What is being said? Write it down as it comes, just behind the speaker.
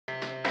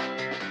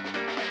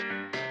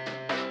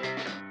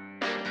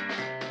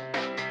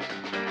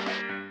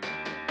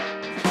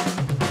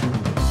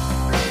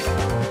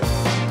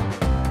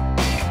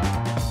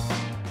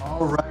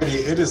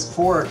Alrighty, it is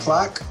 4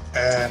 o'clock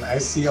and I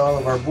see all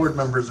of our board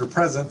members are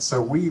present,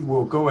 so we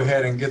will go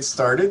ahead and get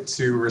started.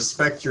 To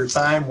respect your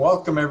time,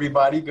 welcome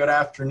everybody. Good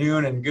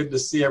afternoon and good to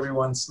see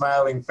everyone's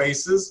smiling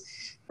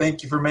faces.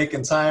 Thank you for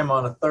making time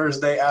on a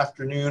Thursday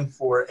afternoon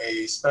for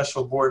a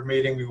special board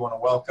meeting. We want to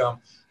welcome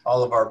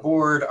all of our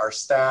board, our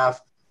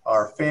staff,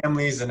 our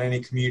families, and any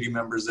community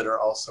members that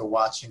are also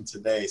watching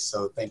today.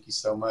 So thank you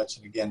so much.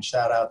 And again,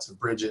 shout out to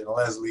Bridget and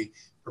Leslie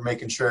for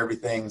making sure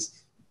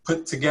everything's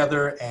put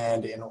together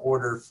and in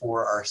order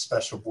for our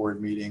special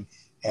board meeting.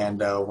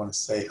 And I want to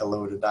say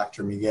hello to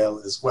Dr. Miguel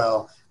as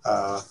well.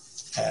 I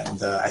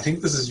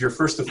think this is your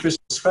first official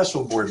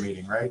special board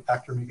meeting, right,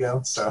 Dr.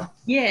 Miguel? So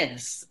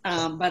yes,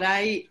 but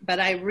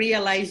I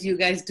realize you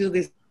guys do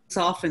this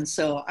often,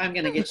 so I'm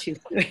gonna get you.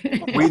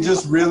 We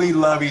just really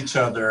love each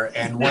other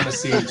and want to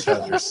see each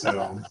other.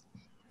 So,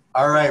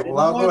 all right. Well,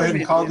 I'll go ahead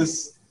and call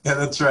this. Yeah,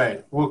 that's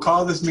right. We'll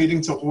call this meeting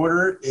to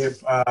order.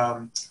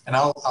 And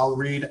I'll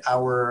read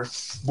our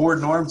board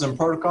norms and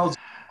protocols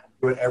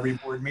at every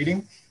board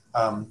meeting.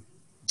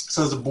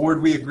 So as a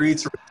board, we agree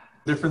to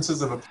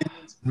differences of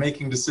opinions in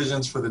making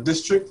decisions for the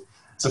district,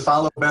 to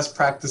follow best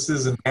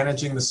practices in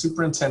managing the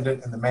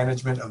superintendent and the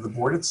management of the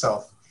board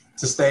itself,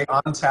 to stay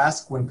on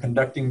task when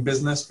conducting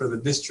business for the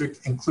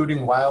district,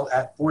 including while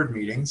at board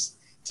meetings,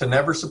 to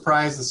never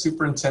surprise the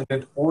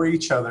superintendent or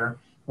each other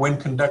when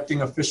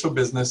conducting official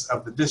business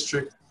of the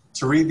district,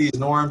 to read these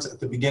norms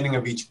at the beginning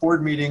of each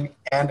board meeting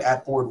and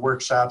at board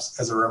workshops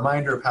as a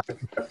reminder of how to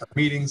conduct our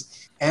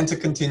meetings, and to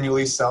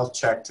continually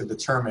self-check to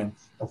determine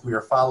if we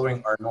are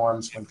following our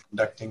norms when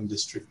conducting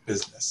district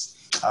business.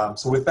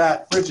 So with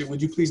that, Bridget,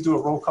 would you please do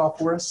a roll call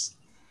for us?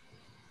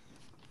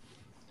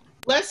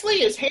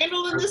 Leslie is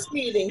handling this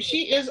meeting.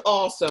 She is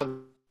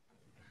awesome.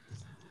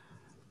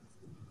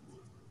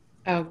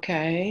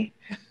 Okay.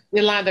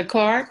 Yolanda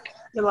Clark.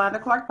 Yolanda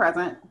Clark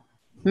present.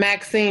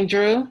 Maxine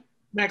Drew.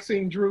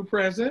 Maxine Drew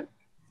present.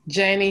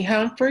 Janie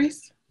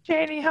Humphreys.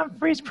 Janie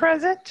Humphreys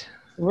present.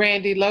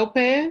 Randy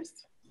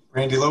Lopez.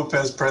 Randy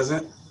Lopez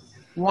present.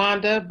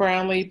 Wanda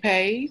Brownlee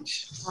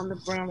Page. Wanda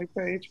Brownlee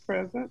Page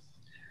present.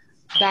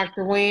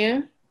 Dr.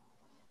 Nguyen.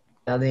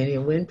 Aldania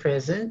Nguyen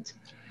present.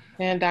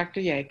 And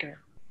Dr. Yeager.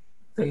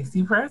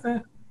 Stacy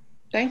present.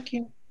 Thank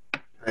you.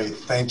 Great,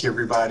 thank you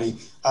everybody.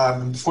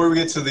 Before we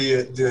get to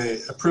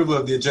the approval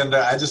of the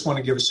agenda, I just want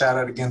to give a shout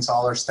out again to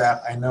all our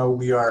staff. I know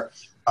we are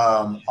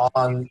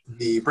on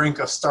the brink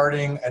of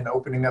starting and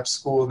opening up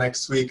school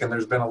next week, and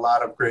there's been a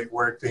lot of great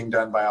work being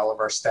done by all of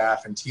our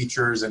staff and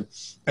teachers, and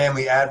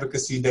family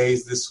advocacy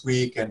days this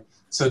week. And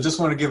so just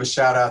want to give a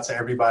shout out to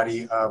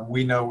everybody.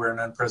 We know we're in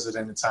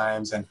unprecedented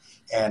times,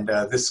 and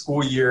this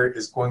school year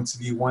is going to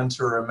be one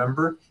to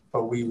remember,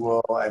 but we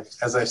will,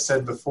 as I've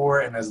said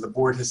before, and as the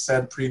board has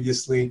said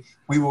previously,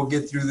 we will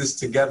get through this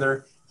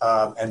together,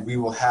 and we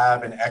will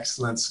have an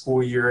excellent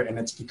school year, and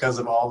it's because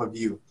of all of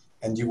you.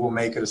 And you will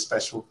make it a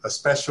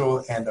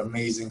special and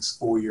amazing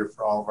school year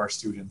for all of our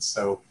students.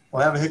 So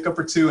we'll have a hiccup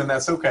or two, and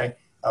that's okay,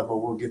 but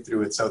we'll get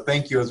through it. So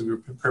thank you. As we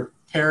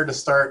prepare to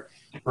start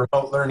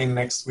remote learning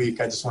next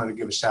week, I just wanted to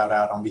give a shout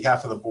out on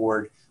behalf of the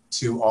board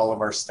to all of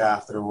our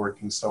staff that are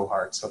working so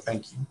hard. So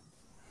thank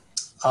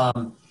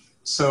you.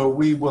 So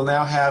we will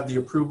now have the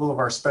approval of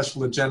our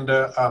special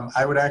agenda.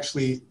 I would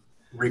actually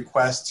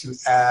request to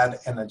add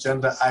an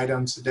agenda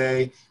item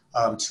today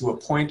to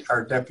appoint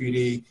our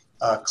deputy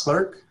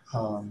clerk.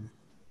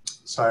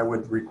 So I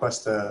would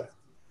request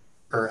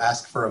or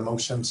ask for a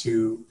motion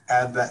to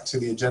add that to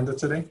the agenda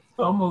today.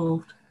 So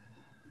moved.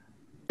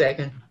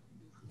 Second.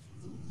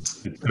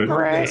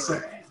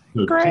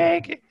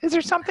 Greg, is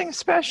there something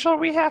special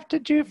we have to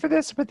do for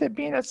this with it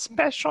being a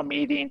special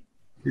meeting?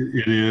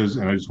 It is,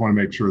 and I just want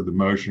to make sure the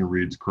motion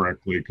reads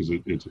correctly because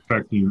it's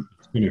going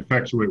to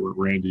effectuate what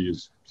Randy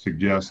is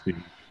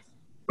suggesting.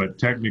 But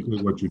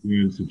technically what you're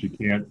doing, since you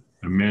can't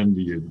amend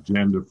the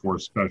agenda for a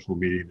special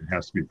meeting, it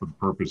has to be for the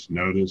purpose of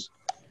notice.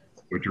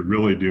 What you're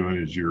really doing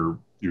is you're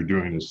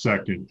doing a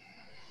second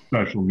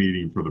special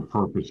meeting for the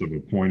purpose of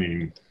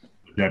appointing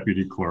the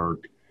deputy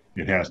clerk.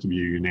 It has to be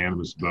a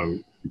unanimous vote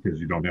because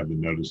you don't have the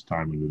notice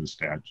time under the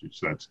statute.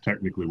 So that's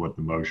technically what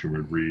the motion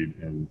would read.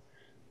 And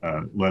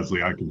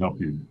Leslie, I can help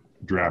you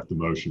draft the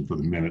motion for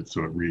the minutes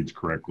so it reads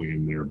correctly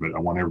in there. But I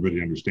want everybody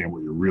to understand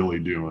what you're really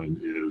doing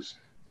is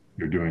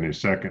you're doing a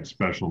second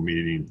special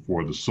meeting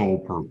for the sole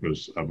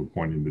purpose of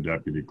appointing the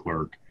deputy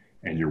clerk,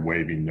 and you're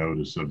waiving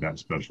notice of that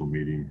special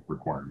meeting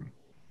requirement.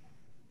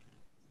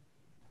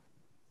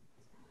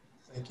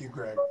 Thank you,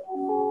 Greg.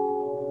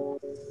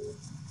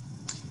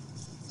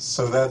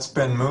 So that's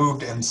been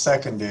moved and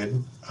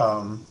seconded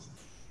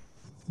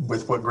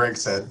with what Greg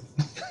said.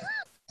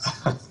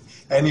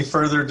 Any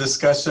further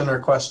discussion or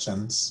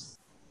questions?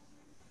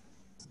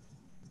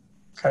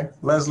 Okay,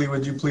 Leslie,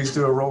 would you please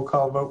do a roll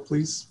call vote,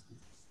 please?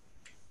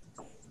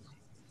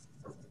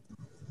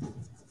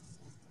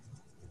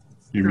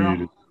 You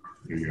muted.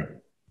 There you go.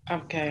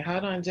 Okay,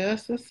 hold on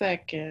just a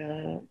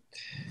second.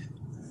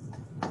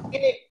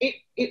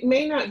 It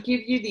may not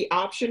give you the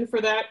option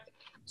for that,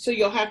 so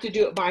you'll have to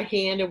do it by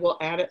hand, and we'll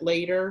add it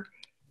later.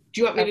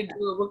 Do you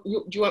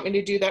want me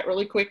to do that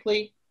really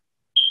quickly?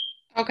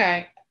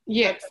 Okay.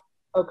 Yes,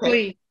 Okay.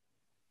 please.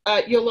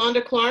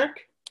 Yolanda Clark,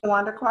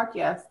 Yolanda Clark,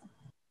 yes.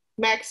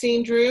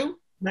 Maxine Drew,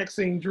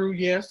 Maxine Drew,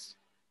 yes.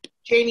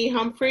 Janie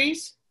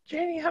Humphreys,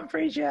 Janie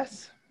Humphreys,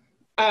 yes.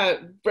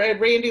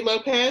 Randy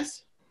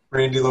Lopez,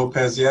 Randy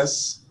Lopez,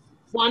 yes.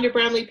 Wanda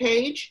Brownlee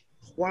Page,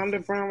 Wanda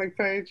Brownlee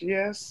Page,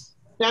 yes.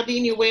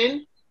 Naldini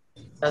Nguyen,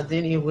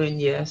 Althenia Nguyen,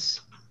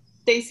 yes.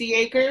 Stacey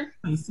Aker.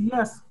 Stacy,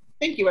 yes.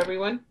 Thank you,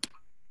 everyone.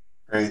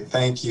 Great,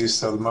 thank you.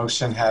 So the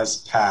motion has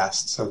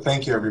passed. So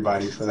thank you,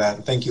 everybody, for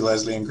that. Thank you,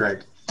 Leslie and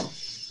Greg.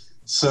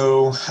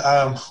 So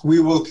we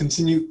will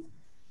continue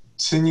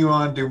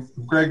on.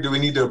 Greg, do we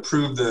need to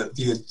approve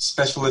the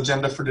special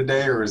agenda for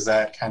today, or is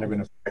that kind of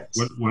in effect?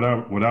 What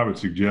I would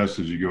suggest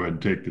is you go ahead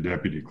and take the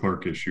deputy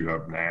clerk issue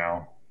up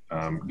now,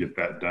 get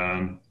that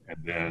done, and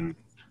then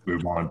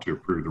move on to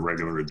approve the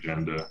regular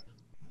agenda,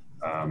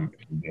 and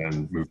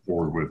then move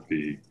forward with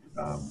the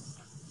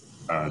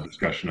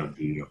discussion of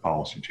the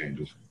policy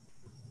changes.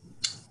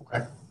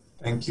 Okay,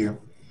 thank you.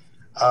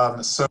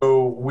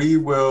 So we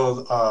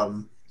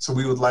will. So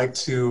we would like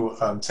to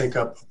take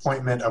up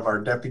appointment of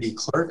our deputy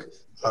clerk,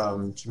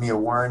 Jamia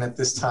Warren, at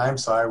this time.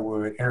 So I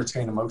would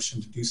entertain a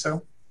motion to do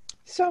so.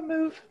 So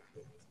move.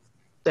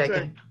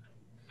 Second.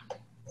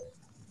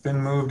 Been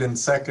moved and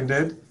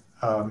seconded.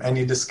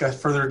 Any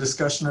further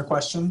discussion or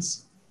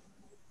questions?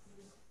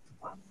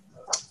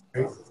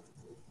 Great.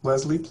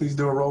 Leslie, please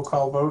do a roll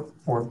call vote,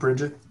 or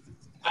Bridget.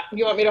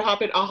 You want me to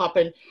hop in? I'll hop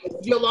in.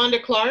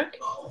 Yolanda Clark,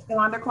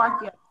 Yolanda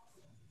Clark, yes.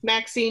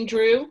 Maxine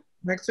Drew,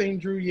 Maxine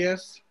Drew,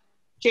 yes.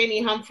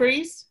 Janie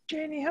Humphreys,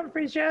 Janie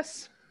Humphreys,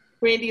 yes.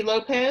 Randy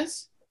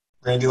Lopez,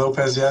 Randy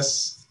Lopez,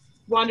 yes.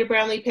 Wanda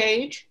Brownlee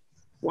Page,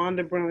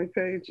 Wanda Brownlee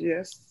Page,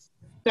 yes.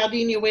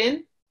 Naldini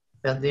Nguyen,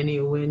 Althenia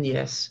Nguyen,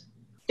 yes.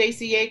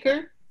 Stacey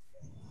Aker.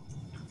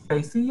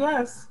 Stacy,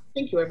 yes.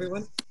 Thank you,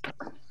 everyone.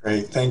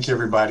 Great, thank you,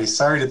 everybody.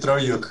 Sorry to throw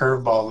you a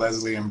curveball,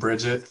 Leslie and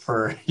Bridget,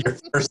 for your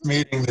first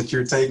meeting that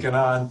you're taking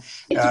on.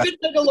 It's a good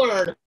thing to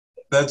learn.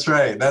 That's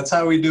right. That's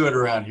how we do it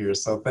around here.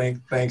 So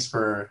thanks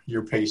for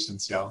your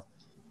patience, y'all.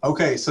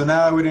 Okay, so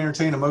now I would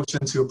entertain a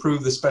motion to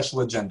approve the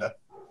special agenda.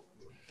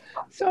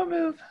 So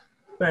move.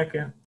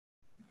 Second.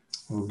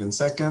 Moved in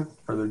second.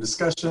 Further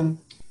discussion?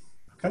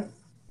 Okay.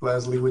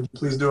 Leslie, would you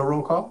please do a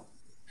roll call?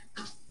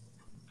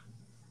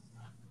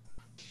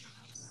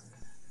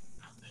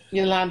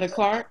 Yolanda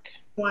Clark,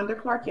 Yolanda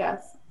Clark,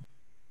 yes.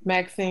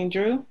 Maxine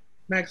Drew,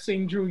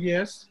 Maxine Drew,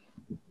 yes.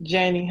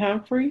 Janie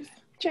Humphreys,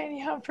 Janie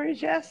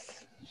Humphreys,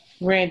 yes.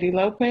 Randy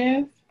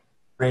Lopez,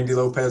 Randy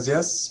Lopez,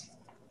 yes.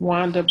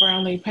 Wanda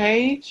Brownlee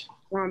Page,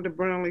 Wanda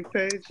Brownlee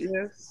Page,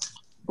 yes.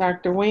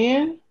 Dr.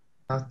 Nguyen,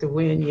 Dr.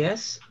 Nguyen,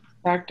 yes.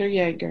 Dr.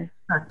 Yeager.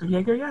 Dr.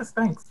 Yeager, yes,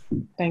 thanks.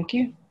 Thank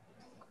you.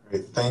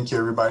 Great. Thank you,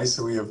 everybody.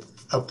 So we have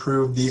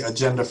approved the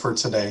agenda for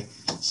today.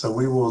 So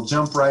we will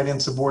jump right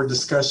into board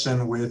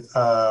discussion with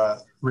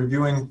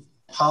reviewing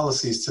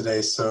policies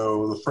today.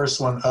 So the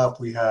first one up,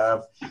 we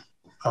have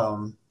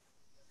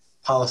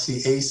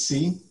policy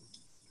AC.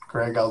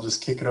 Greg, I'll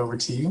just kick it over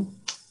to you.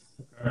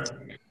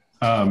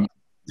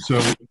 So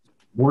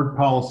board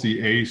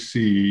policy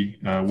AC,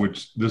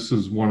 which this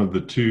is one of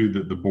the two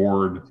that the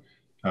board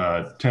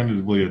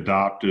tentatively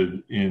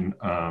adopted in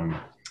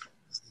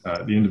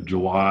the end of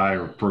July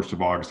or 1st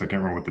of August. I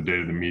can't remember what the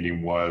date of the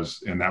meeting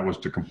was, and that was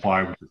to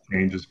comply with the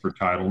changes for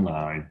Title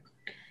IX.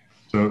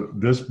 So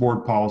this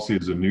board policy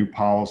is a new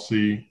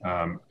policy.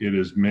 It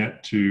is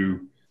meant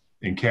to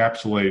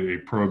encapsulate a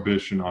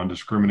prohibition on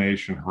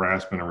discrimination,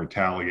 harassment, and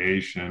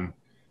retaliation.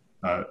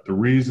 The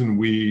reason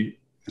we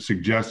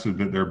suggested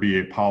that there be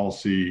a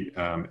policy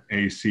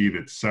AC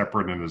that's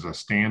separate and is a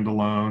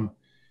standalone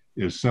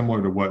is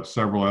similar to what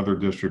several other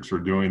districts are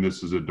doing.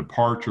 This is a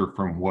departure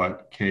from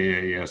what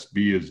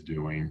KASB is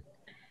doing.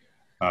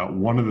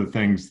 One of the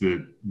things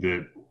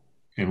that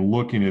in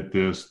looking at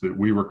this that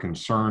we were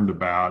concerned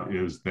about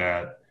is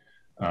that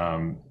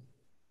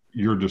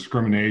your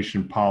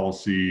discrimination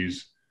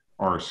policies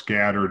are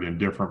scattered in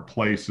different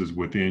places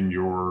within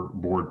your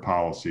board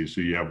policy.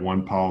 So you have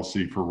one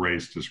policy for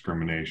race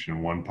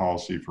discrimination, one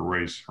policy for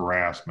race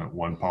harassment,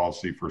 one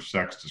policy for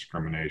sex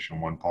discrimination,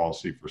 one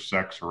policy for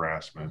sex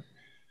harassment,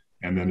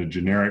 and then a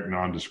generic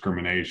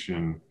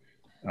non-discrimination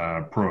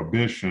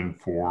prohibition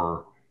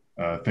for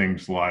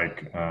things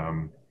like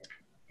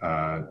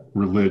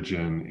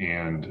religion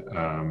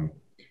and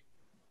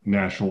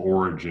national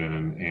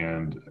origin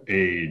and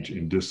age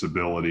and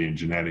disability and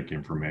genetic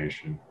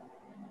information.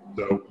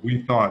 So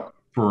we thought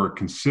for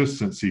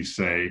consistency's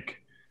sake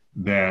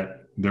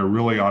that there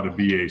really ought to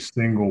be a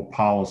single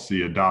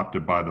policy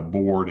adopted by the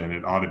board, and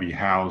it ought to be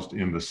housed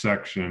in the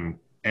section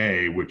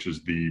A, which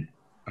is the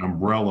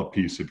umbrella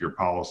piece of your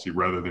policy,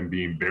 rather than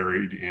being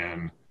buried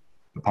in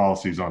the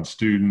policies on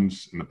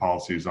students and the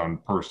policies on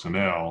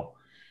personnel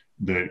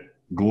that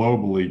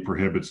globally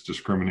prohibits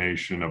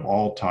discrimination of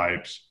all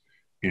types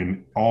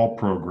in all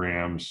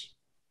programs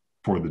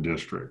for the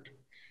district.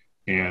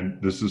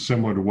 And this is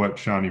similar to what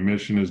Shawnee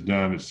Mission has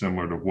done. It's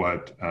similar to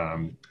what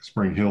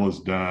Spring Hill has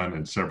done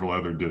and several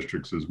other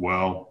districts as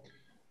well.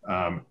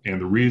 And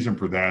the reason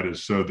for that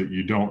is so that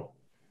you don't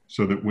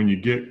so that when you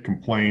get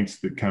complaints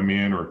that come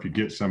in, or if you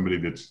get somebody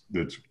that's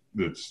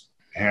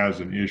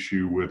has an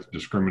issue with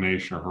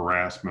discrimination or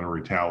harassment or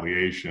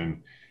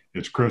retaliation,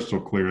 it's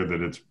crystal clear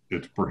that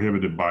it's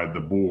prohibited by the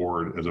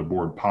board as a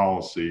board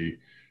policy,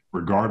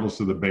 regardless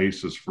of the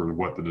basis for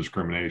what the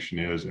discrimination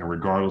is, and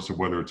regardless of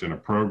whether it's in a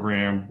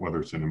program,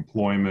 whether it's in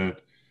employment,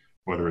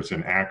 whether it's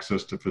in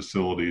access to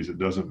facilities, it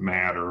doesn't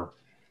matter.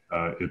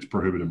 It's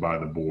prohibited by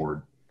the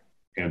board.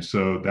 And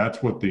so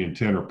that's what the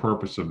intent or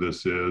purpose of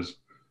this is.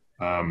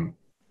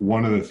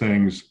 One of the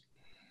things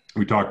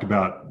we talked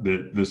about,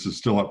 that this is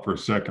still up for a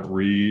second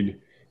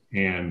read,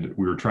 and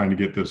we were trying to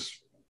get this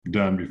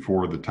done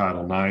before the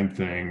Title IX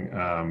thing.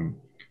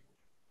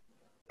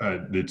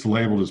 It's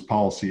labeled as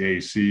policy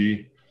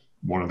AC.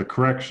 One of the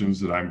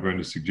corrections that I'm going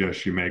to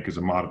suggest you make as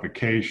a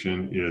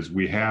modification is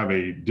we have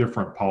a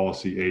different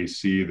policy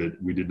AC that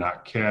we did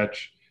not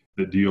catch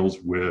that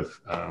deals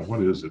with, what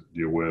does it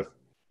deal with?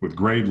 With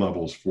grade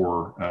levels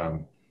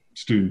for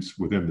students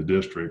within the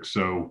district.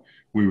 So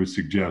we would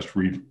suggest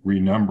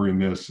renumbering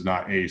this,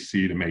 not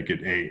AC, to make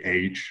it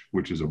AH,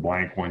 which is a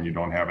blank one. You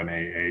don't have an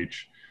AH.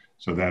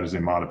 So that is a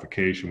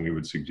modification we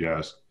would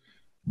suggest.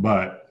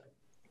 But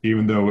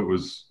even though it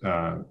was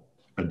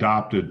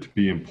adopted to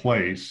be in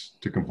place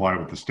to comply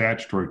with the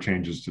statutory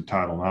changes to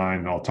Title IX,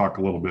 and I'll talk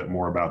a little bit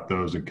more about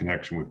those in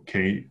connection with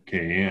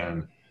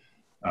KN,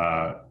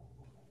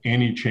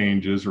 any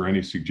changes or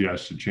any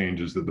suggested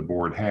changes that the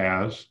board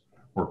has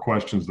or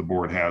questions the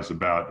board has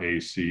about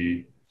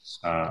AC,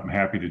 I'm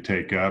happy to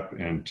take up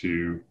and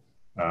to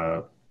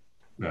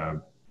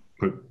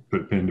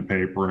put pen to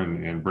paper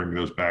and bring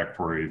those back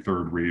for a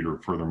third read or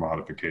further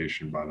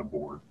modification by the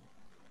board.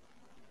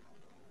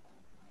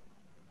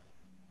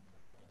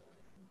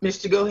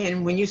 Mr.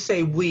 Gohan, when you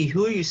say we,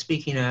 who are you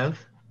speaking of?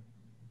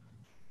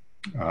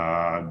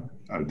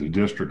 The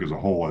district as a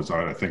whole, as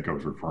I think I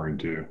was referring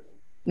to.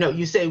 No,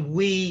 you say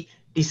we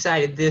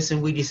decided this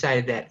and we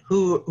decided that.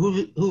 Who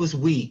is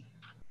we?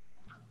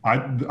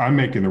 I'm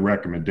making the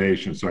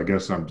recommendation, so I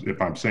guess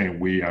if I'm saying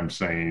we, I'm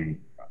saying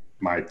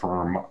my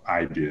firm.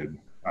 I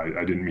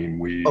didn't mean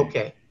we.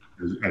 Okay.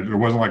 It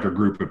wasn't like a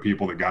group of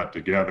people that got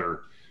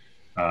together.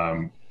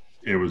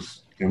 It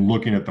was in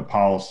looking at the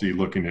policy,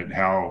 looking at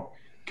how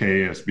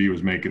KASB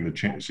was making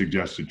the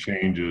suggested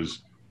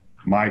changes.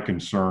 My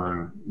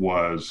concern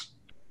was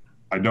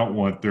I don't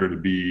want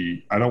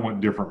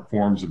different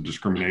forms of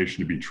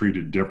discrimination to be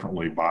treated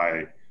differently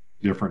by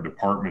different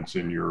departments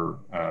in your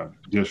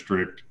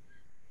district.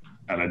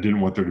 And I didn't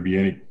want there to be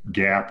any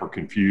gap or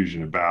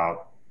confusion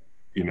about,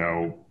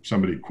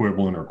 somebody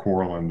quibbling or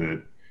quarreling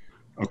that,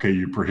 okay,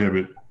 you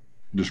prohibit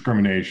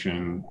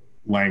discrimination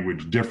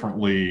language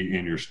differently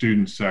in your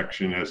student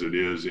section as it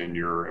is in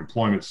your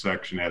employment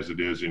section, as it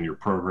is in your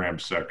program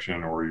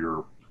section or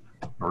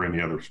any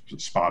other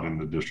spot in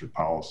the district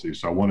policy.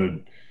 So I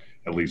wanted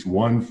at least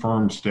one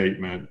firm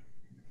statement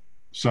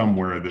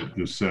somewhere that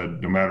just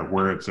said, no matter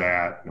where it's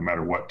at, no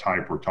matter what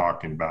type we're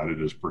talking about, it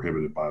is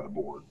prohibited by the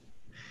board.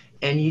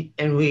 And you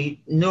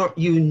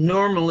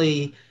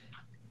normally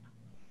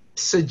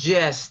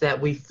suggest that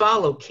we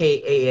follow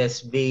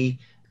KASB.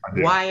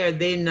 Why are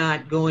they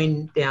not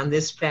going down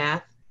this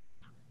path?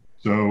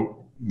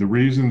 So the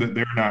reason that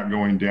they're not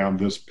going down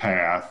this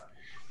path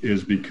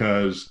is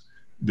because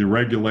the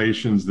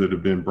regulations that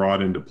have been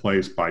brought into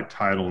place by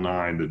Title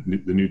IX,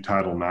 the new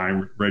Title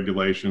IX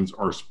regulations,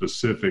 are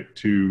specific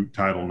to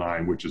Title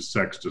IX, which is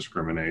sex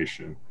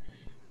discrimination.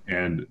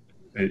 And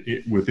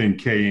within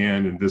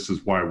KN, and this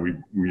is why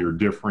we are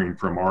differing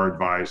from our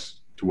advice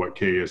to what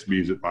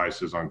KSB's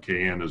advice is on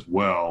KN as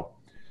well.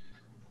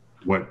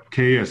 What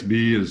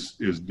KSB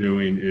is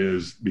doing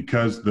is,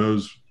 because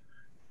those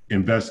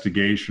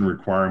investigation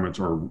requirements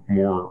are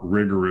more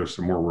rigorous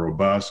and more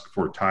robust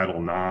for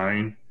Title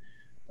IX,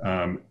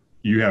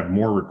 you have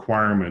more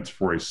requirements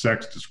for a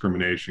sex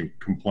discrimination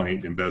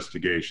complaint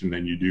investigation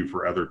than you do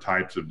for other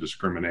types of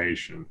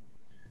discrimination.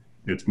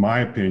 It's my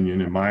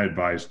opinion and my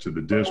advice to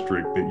the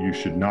district that you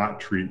should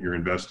not treat your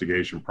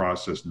investigation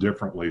process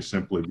differently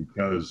simply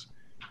because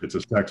it's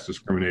a sex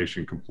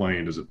discrimination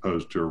complaint as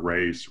opposed to a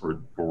race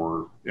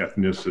or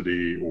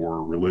ethnicity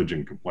or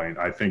religion complaint.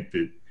 I think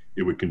that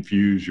it would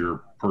confuse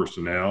your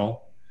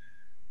personnel.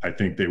 I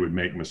think they would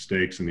make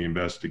mistakes in the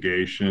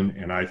investigation.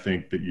 And I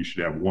think that you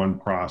should have one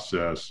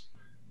process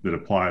that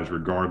applies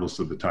regardless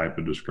of the type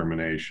of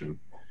discrimination.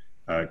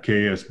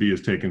 KSB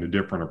has taken a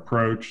different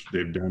approach.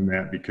 They've done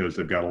that because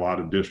they've got a lot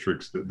of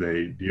districts that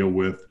they deal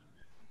with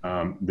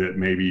that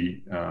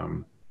maybe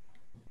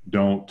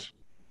don't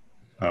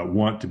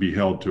want to be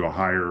held to a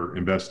higher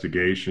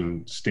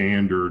investigation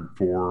standard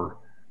for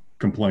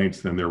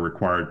complaints than they're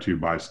required to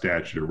by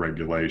statute or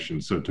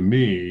regulation. So to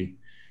me,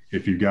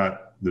 if you've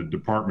got the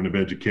Department of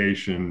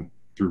Education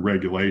through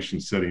regulation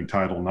setting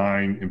Title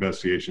IX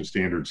investigation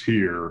standards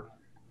here,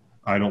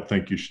 I don't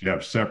think you should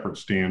have separate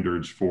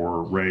standards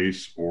for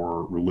race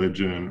or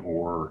religion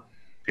or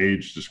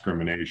age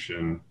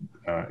discrimination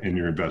in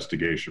your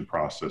investigation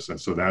process. And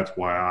so that's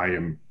why I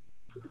am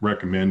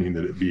recommending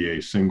that it be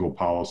a single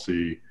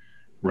policy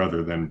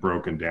rather than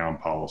broken down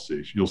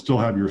policies. You'll still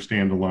have your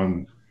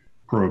standalone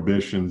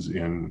prohibitions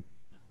in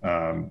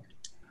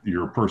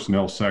your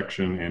personnel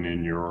section and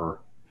in your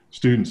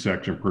student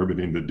section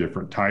prohibiting the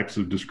different types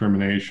of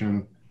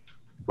discrimination.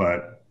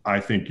 But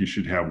I think you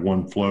should have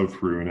one flow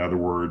through. In other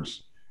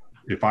words,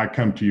 if I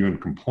come to you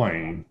and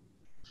complain,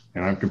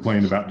 and I'm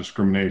complaining about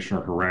discrimination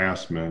or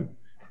harassment,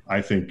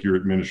 I think your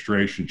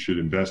administration should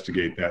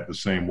investigate that the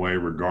same way,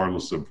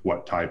 regardless of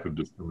what type of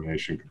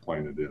discrimination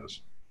complaint it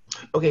is.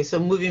 Okay, so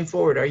moving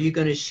forward, are you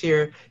going to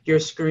share your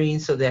screen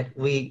so that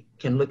we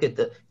can look at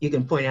you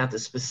can point out the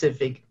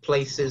specific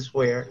places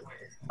where?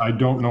 I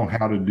don't know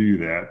how to do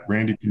that.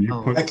 Randy, can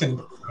you put? I can.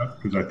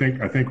 Because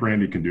I think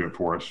Randy can do it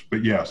for us.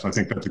 But yes, I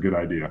think that's a good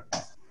idea.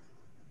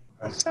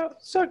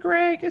 So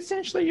Greg,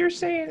 essentially you're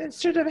saying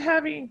instead of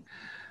having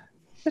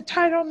the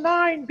Title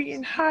IX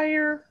being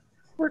higher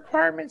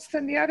requirements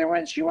than the other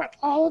ones, you want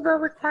all of our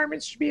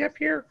requirements to be up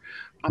here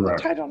on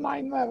Correct. the Title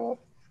IX level.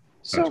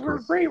 So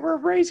That's we're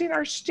raising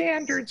our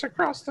standards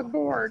across the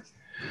board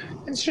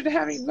instead of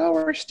having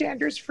lower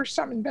standards for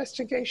some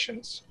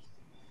investigations.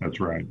 That's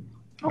right.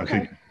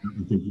 Okay.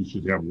 I think you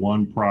should have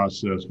one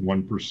process,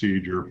 one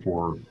procedure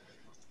for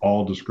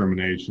all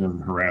discrimination,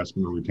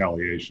 harassment, or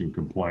retaliation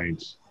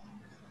complaints.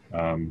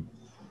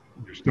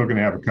 You're still going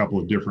to have a couple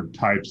of different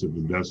types of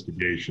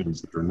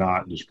investigations that are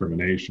not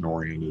discrimination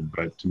oriented,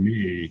 but to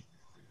me,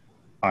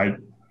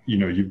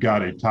 you've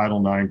got a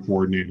Title IX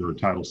coordinator, a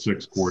Title VI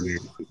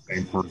coordinator, the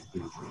same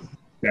person.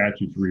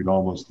 Statutes read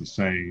almost the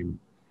same.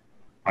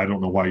 I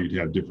don't know why you'd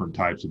have different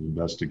types of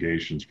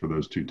investigations for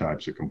those two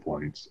types of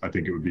complaints. I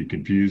think it would be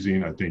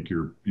confusing. I think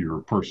your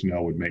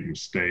personnel would make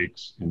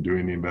mistakes in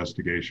doing the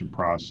investigation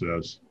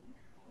process.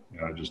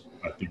 I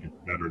think it's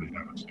better to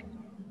have a single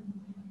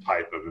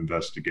type of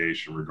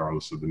investigation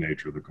regardless of the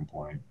nature of the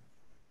complaint.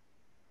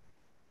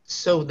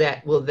 So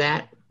will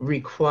that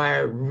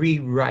require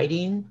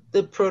rewriting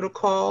the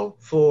protocol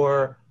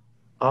for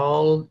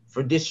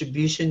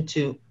distribution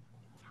to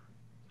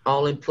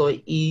all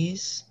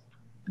employees?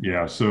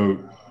 Yeah, so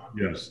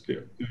yes,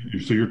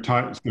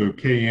 so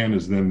KN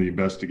is then the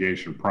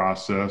investigation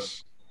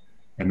process,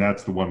 and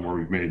that's the one where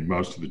we've made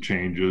most of the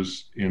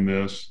changes in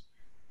this.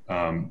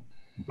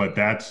 But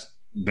that's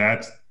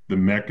the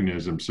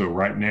mechanism. So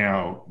right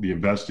now, the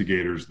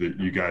investigators that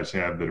you guys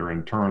have that are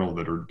internal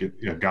that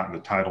have gotten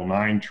the Title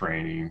IX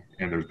training,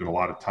 and there's been a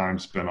lot of time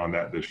spent on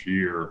that this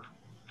year,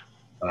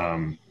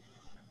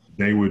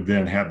 they would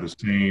then have the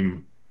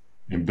same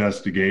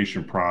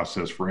investigation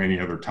process for any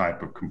other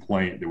type of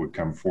complaint that would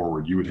come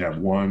forward. You would have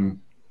one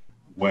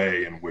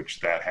way in which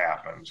that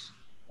happens,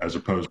 as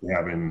opposed to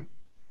having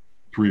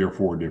 3 or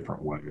 4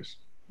 different ways.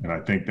 And I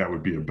think that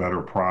would be a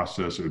better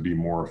process. It would be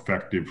more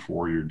effective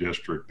for your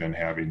district than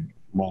having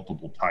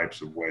multiple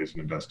types of ways an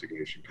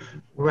investigation can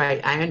be. Right,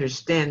 I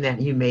understand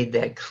that. You made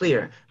that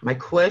clear. My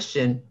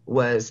question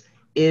was,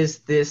 is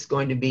this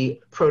going to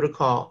be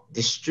protocol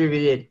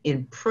distributed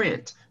in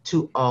print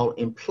to all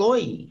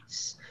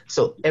employees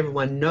so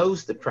everyone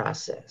knows the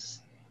process?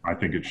 I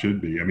think it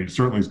should be. I mean,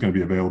 certainly it's going to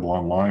be available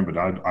online, but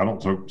I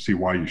don't see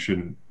why you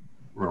shouldn't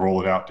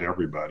roll it out to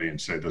everybody and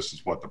say this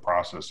is what the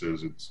process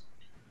is.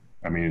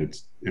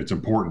 It's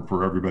important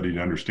for everybody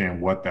to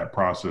understand what that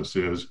process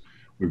is.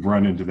 We've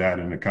run into that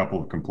in a couple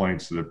of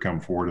complaints that have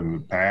come forward in the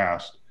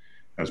past.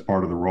 As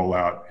part of the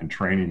rollout and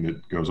training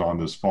that goes on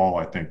this fall,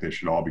 I think they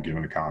should all be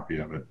given a copy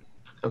of it.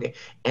 Okay,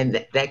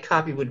 and that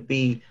copy would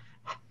be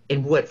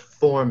in what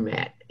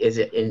format? Is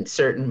it in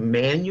certain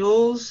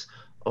manuals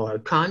or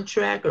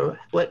contract, or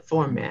what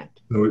format?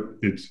 So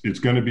it's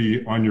going to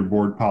be on your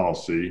board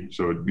policy,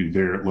 so it'd be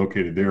there,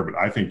 located there, but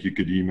I think you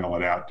could email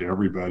it out to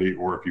everybody,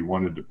 or if you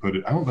wanted to put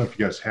it, I don't know if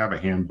you guys have a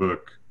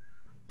handbook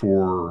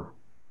for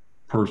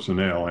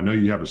personnel. I know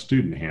you have a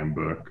student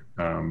handbook,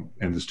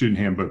 and the student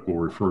handbook will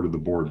refer to the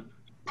board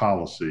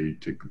policy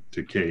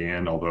to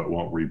KN, although it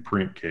won't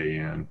reprint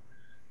KN.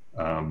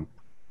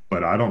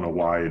 But I don't know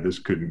why this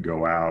couldn't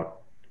go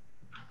out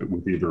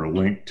with either a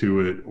link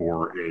to it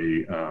or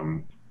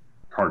a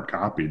hard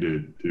copy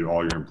to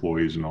all your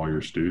employees and all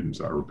your students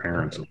or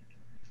parents.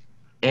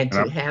 And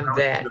to have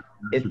that,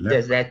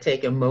 does that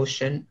take a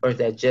motion, or is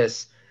that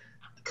just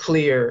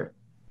clear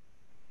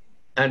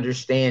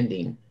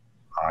understanding?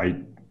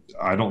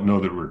 I don't know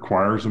that it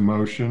requires a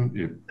motion.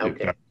 If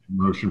that's a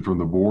motion from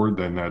the board,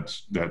 then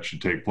that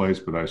should take place.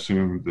 But I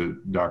assume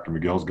that Dr.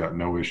 Miguel's got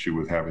no issue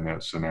with having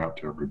that sent out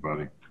to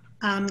everybody.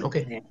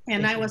 Okay.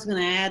 And I was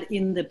going to add,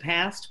 in the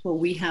past, what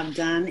we have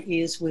done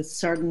is with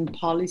certain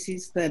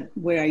policies that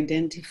were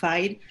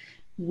identified,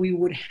 we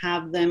would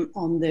have them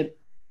on the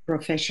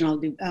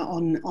professional,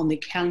 on the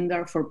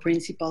calendar for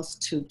principals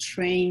to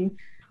train,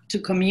 to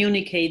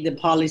communicate the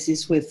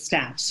policies with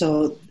staff.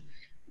 So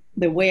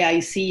the way I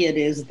see it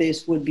is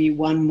this would be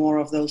one more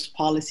of those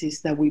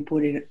policies that we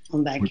put it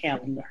on that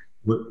calendar.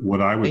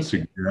 What I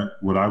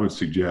would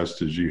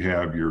suggest is you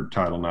have your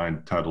Title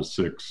IX, Title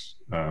VI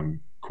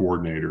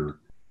coordinator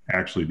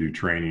actually do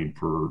training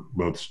for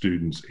both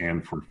students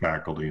and for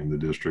faculty in the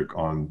district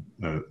on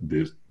the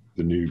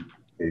new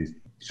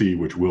AC,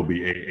 which will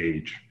be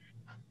AH,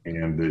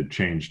 and the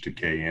change to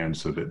KN,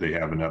 so that they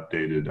have an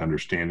updated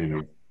understanding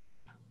of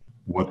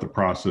what the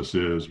process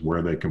is,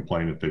 where they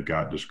complain if they've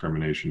got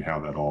discrimination, how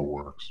that all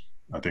works.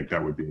 I think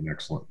that would be an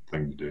excellent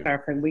thing to do.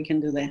 Perfect. We can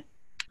do that.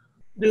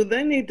 Do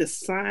they need to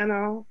sign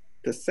off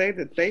to say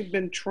that they've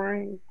been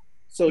trained?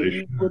 So They you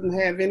should.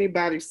 wouldn't have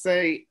anybody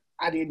say,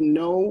 I didn't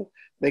know,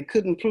 they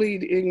couldn't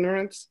plead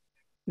ignorance,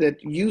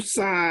 that you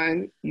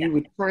signed, you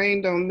were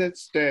trained on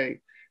this day.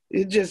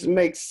 It just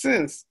makes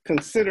sense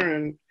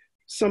considering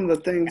some of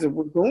the things that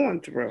we're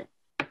going through.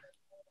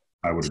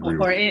 I would So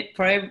agree.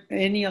 for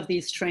any of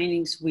these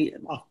trainings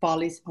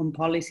on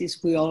policies,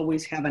 we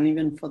always have, and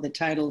even for the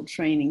title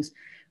trainings,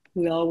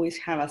 we always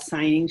have a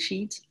signing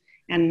sheet.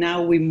 And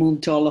now we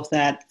moved all of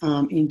that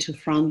into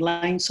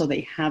Frontline, so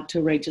they have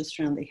to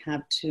register and they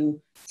have to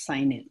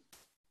sign in.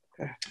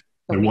 Okay.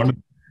 So And we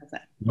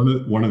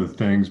one of the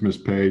things, Ms.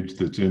 Page,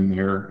 that's in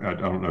there, I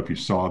don't know if you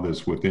saw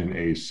this within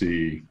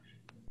AC,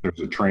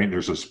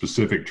 there's a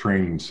specific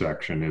training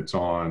section. It's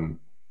on,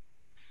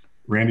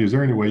 Randy, is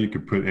there any way you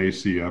could put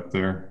AC up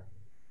there?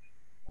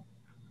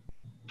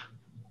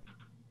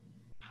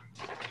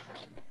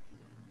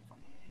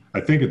 I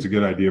think it's a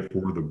good idea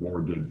for the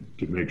board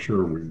to make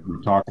sure we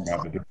talk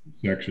about the different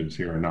sections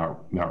here and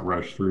not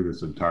rush through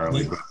this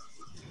entirely. But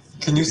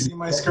Can you see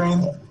my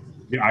screen?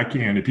 yeah, I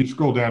can. If you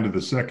scroll down to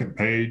the second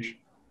page,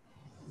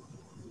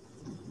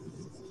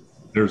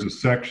 there's a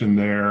section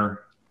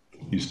there.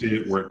 You see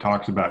it where it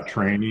talks about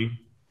training.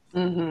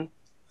 Mm-hmm.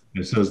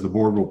 It says the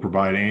board will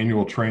provide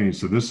annual training.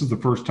 So this is the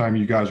first time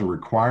you guys are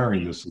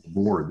requiring this as a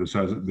board. This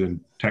hasn't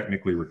been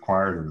technically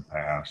required in the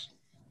past.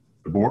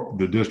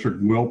 The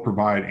district will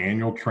provide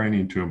annual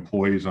training to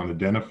employees on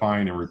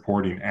identifying and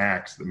reporting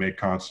acts that may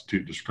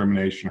constitute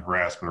discrimination,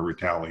 harassment, or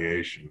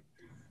retaliation.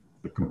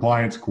 The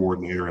compliance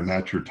coordinator, and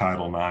that's your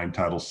Title IX,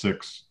 Title VI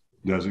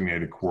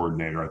designated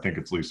coordinator, I think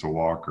it's Lisa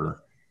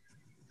Walker,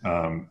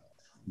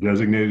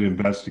 designated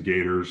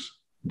investigators,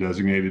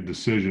 designated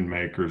decision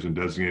makers, and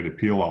designated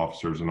appeal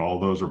officers, and all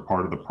those are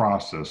part of the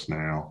process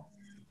now,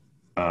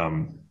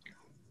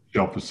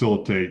 shall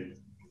facilitate,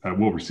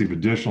 will receive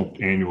additional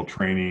annual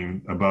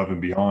training above and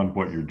beyond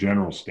what your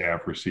general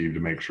staff receive to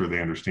make sure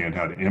they understand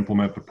how to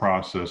implement the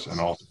process and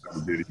also how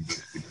to do the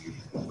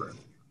investigation.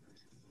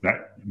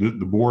 That the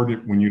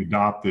board, when you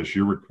adopt this,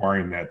 you're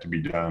requiring that to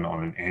be done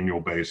on an annual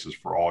basis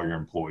for all your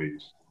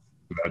employees.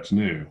 So that's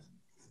new.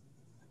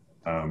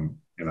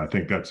 And I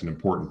think that's an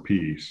important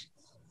piece.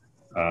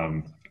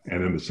 And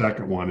then the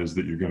second one is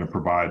that you're going to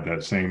provide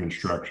that same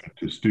instruction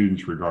to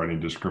students regarding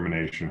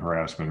discrimination,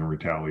 harassment, and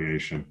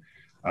retaliation.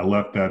 I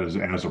left that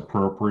as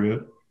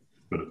appropriate,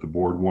 but if the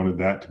board wanted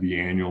that to be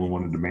annual and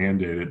wanted to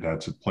mandate it,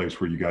 that's a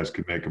place where you guys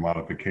could make a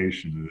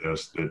modification to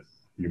this that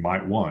you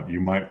might want. You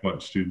might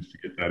want students to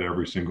get that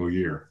every single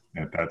year.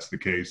 And if that's the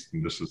case,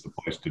 then this is the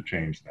place to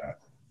change that.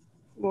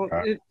 Well,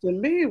 to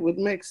me, it would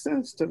make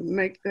sense to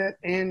make that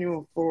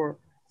annual for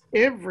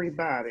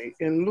everybody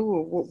in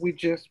lieu of what we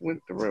just went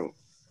through.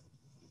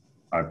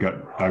 I've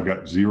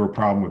got zero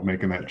problem with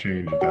making that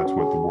change if that's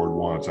what the board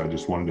wants. I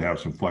just wanted to have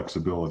some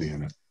flexibility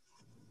in it.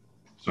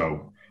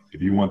 So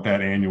if you want that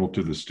annual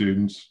to the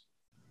students,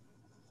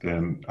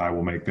 then I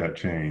will make that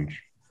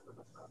change.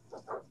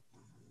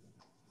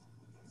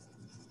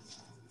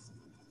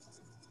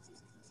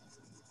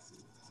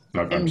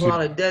 And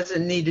while it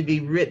doesn't need to be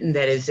written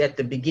that is at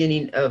the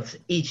beginning of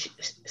each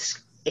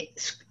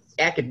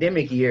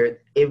academic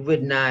year, it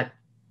would not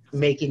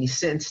make any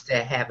sense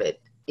to have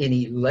it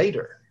any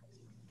later.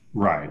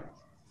 Right.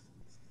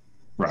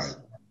 Right.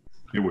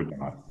 It would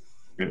not.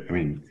 I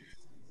mean,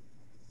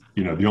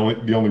 you know, the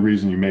only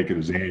reason you make it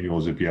as annual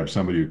is if you have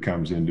somebody who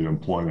comes into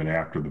employment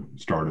after the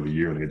start of the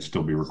year, they'd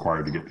still be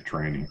required to get the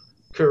training.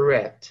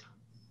 Correct.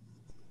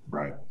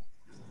 Right.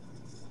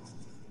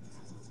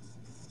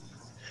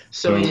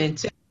 So in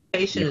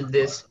anticipation of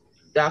this,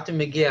 Dr.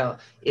 Miguel,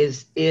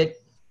 is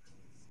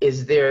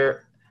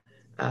there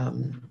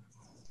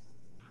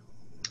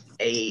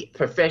a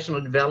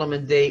professional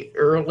development day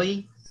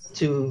early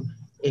to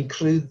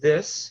include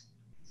this?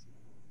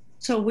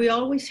 So we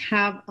always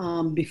have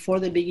before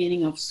the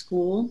beginning of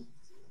school,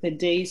 the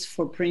days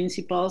for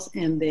principals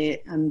and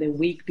the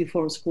week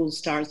before school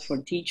starts for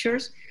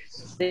teachers.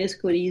 This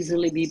could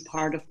easily be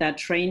part of that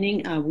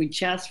training.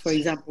 For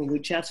example, we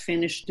just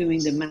finished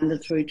doing the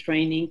mandatory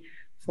training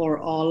for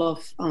all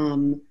of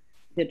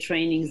the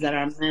trainings that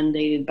are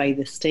mandated by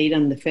the state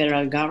and the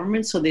federal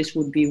government. So this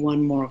would be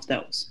one more of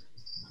those.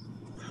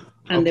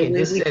 And okay,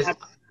 this says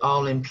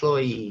all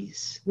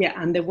employees. Yeah,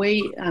 and the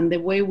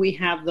way we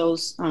have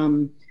those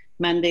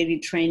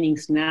mandated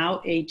trainings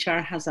now,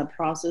 HR has a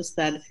process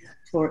that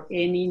for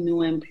any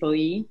new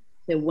employee,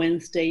 the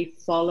Wednesday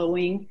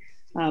following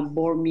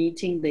board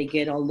meeting, they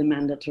get all the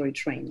mandatory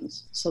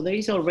trainings. So there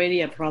is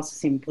already a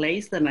process in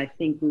place, and I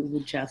think we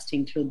would just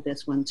include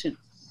this one too.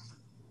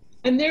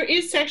 And there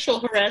is sexual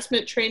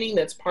harassment training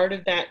that's part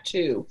of that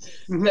too,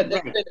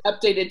 that's been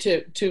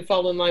updated to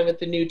fall in line with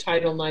the new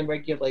Title IX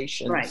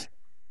regulations. Right.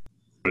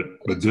 But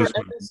It's this for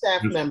every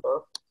staff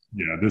member.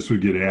 Yeah, this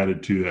would get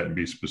added to that and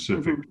be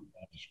specific to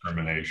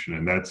discrimination.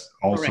 And that's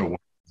also one of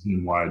the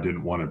and why I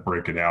didn't want to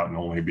break it out and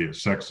only be at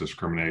sex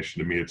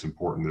discrimination. To me, it's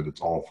important that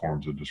it's all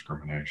forms of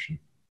discrimination.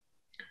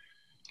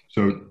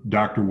 So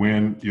Dr.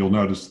 Nguyen, you'll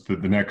notice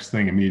that the next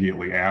thing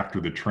immediately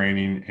after the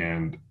training,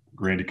 and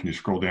Randy, can you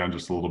scroll down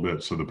just a little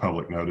bit so the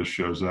public notice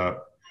shows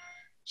up?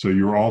 So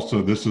you're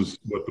also, this is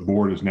what the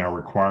board is now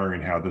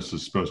requiring, how this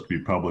is supposed to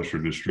be published or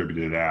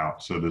distributed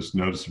out. So this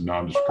notice of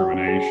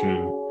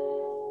non-discrimination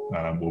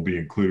will be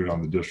included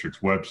on the district's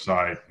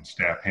website and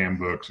staff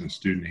handbooks and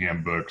student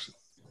handbooks.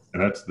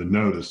 And that's the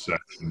notice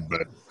section,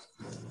 but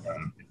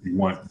if you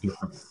want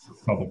different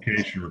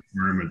publication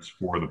requirements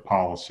for the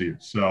policy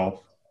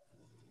itself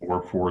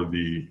or for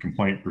the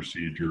complaint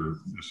procedure,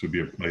 this would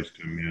be a place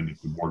to amend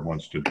if the board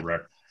wants to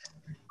direct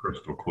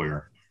crystal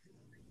clear.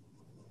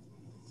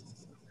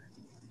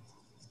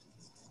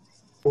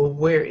 Well,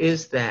 where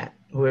is that?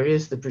 Where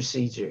is the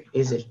procedure?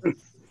 Is it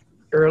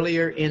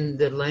earlier in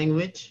the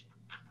language?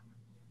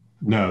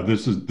 No,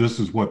 this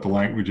is what the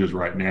language is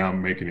right now.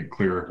 I'm making it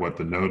clear what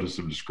the notice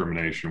of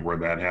discrimination, where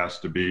that has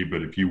to be.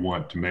 But if you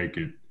want to make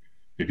it,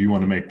 if you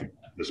want to make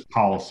this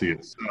policy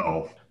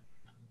itself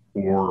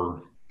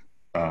or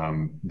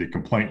the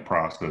complaint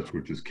process,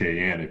 which is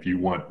KN, if you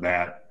want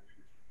that,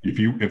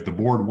 if the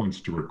board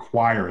wants to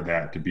require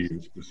that to be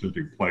in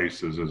specific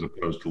places as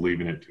opposed to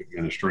leaving it to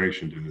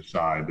administration to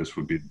decide, this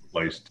would be the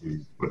place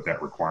to put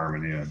that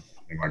requirement in.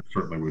 And I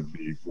certainly would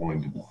be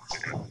willing to do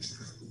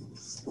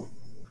that.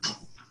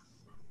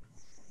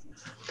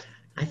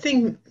 I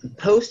think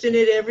posting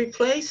it every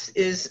place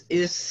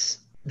is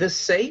the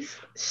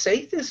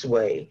safest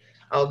way,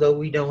 although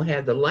we don't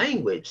have the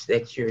language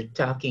that you're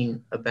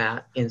talking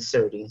about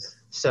inserting.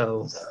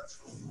 So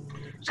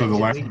the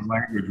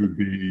language would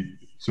be,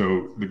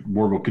 so the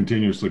board will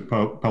continuously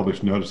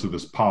publish notice of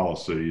this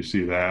policy. You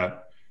see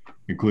that,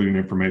 including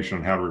information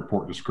on how to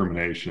report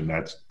discrimination.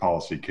 That's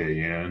policy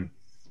KN.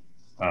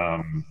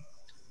 And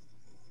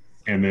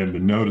then the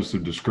notice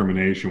of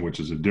discrimination, which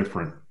is a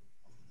different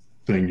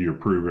thing you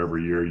approve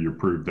every year. You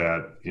approve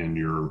that in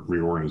your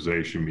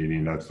reorganization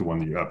meeting. That's the one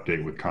that you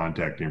update with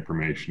contact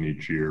information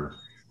each year.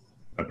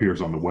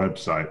 Appears on the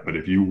website. But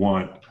if you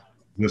want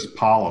this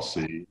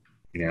policy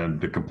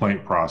and the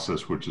complaint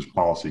process, which is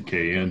policy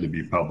KN, to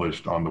be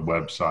published on the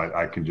website,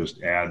 I can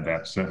just add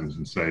that sentence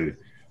and say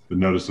the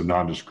notice of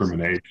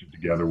non-discrimination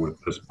together with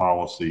this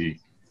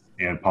policy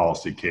and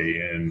policy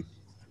KN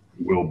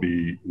will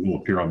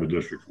appear on the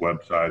district's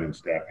website and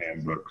staff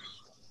handbooks,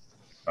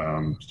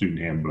 student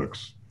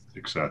handbooks,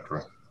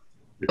 etc.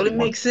 Well, it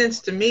makes sense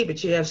to me,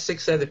 but you have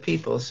 6 other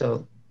people,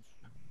 so.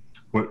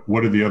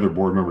 What do the other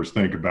board members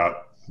think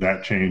about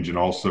that change, and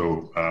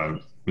also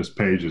Ms.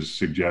 Page's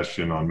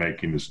suggestion on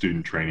making the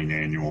student training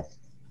annual?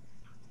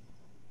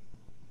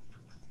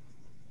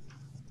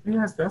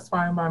 Yes, that's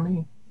fine by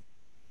me.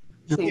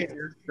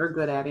 You're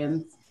good at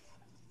it.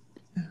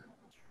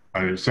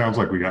 It sounds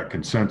like we got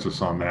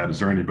consensus on that. Is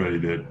there anybody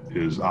that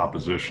is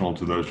oppositional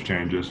to those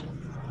changes?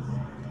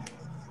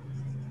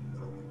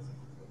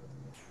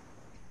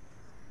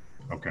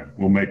 Okay,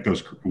 we'll make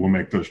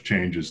those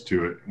changes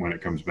to it when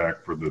it comes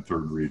back for the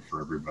 3rd read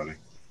for everybody.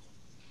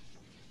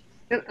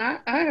 And I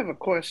have a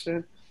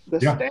question. The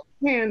staff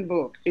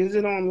handbook, is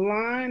it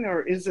online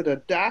or is it a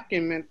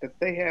document that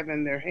they have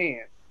in their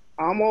hand?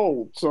 I'm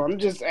old, so I'm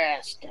just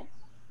asking.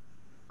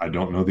 I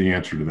don't know the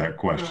answer to that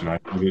question. I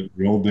know that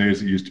the old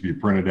days it used to be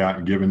printed out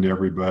and given to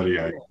everybody.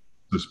 I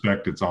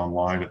suspect it's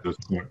online at this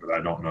point, but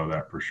I don't know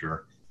that for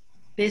sure.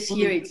 This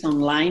year it's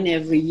online.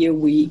 Every year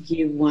we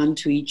give one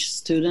to each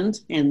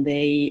student, and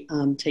they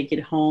take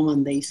it home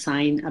and they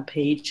sign a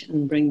page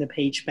and bring the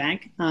page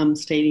back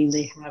stating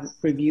they have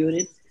reviewed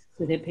it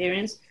with their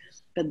parents.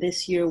 But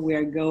this year we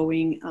are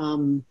going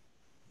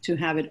to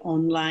have it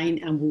online,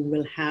 and we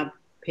will have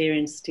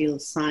parents still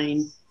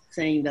sign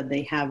saying that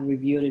they have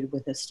reviewed it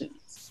with the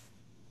students.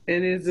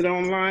 And is it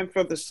online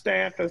for the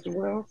staff as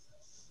well?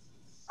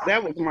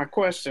 That was my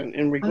question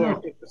in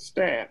regard to the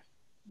staff.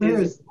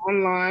 Is it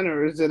online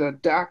or is it a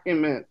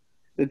document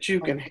that you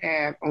can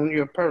have on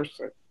your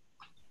person?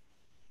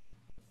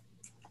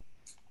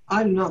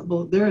 I do not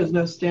believe there is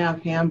no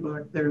staff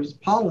handbook. There's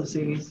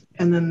policies,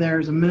 and then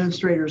there's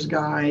administrators'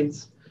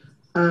 guides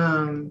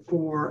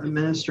for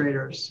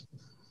administrators.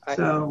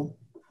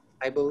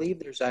 I believe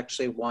there's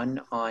actually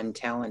one on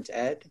Talent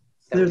Ed.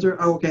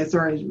 Okay,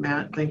 sorry,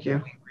 Matt. Thank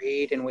you. We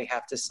read and we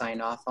have to sign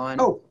off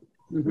on. Oh,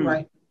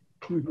 right.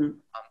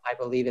 I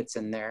believe it's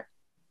in there.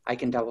 I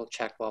can double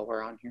check while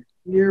we're on here.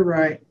 You're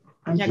right.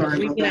 I'm sorry.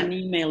 We get an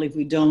email if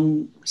we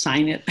don't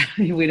sign it,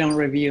 if we don't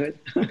review it.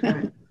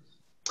 Okay.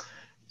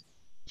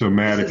 So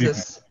Matt,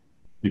 this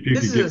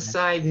is a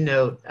side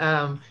note.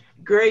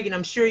 Greg, and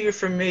I'm sure you're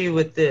familiar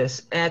with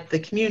this. At the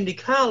community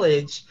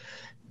college,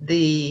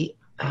 the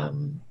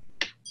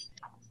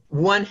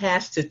one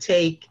has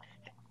to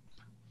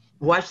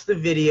watch the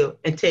video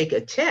and take a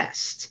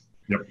test.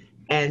 Yep.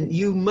 And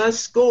you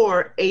must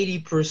score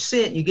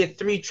 80%. You get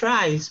 3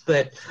 tries,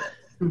 but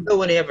no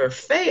one ever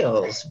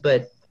fails.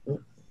 But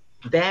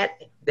that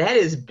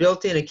is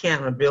built-in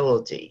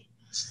accountability.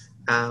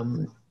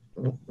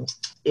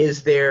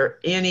 Is there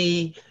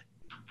any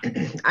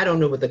I don't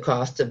know what the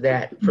cost of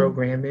that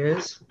program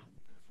is.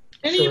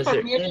 Any So of is our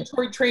there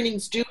mandatory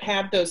trainings do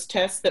have those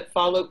tests that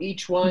follow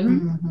each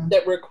one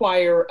that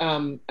require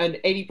an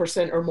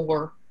 80% or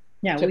more.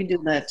 Yeah, we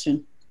do that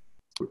too.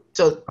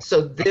 So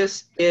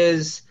this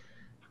is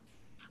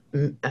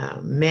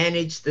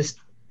manage this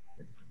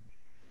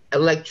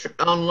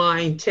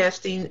online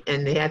testing,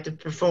 and they have to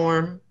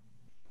perform.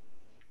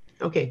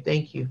 Okay,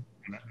 thank you.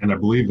 And I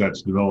believe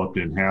that's developed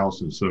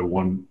in-house, and so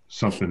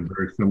something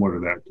very similar to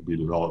that could be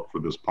developed for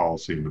this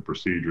policy and the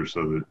procedure,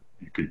 so that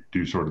you could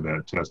do sort of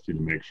that testing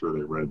to make sure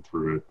they read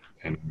through it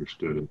and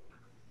understood it.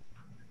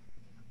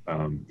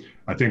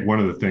 I think one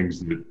of the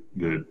things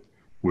that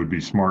would be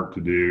smart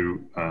to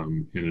do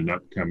in an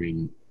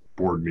upcoming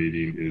board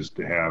meeting is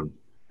to have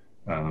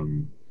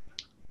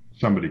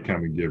somebody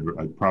come and give,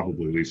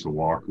 probably Lisa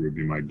Walker would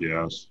be my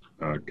guess,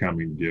 come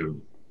and give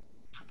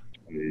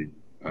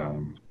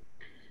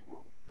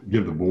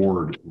the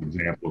board an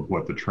example of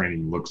what the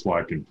training looks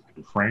like. And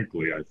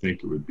frankly, I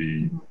think it would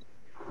be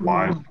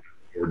wise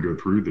to go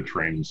through the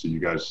training so you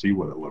guys see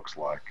what it looks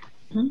like.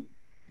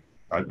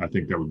 I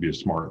think that would be a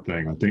smart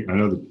thing. I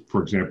know that,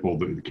 for example,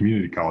 the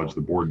community college,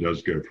 the board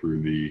does go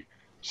through the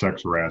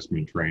sex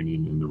harassment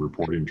training and the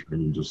reporting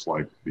training just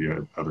like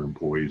the other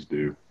employees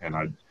do. And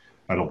I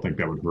don't think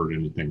that would hurt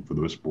anything for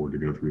this board to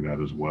go through that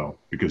as well,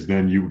 because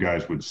then you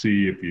guys would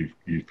see if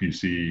you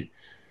see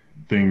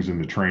things in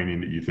the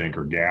training that you think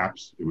are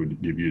gaps, it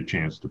would give you a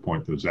chance to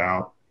point those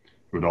out.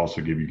 It would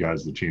also give you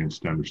guys the chance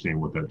to understand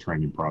what that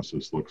training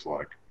process looks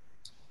like.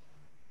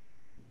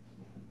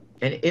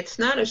 And it's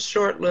not a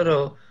short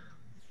little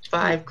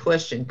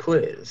 5-question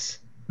quiz.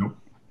 Nope,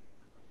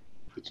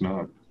 it's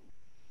not.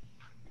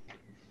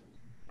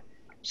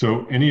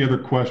 So any other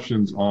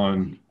questions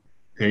on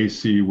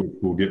AC, which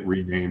will get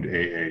renamed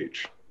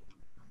AH?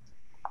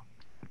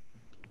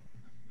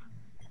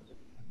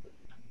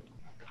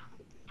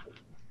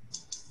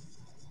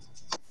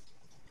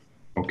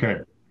 Okay,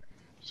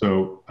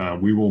 so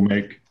we will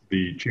make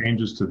the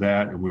changes to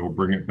that, and we will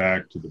bring it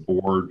back to the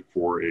board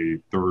for a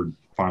third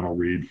final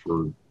read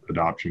for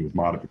adoption with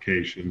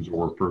modifications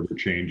or further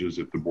changes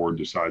if the board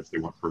decides they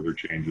want further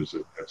changes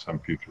at some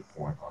future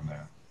point on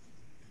that.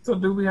 So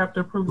do we have to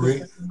approve the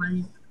second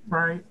read,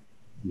 right?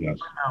 Yes.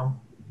 No.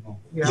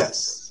 Yeah.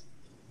 Yes.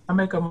 I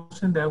make a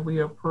motion that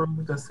we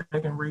approve the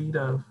second read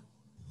of,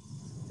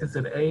 is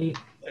it AH?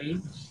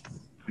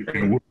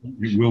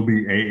 It will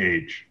be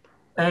AH.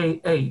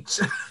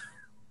 AH.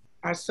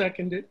 I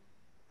second it.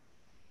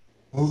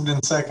 Moved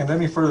in second.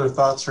 Any further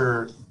thoughts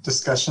or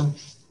discussion?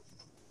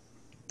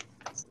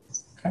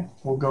 Okay,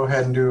 we'll go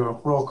ahead and do a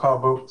roll call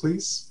vote,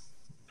 please.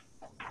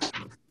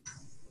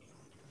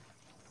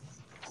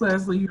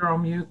 Leslie, you're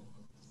on mute.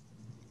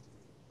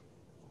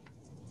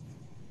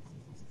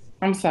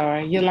 I'm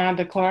sorry.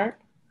 Yolanda Clark.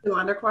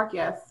 Yolanda Clark,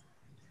 yes.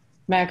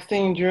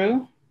 Maxine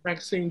Drew.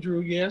 Maxine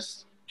Drew,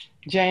 yes.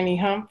 Janie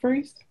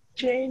Humphreys.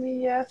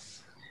 Janie,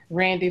 yes.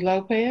 Randy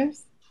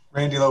Lopez.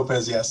 Randy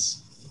Lopez,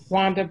 yes.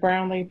 Wanda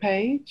Brownlee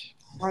Page.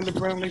 Wanda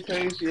Brownlee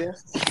Page,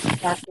 yes.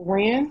 Dr.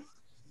 Nguyen.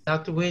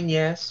 Dr. Nguyen,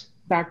 yes.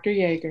 Dr.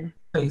 Yeager.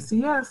 Stacy,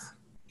 yes.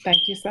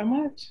 Thank you so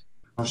much.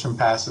 Motion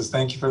passes.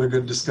 Thank you for the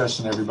good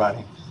discussion,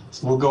 everybody.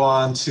 So we'll go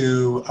on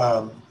to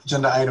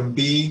agenda item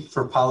B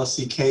for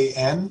policy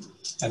KN,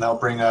 and I'll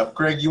bring up,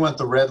 Greg, you want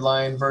the red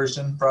line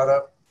version brought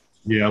up?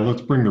 Yeah,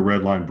 let's bring the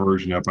red line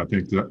version up. I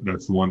think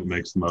that's the one that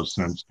makes the most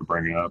sense to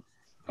bring up.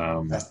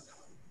 Okay.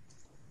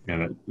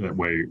 And that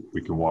way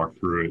we can walk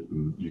through it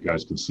and you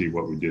guys can see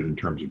what we did in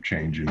terms of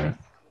changing it.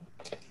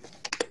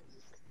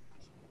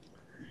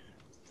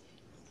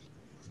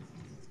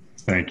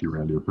 Thank you,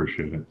 Randy.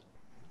 Appreciate it.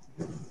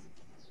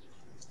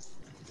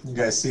 You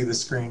guys see the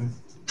screen?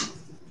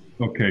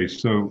 Okay,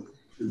 so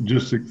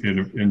just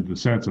in the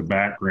sense of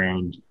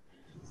background,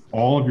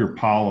 all of your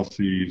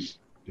policies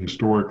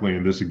historically,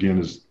 and this again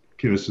is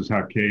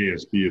how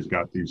KASB has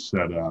got these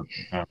set up.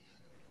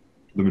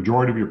 The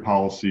majority of your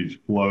policies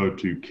flow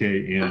to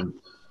KN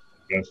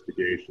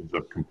investigations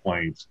of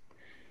complaints.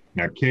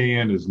 Now,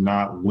 KN is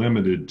not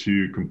limited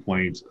to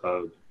complaints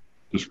of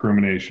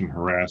discrimination,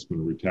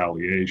 harassment, or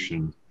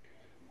retaliation.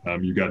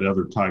 You've got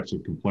other types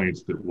of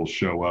complaints that will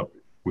show up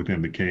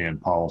within the KN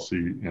policy,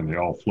 and they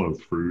all flow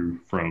through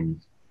from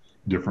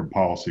different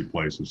policy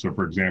places. So,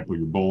 for example,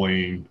 your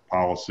bullying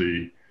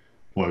policy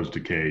flows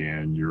to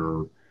KN.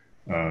 Your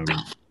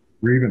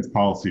grievance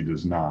policy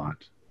does not.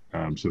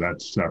 So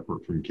that's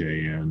separate from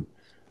KN.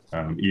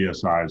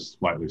 ESI is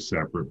slightly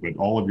separate, but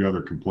all of your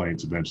other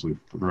complaints eventually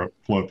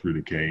flow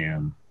through to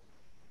KN.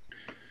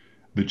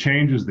 The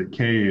changes that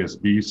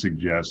KASB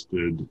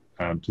suggested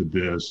to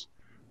this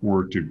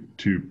were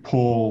to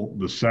pull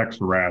the sex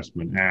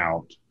harassment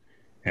out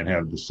and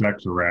have the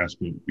sex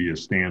harassment be a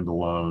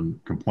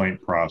standalone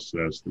complaint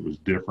process that was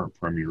different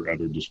from your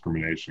other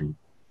discrimination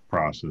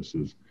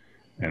processes.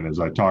 And as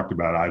I talked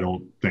about, I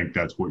don't think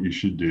that's what you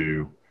should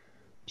do.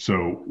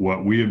 So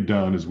what we have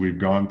done is we've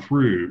gone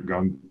through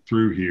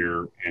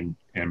here and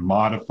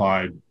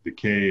modified the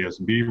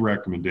KASB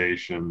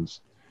recommendations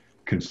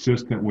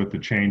consistent with the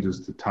changes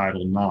to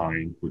Title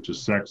IX, which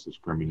is sex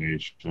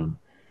discrimination,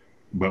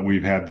 but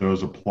we've had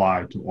those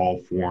apply to all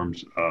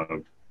forms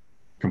of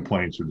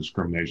complaints or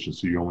discrimination.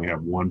 So you only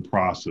have one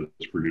process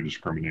for your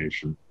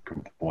discrimination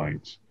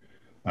complaints.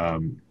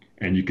 And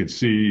you can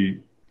see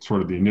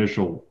sort of the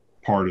initial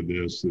part of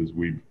this is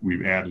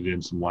we've added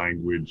in some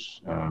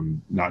language,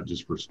 not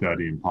just for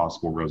study and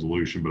possible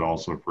resolution, but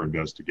also for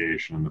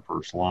investigation in the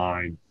first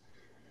line.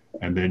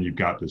 And then you've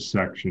got this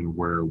section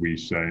where we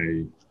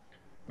say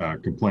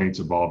complaints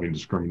involving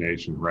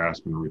discrimination,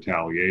 harassment, or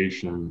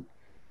retaliation,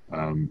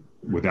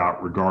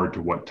 without regard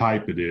to what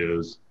type it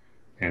is.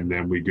 And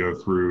then we go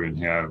through and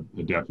have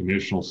a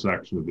definitional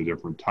section of the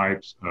different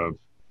types of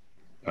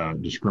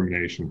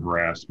discrimination,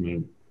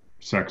 harassment.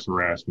 Sex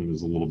harassment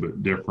is a little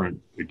bit different,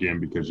 again,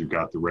 because you've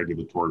got the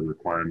regulatory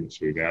requirements.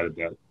 So we've added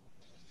that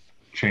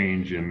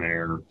change in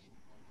there.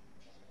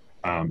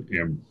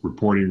 And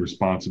reporting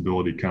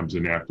responsibility comes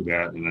in after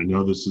that. And I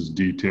know this is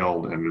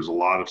detailed and there's a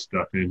lot of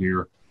stuff in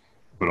here,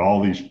 but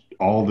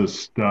all this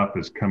stuff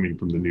is coming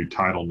from the new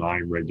Title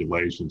IX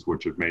regulations,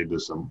 which have made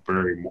this a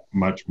very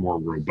much more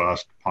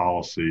robust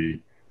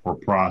policy or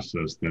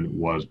process than it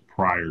was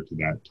prior to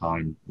that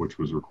time, which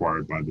was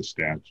required by the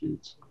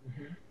statutes.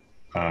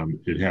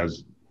 It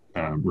has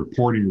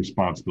reporting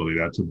responsibility.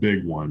 That's a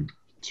big one.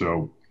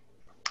 So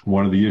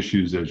one of the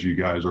issues, as you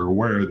guys are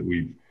aware, that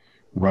we've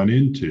run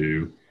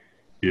into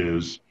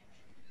is,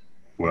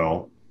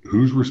 well,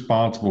 who's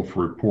responsible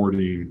for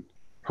reporting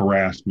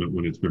harassment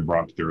when it's been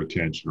brought to their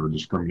attention, or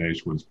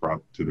discrimination when it's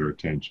brought to their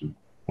attention?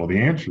 Well, the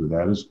answer to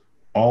that is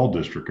all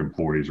district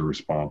employees are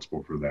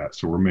responsible for that.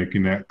 So we're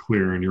making that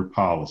clear in your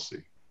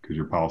policy, because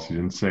your policy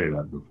didn't say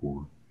that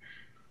before.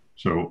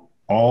 So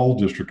all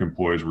district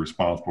employees are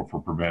responsible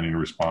for preventing and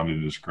responding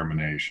to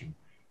discrimination.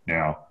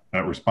 Now,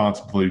 that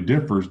responsibility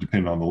differs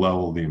depending on the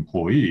level of the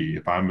employee.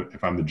 If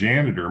I'm the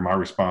janitor, my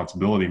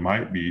responsibility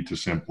might be to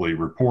simply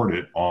report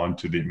it on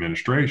to the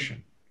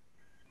administration.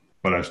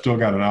 But I've still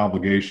got an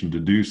obligation to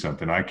do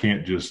something. I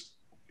can't just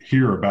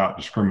hear about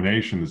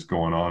discrimination that's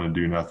going on and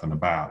do nothing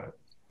about it.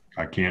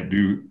 I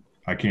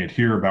can't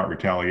hear about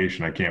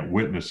retaliation. I can't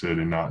witness it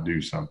and not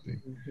do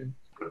something.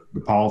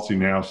 The policy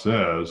now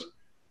says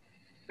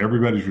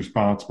everybody's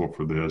responsible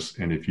for this.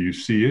 And if you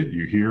see it,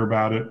 you hear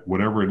about it,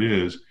 whatever it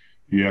is,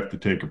 you have to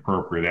take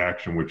appropriate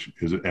action, which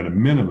is at a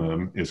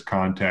minimum is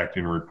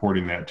contacting and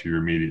reporting that to your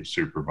immediate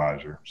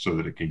supervisor so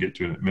that it can get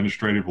to an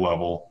administrative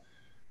level,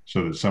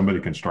 so that somebody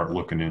can start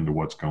looking into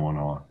what's going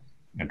on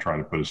and try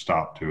to put a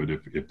stop to it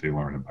if they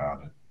learn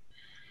about it.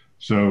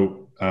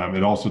 So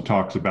it also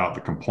talks about the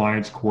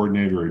compliance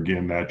coordinator.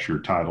 Again, that's your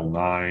Title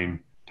IX,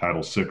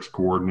 Title VI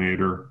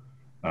coordinator.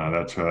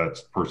 That's how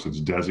that person's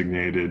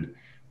designated.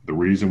 The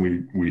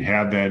reason we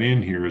have that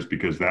in here is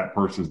because that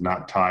person's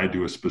not tied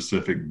to a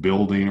specific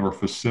building or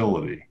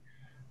facility.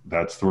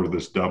 That's sort of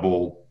this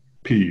double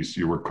piece.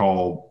 You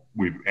recall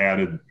we've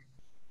added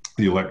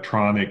the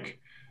electronic,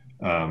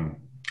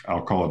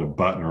 I'll call it a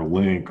button or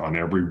link on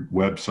every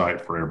website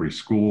for every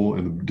school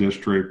in the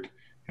district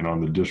and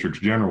on the district's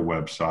general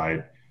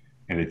website.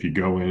 And if you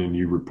go in and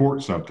you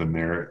report something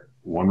there,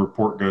 one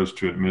report goes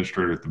to an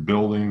administrator at the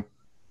building,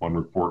 one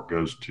report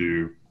goes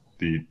to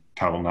the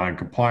Title IX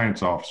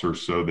compliance officer,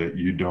 so that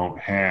you don't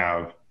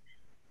have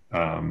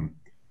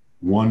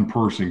one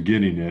person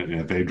getting it, and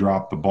if they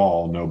drop the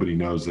ball, nobody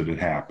knows that it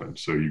happened.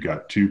 So you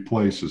got two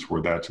places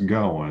where that's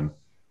going,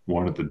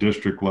 one at the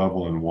district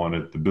level and one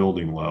at the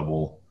building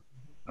level,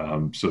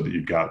 so that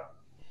you've got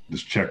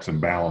this checks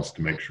and balance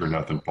to make sure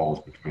nothing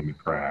falls between the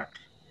cracks.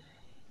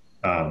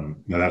 Now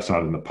that's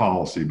not in the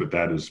policy, but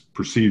that is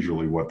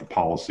procedurally what the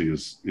policy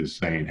is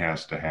saying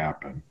has to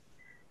happen.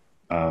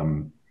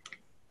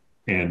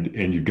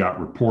 And you've got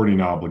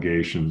reporting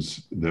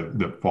obligations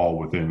that fall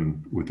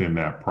within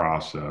that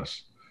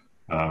process.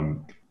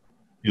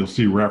 You'll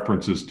see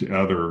references to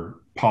other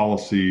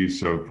policies.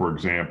 So for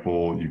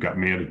example, you've got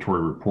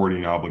mandatory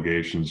reporting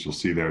obligations. You'll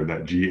see there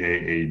that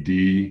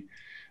GAAP,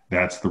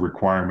 that's the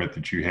requirement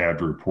that you have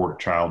to report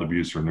child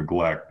abuse or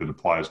neglect that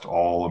applies to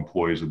all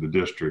employees of the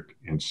district.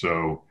 And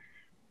so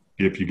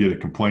if you get a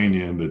complaint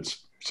in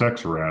that's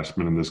sex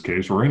harassment in this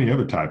case, or any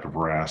other type of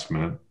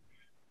harassment,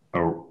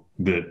 or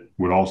that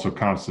would also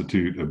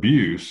constitute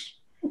abuse,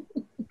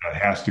 that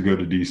has to go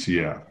to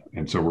DCF.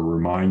 And so we're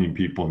reminding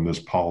people in this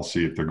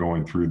policy, if they're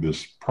going through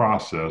this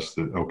process,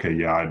 that, okay,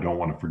 yeah, I don't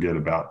want to forget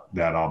about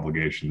that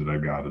obligation that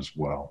I've got as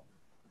well.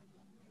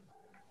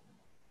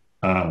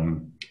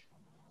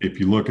 If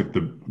you look at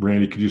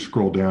Randy, could you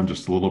scroll down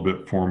just a little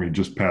bit for me,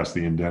 just past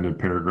the indented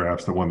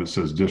paragraphs, the one that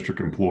says district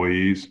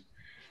employees,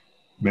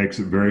 makes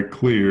it very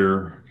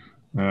clear.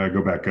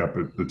 Go back up,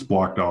 it's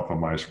blocked off on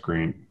my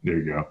screen. There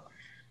you go.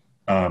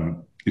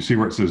 You see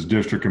where it says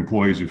district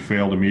employees who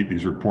fail to meet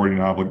these reporting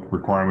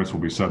requirements will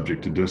be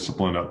subject to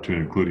discipline up to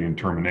and including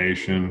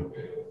termination,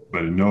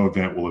 but in no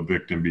event will a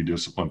victim be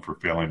disciplined for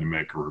failing to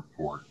make a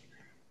report.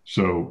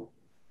 So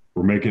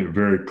we're making it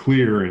very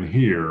clear in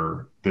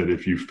here that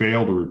if you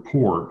fail to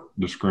report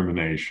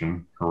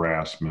discrimination,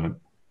 harassment,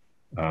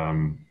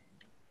 or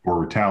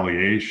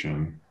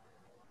retaliation,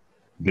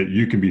 that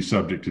you can be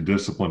subject to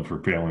discipline for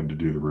failing to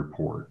do the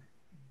report.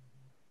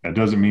 That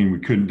doesn't mean we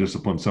couldn't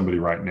discipline somebody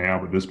right now,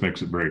 but this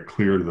makes it very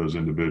clear to those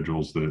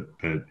individuals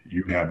that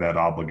you have that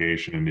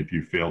obligation, and if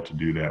you fail to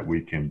do that, we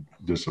can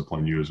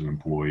discipline you as an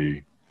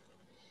employee.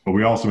 But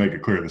we also make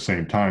it clear at the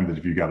same time that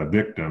if you got a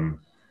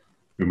victim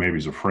who maybe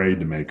is afraid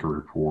to make a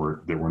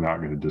report, that we're not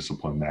going to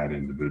discipline that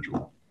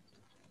individual.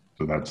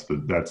 So that's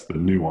the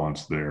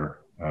nuance there,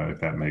 if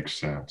that makes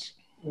sense.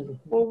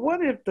 Well,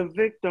 what if the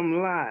victim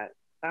lied?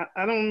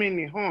 I don't mean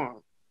any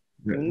harm.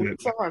 And we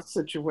saw a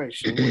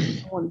situation where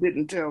someone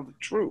didn't tell the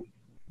truth.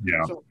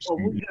 Yeah. So are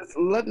we just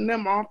letting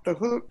them off the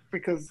hook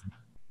because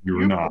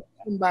you're not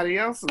putting somebody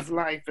else's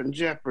life in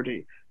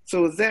jeopardy?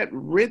 So is that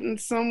written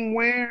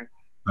somewhere?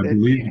 I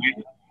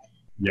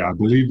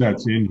believe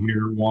that's in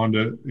here,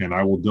 Wanda, and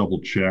I will double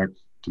check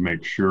to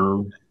make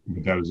sure.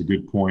 But that is a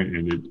good point,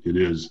 and it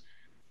is.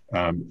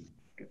 I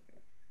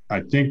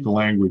think the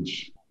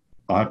language.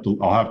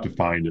 I'll have to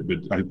find it, but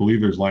I believe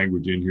there's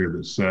language in here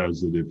that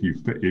says that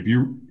if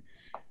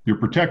you're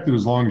protected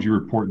as long as you're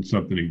reporting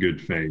something in good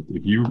faith.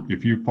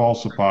 If you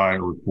falsify a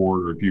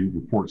report, or if you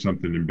report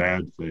something in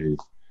bad faith,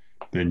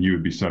 then you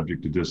would be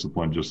subject to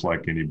discipline just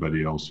like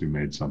anybody else who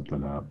made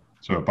something up.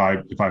 So if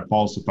I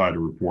falsified a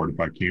report, if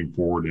I came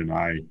forward and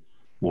I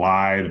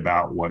lied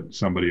about what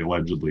somebody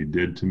allegedly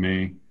did to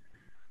me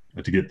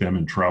to get them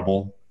in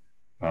trouble,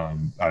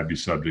 I'd be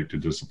subject to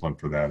discipline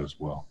for that as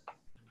well.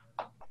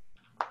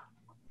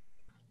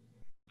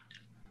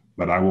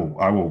 But I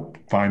will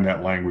find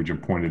that language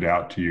and point it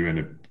out to you. And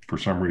if for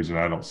some reason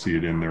I don't see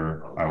it in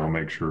there, I will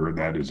make sure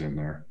that is in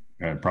there,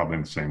 and probably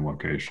in the same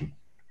location.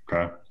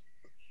 Okay.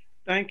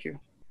 Thank you.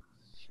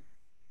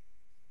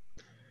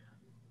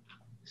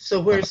 So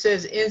where it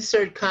says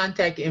insert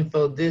contact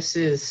info, this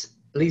is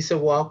Lisa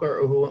Walker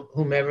or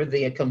whomever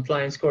the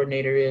compliance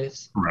coordinator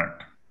is?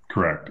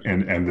 Correct.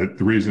 And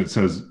the reason it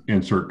says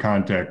insert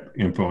contact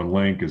info and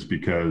link is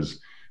because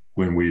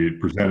when we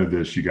presented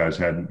this, you guys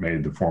hadn't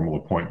made the formal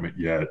appointment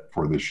yet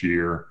for this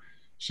year.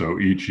 So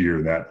each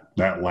year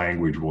that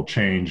language will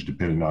change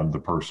depending on the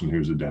person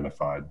who's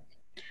identified.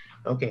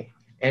 Okay.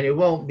 And it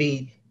won't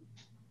be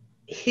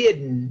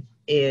hidden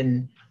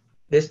in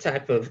this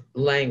type of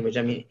language.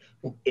 I mean,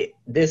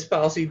 this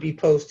policy will be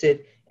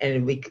posted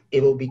and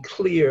it will be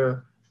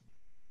clear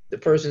the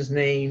person's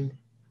name.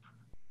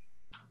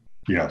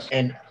 Yes.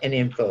 And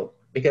info.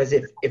 Because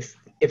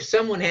if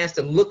someone has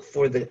to look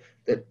for the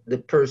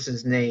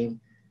person's name,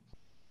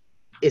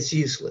 it's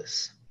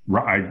useless.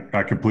 Right,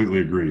 I completely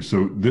agree.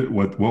 So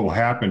what will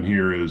happen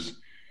here is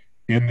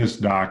in this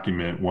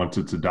document, once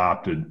it's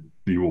adopted,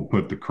 you will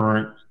put the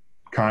current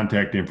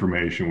contact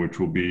information, which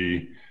will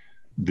be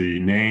the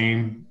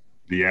name,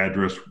 the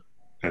address,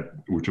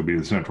 which will be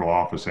the central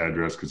office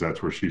address because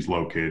that's where she's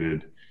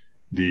located,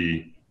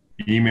 the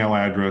email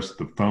address,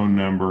 the phone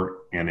number,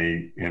 and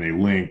a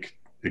link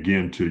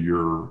again to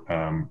your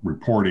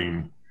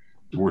reporting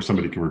where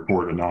somebody can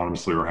report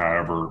anonymously or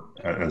however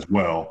as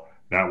well.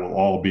 That will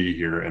all be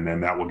here, and then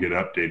that will get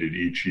updated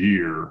each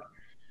year.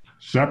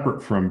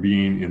 Separate from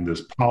being in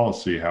this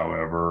policy,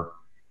 however,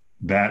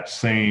 that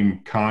same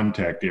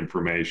contact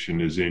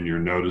information is in your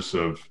notice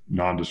of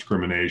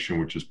non-discrimination,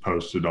 which is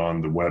posted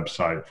on the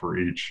website for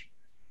each,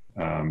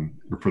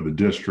 for the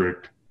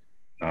district.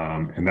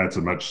 And that's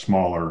a much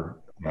smaller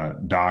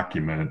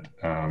document.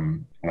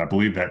 And I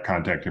believe that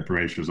contact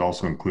information is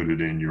also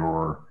included in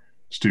your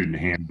student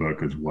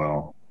handbook as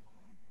well.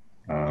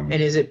 And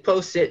is it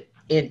posted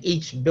in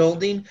each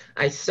building?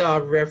 I saw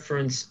a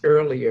reference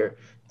earlier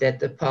that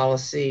the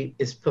policy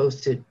is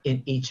posted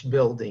in each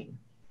building.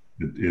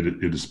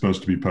 It is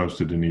supposed to be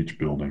posted in each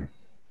building.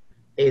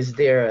 Is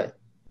there a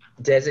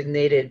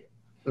designated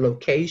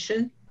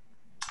location?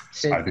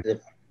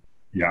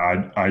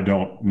 I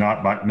don't,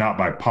 not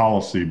by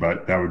policy,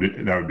 but that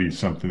would be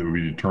something that would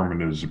be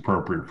determined as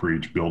appropriate for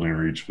each building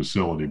or each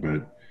facility.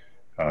 But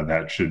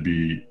there should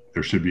be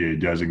a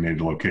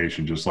designated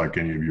location, just like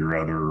any of your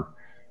other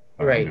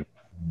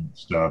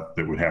stuff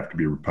that would have to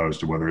be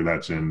posted, whether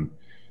that's in,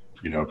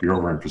 if you're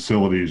over in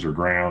facilities or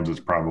grounds, there's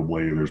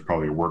probably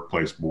a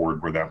workplace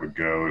board where that would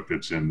go. If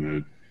it's in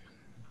the,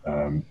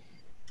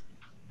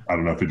 I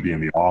don't know if it'd be in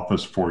the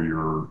office for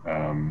your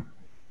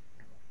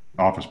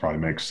office, probably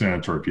makes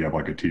sense. Or if you have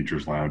like a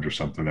teacher's lounge or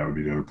something, that would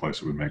be the other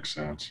place that would make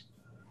sense.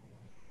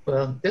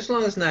 Well, as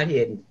long as it's not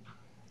hidden.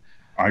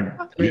 I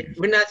mean,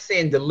 we're not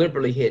saying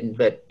deliberately hidden,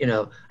 but I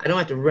don't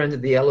have to run to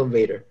the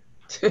elevator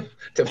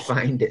to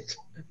find it.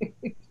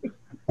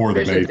 Or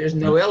the basement, there's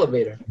no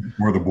elevator.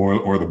 Or the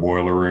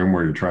boiler room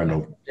where you're trying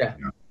to.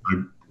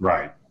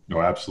 Right.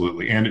 No,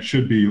 absolutely. And there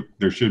should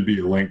be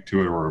a link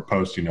to it or a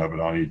posting of it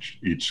on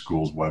each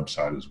school's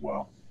website as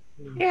well.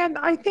 And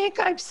I think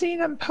I've seen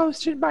them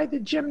posted by the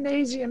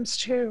gymnasiums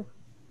too,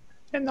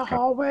 in the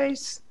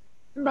hallways,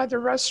 and by the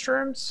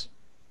restrooms.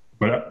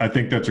 But I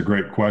think that's a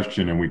great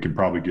question, and we could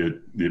probably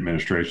get the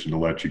administration to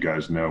let you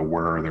guys know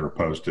where they're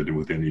posted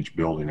within each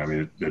building. I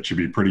mean, that should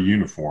be pretty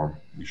uniform.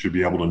 You should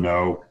be able to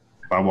know.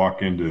 If I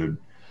walk into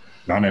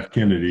John F.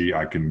 Kennedy,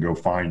 I can go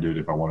find it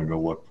if I want to go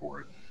look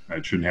for it.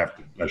 I shouldn't have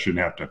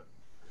to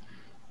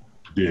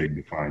dig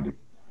to find it.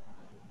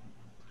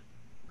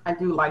 I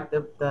do like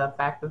the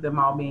fact of them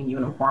all being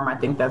uniform. I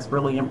think that's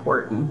really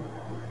important.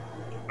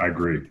 I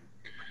agree.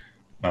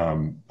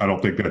 I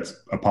don't think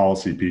that's a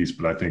policy piece,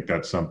 but I think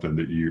that's something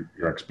that your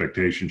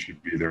expectation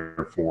should be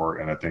there for.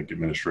 And I think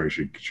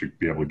administration should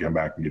be able to come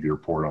back and give you a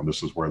report on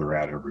this is where they're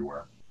at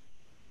everywhere.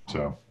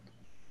 So.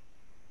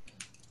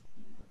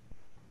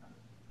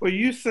 Well,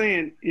 you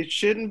saying it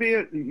shouldn't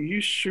be, you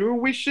sure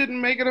we shouldn't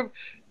make it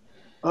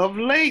of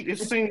late? It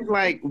seems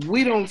like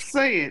we don't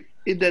say it.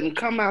 It doesn't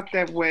come out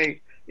that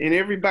way and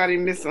everybody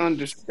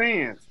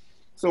misunderstands.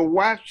 So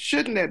why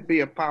shouldn't that be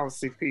a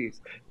policy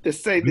piece to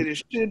say that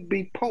it should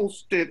be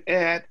posted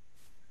at,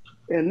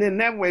 and then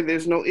that way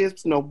there's no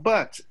ifs, no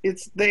buts.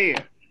 It's there.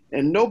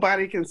 And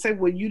nobody can say,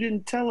 well, you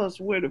didn't tell us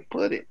where to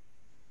put it.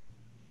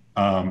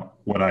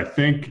 What I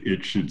think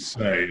it should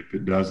say, if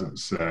it doesn't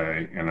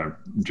say, and I've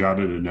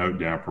jotted a note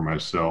down for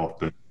myself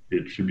that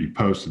it should be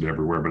posted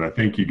everywhere, but I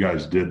think you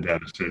guys did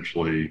that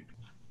essentially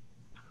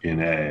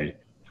in A.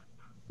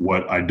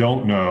 What I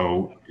don't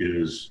know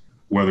is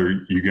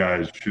whether you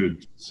guys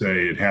should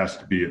say it has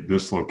to be at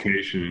this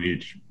location in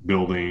each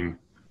building,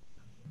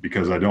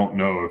 because I don't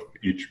know if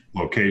each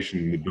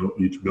location in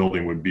each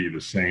building would be the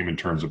same in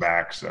terms of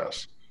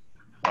access.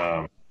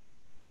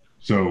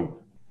 So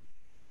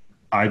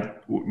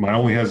my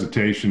only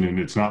hesitation, and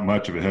it's not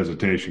much of a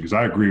hesitation, because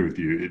I agree with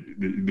you,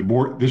 the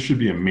board, this should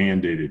be a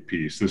mandated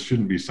piece. This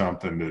shouldn't be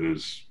something that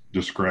is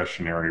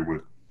discretionary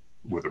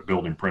with a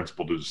building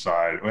principal to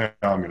decide, well,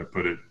 I'm going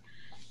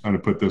to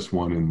put this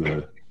one in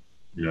the,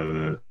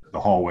 the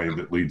hallway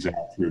that leads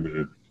out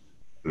through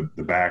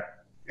the back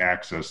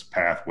access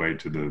pathway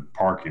to the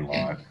parking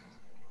lot.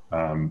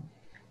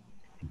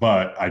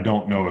 But I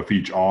don't know if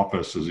each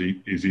office is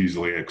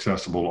easily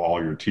accessible to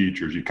all your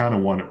teachers. You kind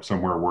of want it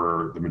somewhere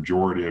where the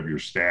majority of your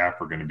staff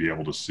are going to be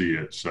able to see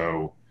it.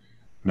 So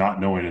not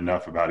knowing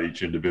enough about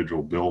each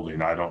individual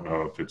building, I don't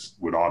know if it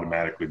would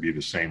automatically be the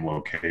same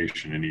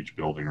location in each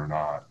building or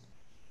not.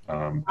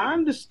 I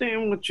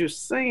understand what you're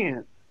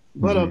saying,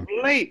 but of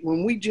late,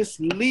 when we just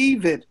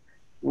leave it,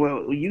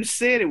 well, you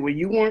said it, where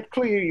you weren't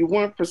clear, you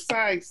weren't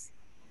precise,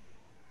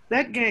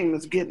 that game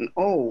is getting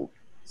old.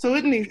 So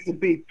it needs to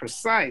be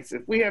precise.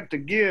 If we have to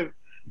give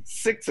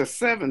 6 or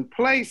 7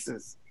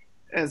 places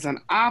as an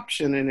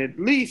option, and at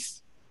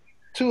least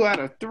 2 out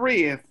of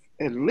 3, if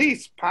at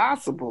least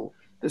possible,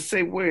 to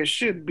say where it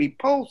should be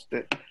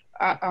posted,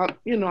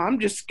 I'm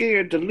just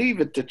scared to leave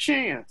it to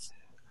chance.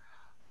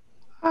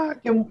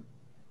 Can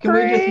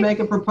we just make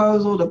a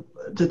proposal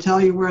to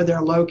tell you where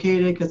they're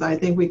located? Because I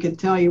think we could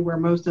tell you where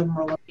most of them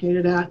are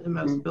located at in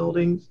most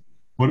buildings.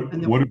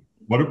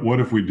 What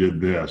if we did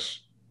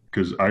this?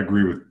 Because I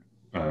agree with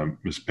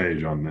Ms.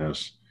 Page on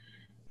this.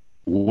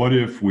 What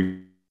if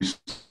we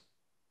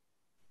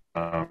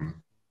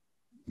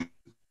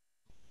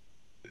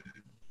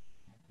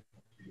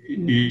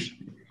each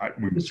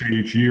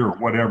year or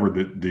whatever,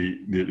 the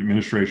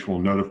administration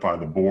will notify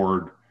the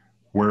board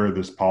where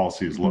this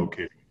policy is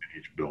located in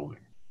each building.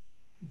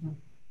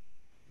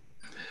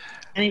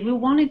 And if we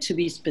wanted to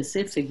be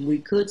specific, we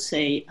could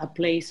say a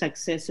place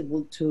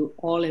accessible to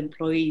all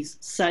employees,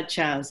 such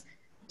as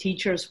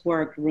teacher's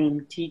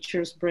workroom,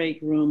 teacher's break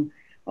room,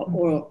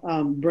 or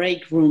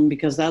break room,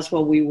 because that's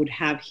what we would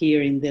have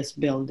here in this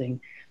building.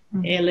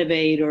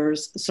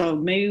 Elevators. So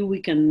maybe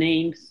we can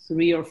name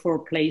 3 or 4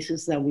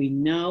 places that we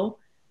know,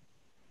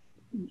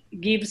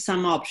 give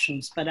some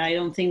options, but I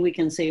don't think we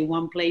can say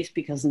one place,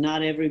 because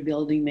not every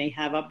building may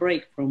have a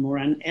break room or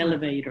an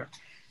elevator.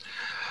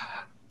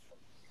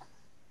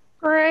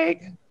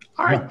 Greg,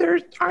 aren't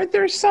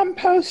there some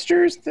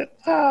posters that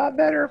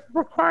that are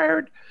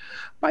required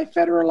by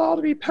federal law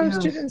to be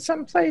posted in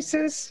some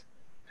places?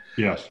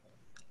 Yes.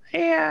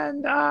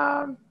 And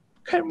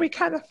couldn't we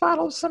kind of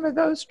follow some of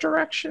those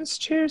directions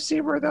too,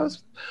 see where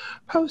those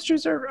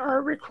posters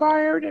are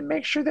required, and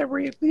make sure that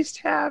we at least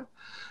have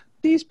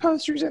these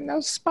posters in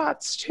those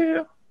spots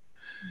too,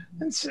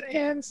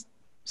 and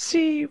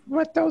see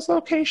what those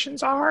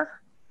locations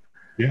are?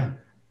 Yeah.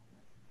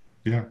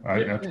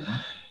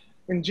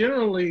 And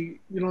generally,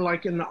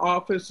 like in the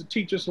office, the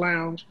teacher's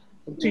lounge,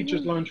 the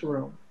teacher's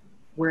lunchroom,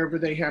 wherever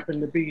they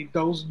happen to be,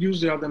 those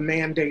usually are the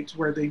mandates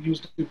where they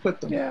usually put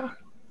them. Yeah.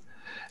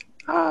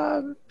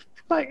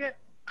 Like,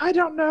 I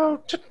don't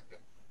know,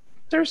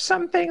 there's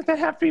some things that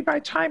have to be by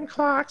time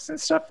clocks and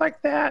stuff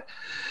like that.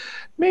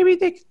 Maybe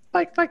they,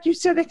 like you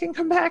said, they can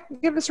come back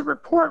and give us a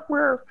report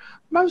where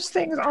most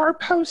things are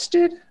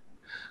posted,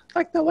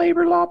 like the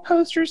labor law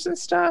posters and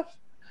stuff.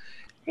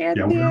 And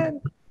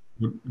then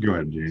go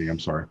ahead, Jeannie, I'm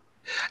sorry.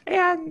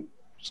 And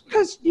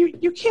because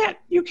you can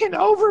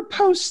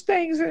overpost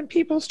things and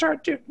people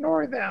start to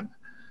ignore them.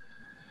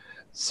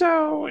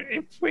 So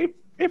if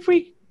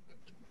we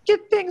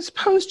get things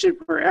posted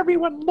where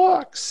everyone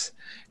looks,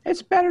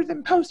 it's better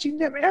than posting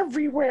them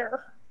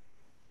everywhere.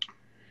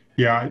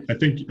 Yeah, I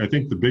think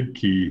the big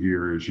key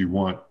here is you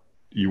want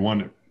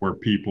it where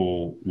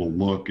people will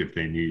look if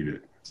they need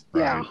it.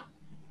 Right?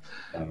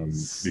 Yeah.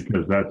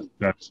 Because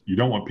that's you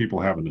don't want people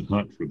having to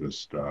hunt for this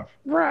stuff.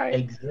 Right.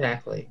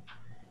 Exactly.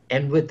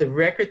 And with the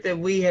record that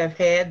we have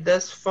had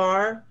thus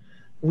far,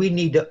 we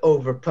need to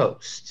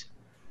overpost.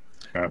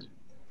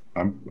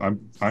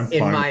 I'm fine.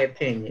 In my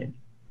opinion.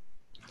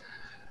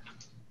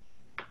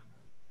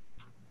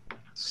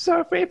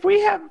 So if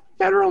we have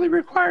federally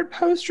required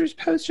posters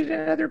posted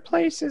in other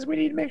places, we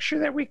need to make sure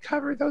that we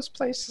cover those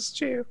places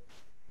too.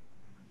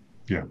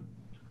 Yeah.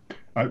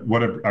 I've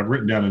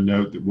written down a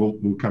note that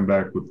we'll come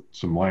back with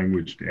some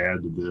language to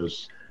add to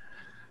this.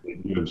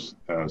 It gives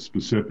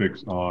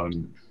specifics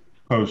on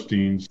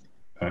postings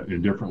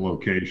in different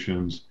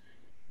locations,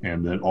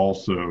 and then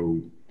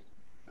also,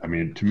 I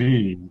mean, to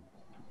me,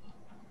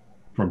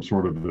 from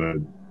sort of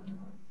the,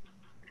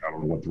 I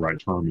don't know what the right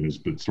term is,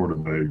 but sort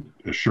of a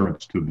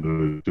assurance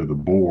to the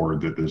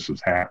board that this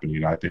is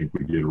happening. I think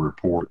we get a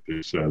report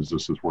that says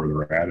this is where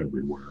they're at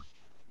everywhere,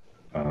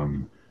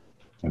 and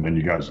then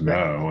you guys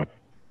know.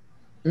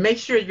 Make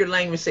sure your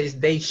language says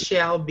they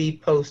shall be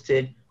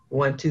posted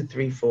 1, 2,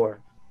 3,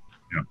 4.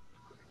 Yeah.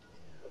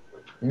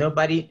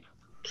 Nobody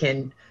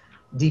can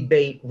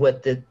debate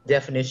what the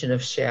definition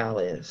of shall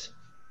is.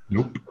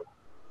 Nope.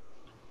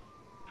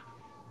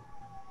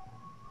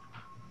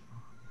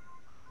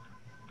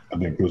 I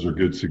think those are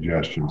good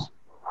suggestions.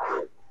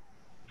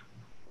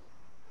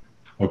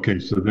 Okay,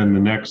 so then the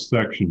next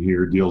section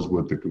here deals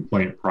with the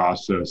complaint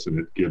process, and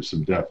it gives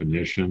some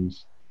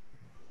definitions.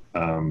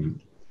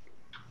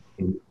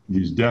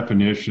 These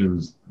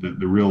definitions,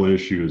 the real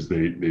issue is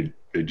they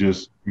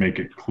just make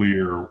it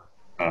clear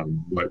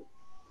what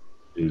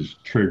is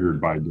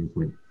triggered by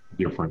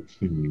different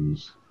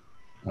things,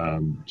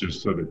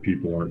 just so that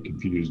people aren't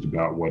confused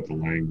about what the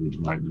language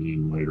might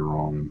mean later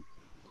on.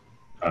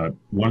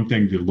 One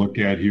thing to look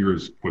at here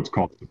is what's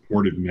called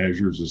supportive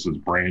measures. This is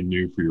brand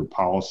new for your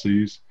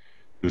policies.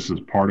 This is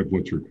part of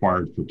what's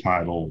required for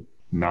Title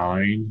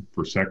IX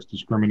for sex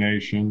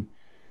discrimination.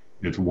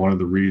 It's one of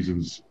the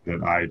reasons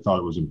that I thought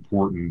it was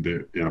important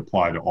that it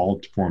apply to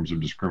all forms of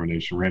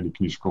discrimination. Randy,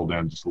 can you scroll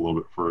down just a little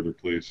bit further,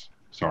 please?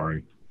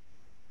 Sorry.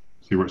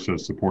 See where it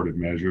says supportive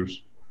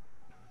measures?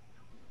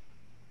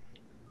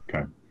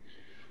 Okay.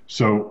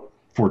 So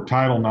for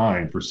Title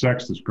IX, for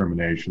sex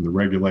discrimination, the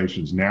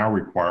regulations now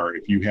require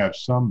if you have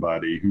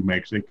somebody who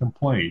makes a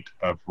complaint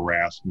of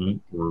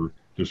harassment or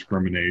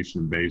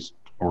discrimination based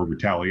or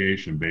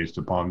retaliation based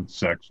upon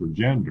sex or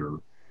gender,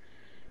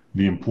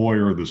 the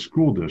employer or the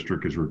school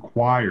district is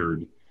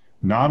required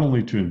not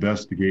only to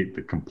investigate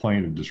the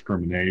complaint of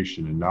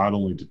discrimination and not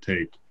only to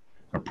take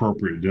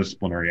appropriate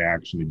disciplinary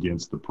action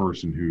against the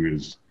person who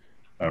is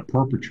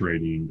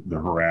perpetrating the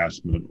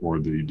harassment or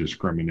the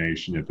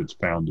discrimination if it's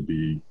found to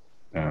be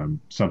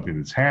something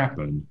that's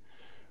happened,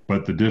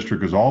 but the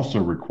district is also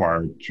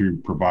required to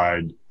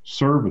provide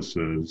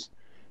services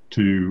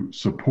to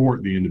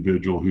support the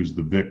individual who's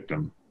the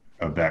victim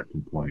of that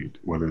complaint,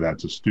 whether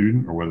that's a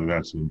student or whether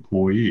that's an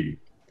employee.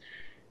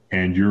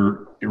 And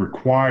you're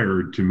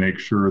required to make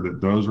sure that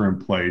those are in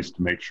place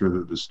to make sure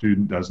that the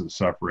student doesn't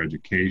suffer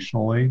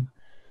educationally,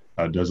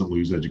 doesn't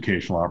lose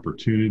educational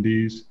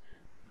opportunities,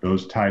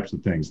 those types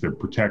of things that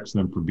protects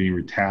them from being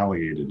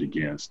retaliated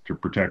against, to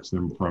protects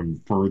them from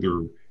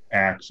further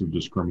acts of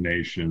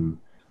discrimination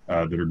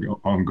that are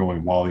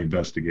ongoing while the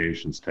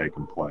investigation's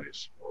taking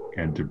place,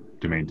 and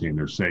to maintain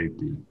their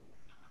safety.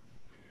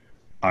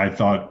 I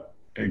thought,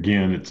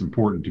 again, it's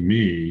important to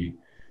me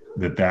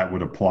that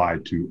would apply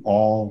to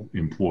all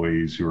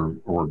employees who are,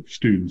 or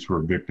students who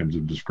are victims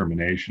of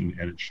discrimination,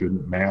 and it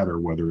shouldn't matter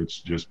whether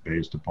it's just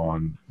based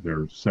upon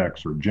their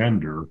sex or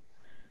gender.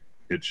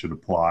 It should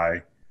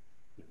apply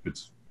if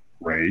it's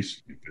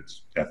race, if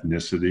it's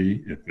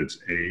ethnicity, if it's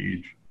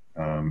age,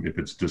 if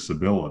it's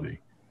disability.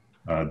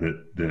 So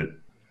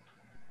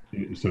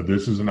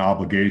this is an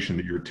obligation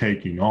that you're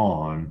taking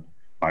on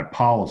by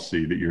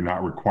policy that you're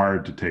not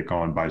required to take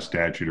on by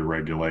statute or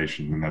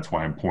regulation, and that's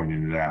why I'm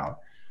pointing it out.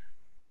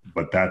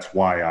 But that's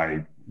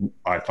why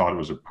I thought it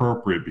was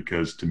appropriate,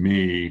 because to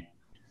me,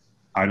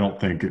 I don't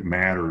think it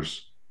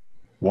matters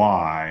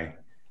why,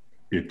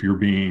 if you're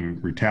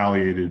being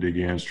retaliated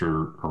against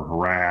or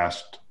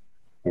harassed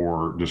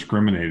or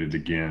discriminated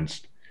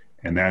against,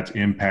 and that's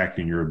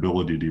impacting your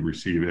ability to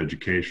receive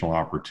educational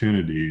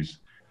opportunities,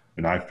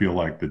 then I feel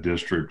like the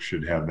district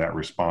should have that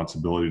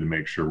responsibility to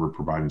make sure we're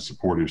providing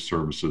supportive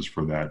services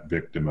for that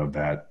victim of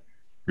that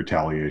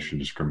retaliation,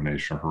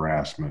 discrimination, or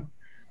harassment.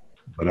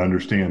 But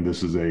understand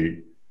this is a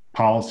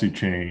policy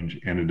change,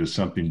 and it is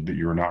something that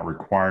you're not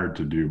required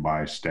to do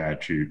by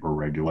statute or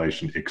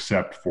regulation,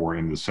 except for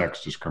in the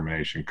sex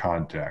discrimination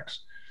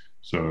context.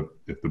 So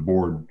if the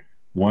board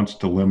wants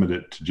to limit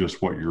it to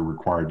just what you're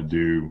required to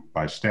do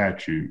by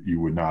statute,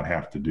 you would not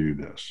have to do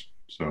this.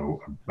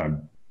 So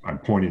I'm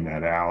pointing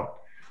that out,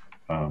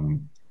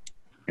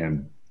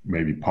 and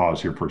maybe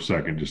pause here for a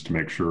second just to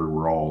make sure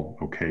we're all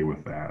okay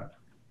with that.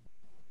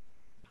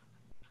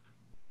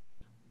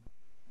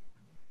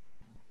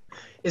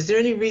 Is there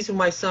any reason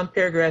why some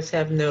paragraphs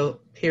have no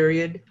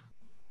period?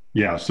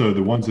 Yeah, so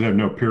the ones that have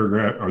no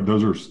paragraph, or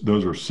those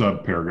are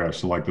sub paragraphs.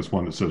 So like this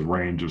one that says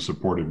range of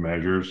supportive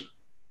measures. Is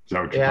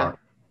that what you're talking?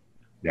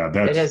 Yeah,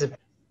 it has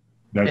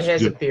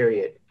a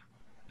period.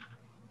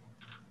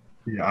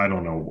 Yeah, I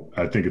don't know.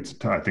 I think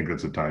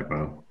that's a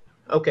typo.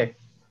 Okay.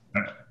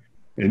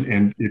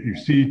 And if you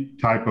see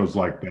typos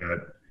like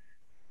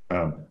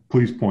that,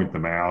 please point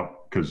them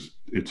out, because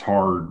it's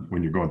hard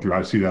when you're going through.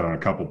 I see that on a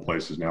couple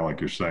places now, like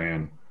you're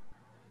saying.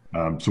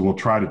 So we'll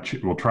try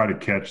to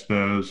catch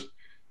those,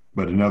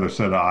 but another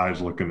set of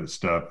eyes looking at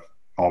stuff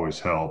always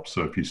helps.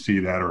 So if you see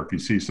that, or if you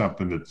see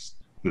something that's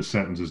the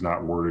sentence is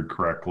not worded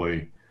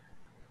correctly,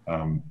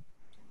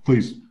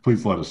 please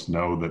let us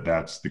know that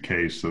that's the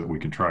case so that we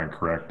can try and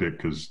correct it.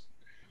 Because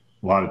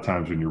a lot of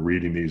times when you're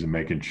reading these and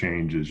making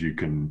changes, you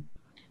can,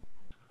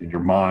 in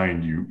your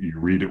mind, you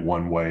read it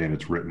one way and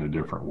it's written a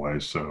different way.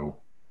 So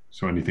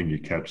anything you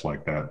catch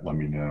like that, let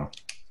me know.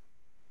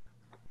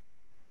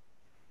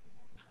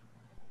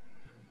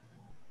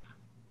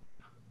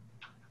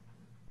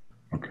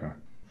 Okay.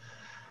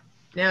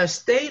 Now,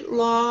 state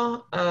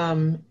law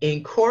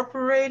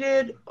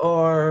incorporated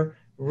or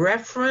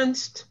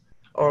referenced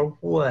or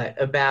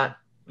what about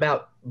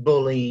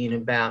bullying,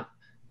 about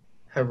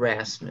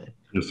harassment?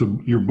 Yeah, so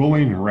your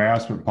bullying and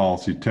harassment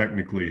policy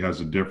technically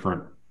has a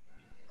different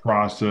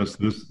process.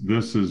 This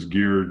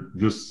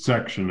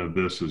section of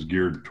this is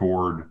geared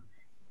toward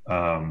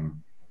the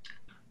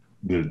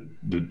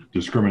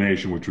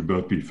discrimination, which would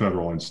both be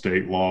federal and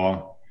state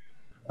law.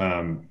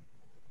 Down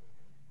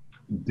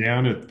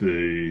at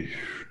the,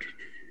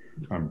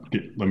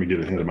 let me get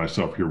ahead of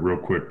myself here real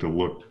quick to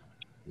look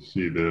to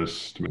see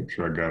this to make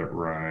sure I got it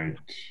right.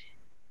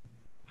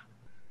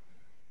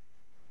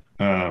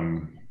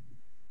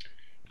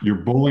 Your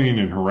bullying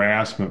and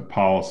harassment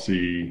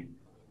policy,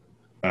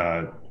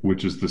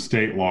 which is the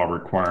state law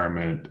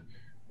requirement,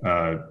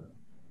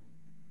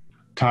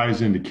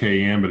 ties into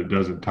KM, but it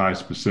doesn't tie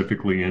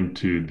specifically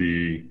into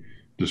the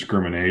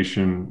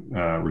discrimination,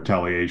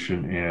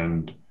 retaliation,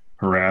 and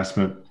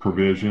harassment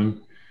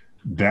provision.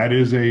 That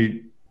is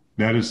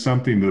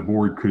something the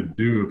board could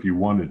do if you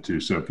wanted to.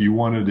 So if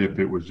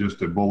it was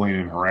just a bullying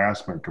and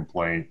harassment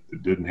complaint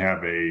that didn't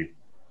have a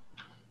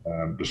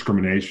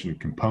discrimination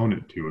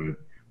component to it,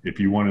 if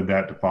you wanted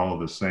that to follow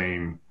the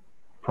same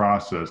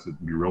process,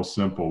 it'd be real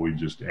simple. We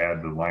just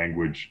add the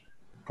language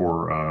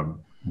for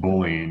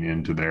bullying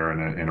into there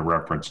and a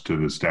reference to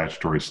the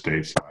statutory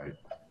state side.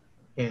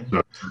 Yeah.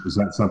 So is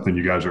that something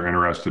you guys are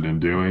interested in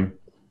doing?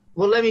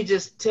 Well, let me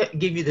just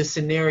give you the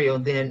scenario,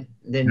 then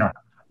yeah,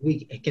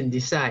 we can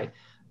decide.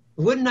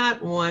 Would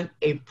not want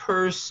a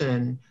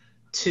person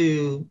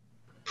to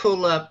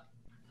pull up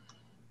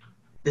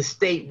the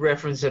state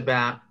reference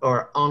about,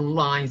 or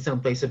online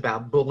someplace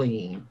about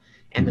bullying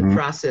and the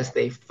process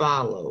they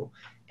follow.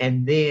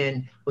 And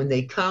then when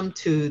they come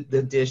to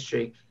the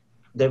district,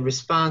 the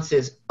response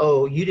is,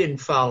 oh, you didn't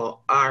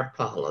follow our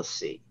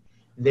policy.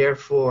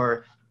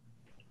 Therefore,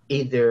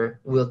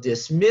 either we'll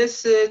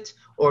dismiss it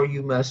or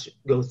you must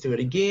go through it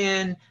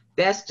again.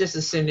 That's just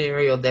a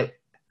scenario that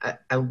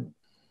I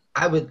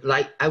would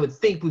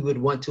think we would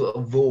want to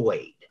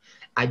avoid.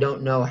 I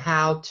don't know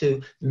how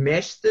to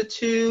mesh the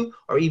two,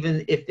 or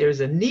even if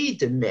there's a need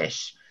to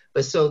mesh,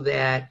 but so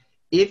that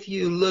if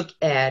you look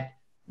at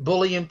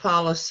bullying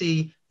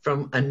policy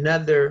from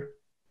another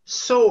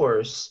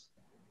source,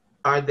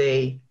 are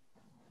they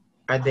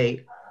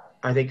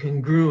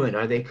congruent?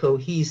 Are they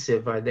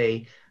cohesive? Are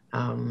they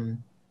won't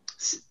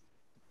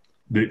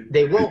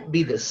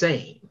be the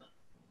same,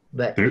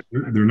 but they're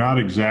not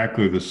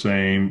exactly the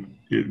same.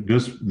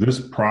 This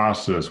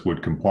process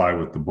would comply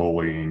with the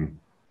bullying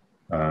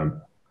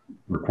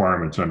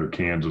requirements under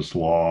Kansas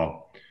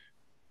law.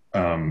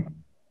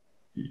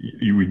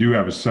 We do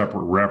have a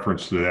separate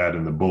reference to that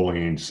in the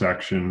bullying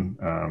section,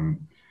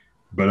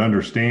 but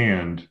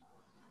understand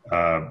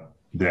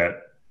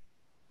that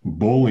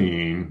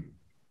bullying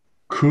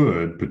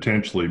could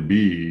potentially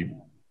be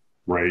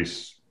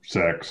race,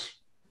 sex,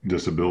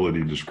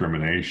 disability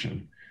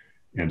discrimination.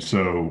 And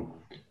so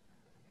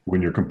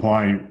when you're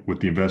complying with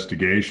the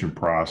investigation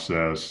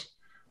process,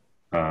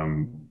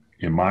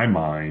 in my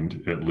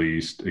mind, at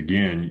least,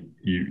 again,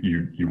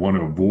 you want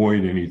to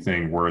avoid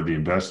anything where the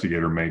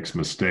investigator makes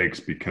mistakes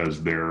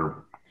because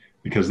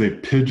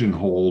they've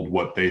pigeonholed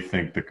what they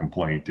think the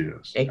complaint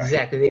is.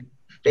 Exactly.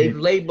 They've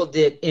labeled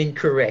it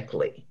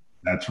incorrectly.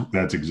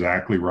 That's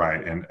exactly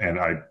right. And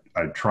I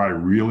try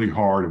really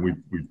hard,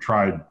 and we've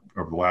tried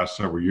over the last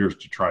several years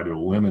to try to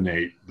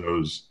eliminate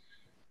those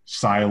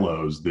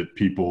silos that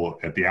people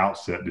at the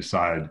outset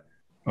decide,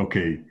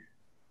 okay,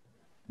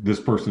 this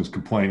person's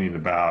complaining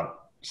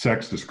about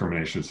sex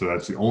discrimination, so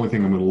that's the only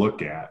thing I'm going to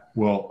look at.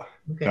 Well,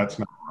 okay, that's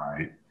not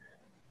right.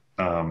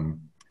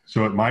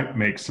 So it might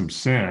make some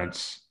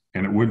sense,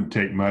 and it wouldn't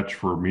take much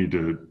for me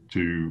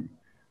to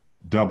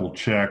double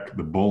check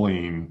the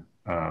bullying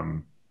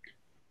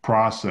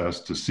process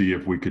to see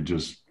if we could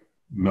just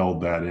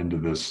meld that into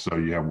this so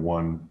you have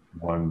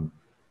one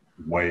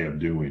way of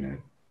doing it.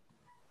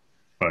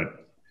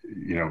 But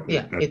yeah,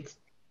 if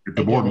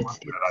the board wants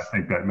that, I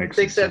think that makes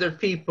six other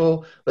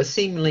people, but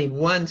seemingly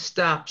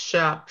one-stop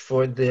shop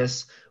for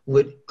this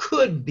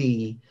could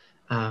be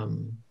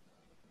an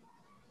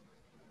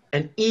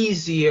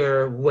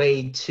easier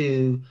way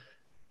to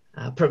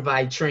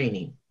provide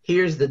training.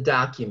 Here's the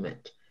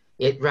document.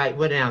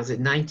 What now is it?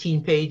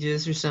 19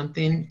 pages or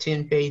something?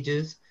 10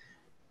 pages?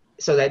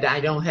 so that I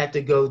don't have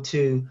to go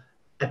to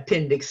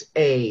Appendix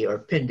A or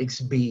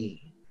Appendix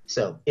B.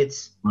 So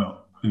it's...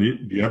 Well,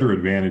 the other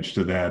advantage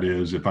to that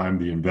is if I'm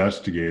the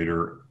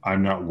investigator,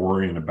 I'm not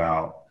worrying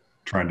about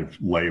trying to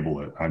label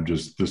it. I'm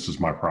just, this is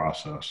my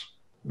process.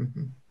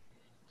 Mm-hmm.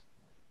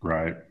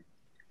 Right.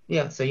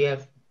 Yeah. So you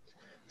have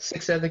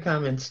 6 other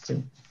comments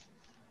to.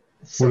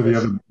 What do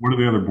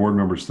the other board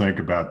members think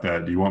about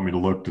that? Do you want me to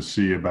look to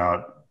see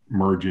about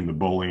merging the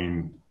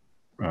bullying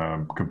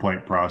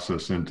complaint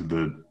process into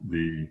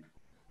the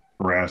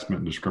harassment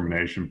and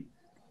discrimination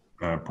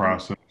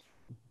process?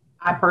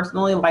 I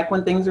personally like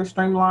when things are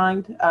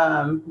streamlined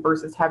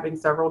versus having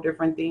several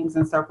different things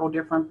in several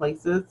different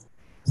places.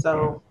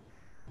 So,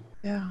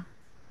 yeah,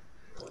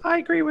 I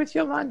agree with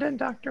Yolanda and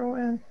Dr.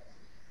 Nguyen.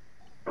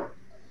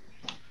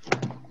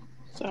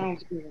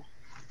 Sounds good.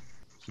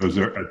 So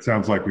it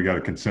sounds like we got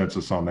a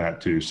consensus on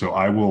that too. So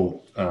I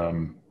will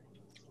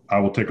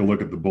take a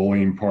look at the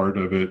bullying part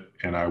of it,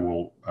 and I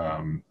will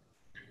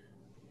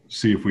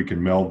see if we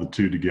can meld the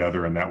two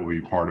together, and that will be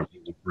part of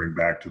what we'll bring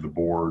back to the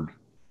board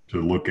to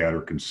look at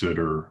or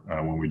consider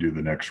when we do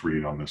the next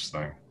read on this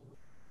thing.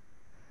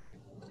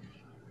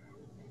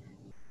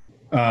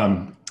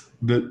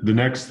 The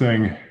next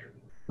thing,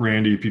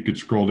 Randy, if you could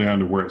scroll down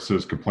to where it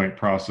says complaint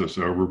process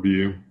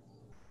overview.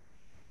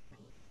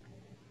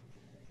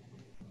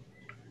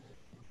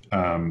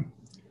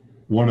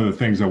 One of the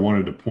things I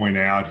wanted to point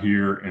out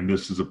here, and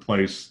this is a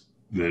place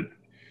that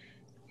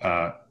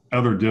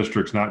other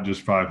districts, not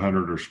just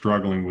 500, are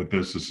struggling with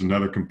this. This is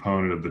another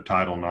component of the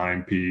Title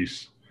IX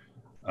piece.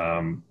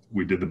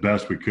 We did the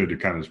best we could to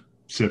kind of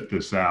sift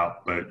this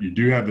out, but you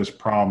do have this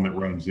problem that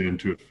runs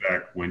into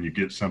effect when you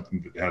get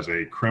something that has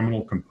a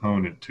criminal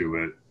component to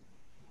it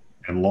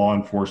and law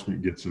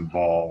enforcement gets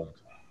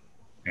involved,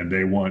 and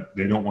they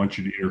don't want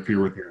you to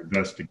interfere with their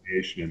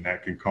investigation, and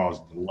that can cause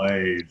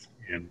delays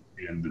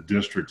in the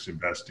district's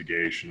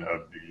investigation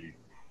of the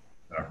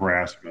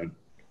harassment,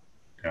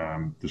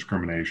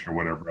 discrimination, or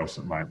whatever else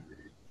it might be.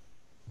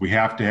 We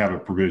have to have a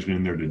provision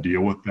in there to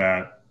deal with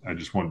that. I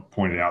just want to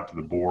point it out to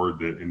the board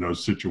that in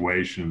those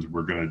situations,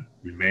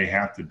 we may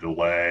have to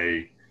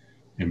delay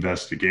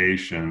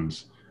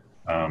investigations,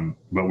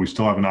 but we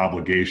still have an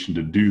obligation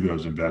to do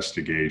those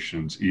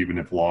investigations, even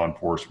if law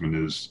enforcement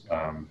is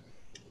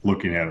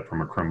looking at it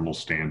from a criminal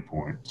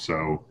standpoint.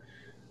 So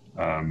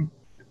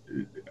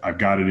I've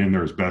got it in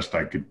there as best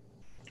I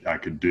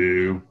could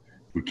do.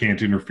 We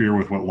can't interfere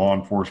with what law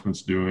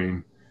enforcement's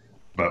doing,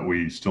 but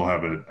we still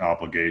have an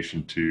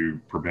obligation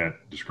to prevent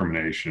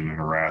discrimination and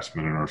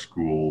harassment in our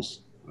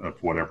schools of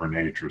whatever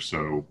nature.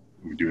 So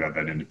we do have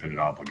that independent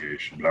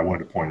obligation. But I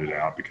wanted to point it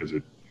out because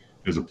it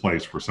is a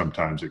place where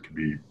sometimes it can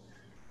be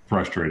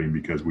frustrating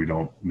because we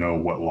don't know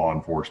what law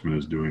enforcement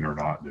is doing or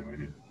not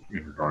doing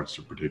in regards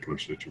to a particular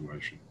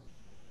situation.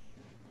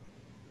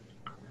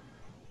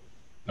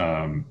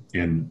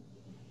 And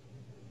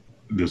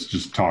this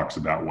just talks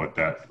about what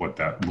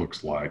that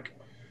looks like.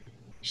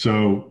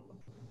 So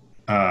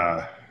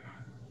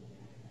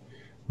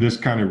this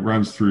kind of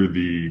runs through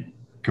the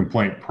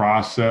complaint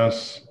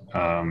process,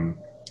 and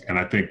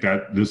I think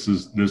that this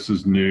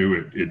is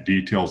new. It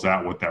details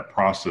out what that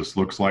process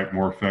looks like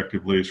more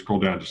effectively. Scroll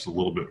down just a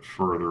little bit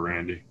further,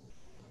 Randy.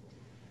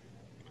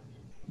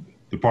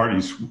 The part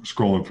he's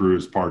scrolling through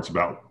is parts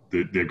about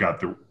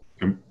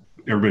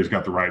everybody's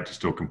got the right to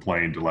still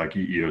complain to like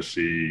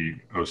EEOC,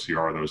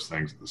 OCR, those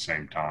things at the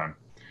same time.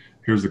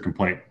 Here's the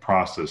complaint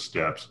process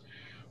steps.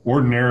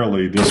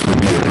 Ordinarily, this would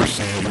be a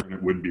procedure and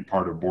it wouldn't be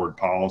part of board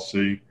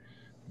policy,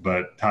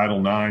 but Title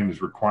IX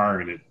is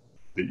requiring it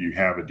that you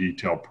have a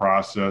detailed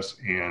process.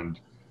 And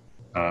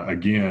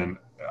again,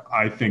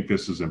 I think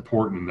this is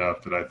important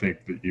enough that I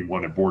think that you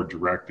want a board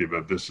directive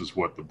of this is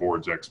what the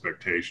board's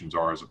expectations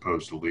are as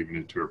opposed to leaving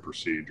it to a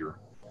procedure.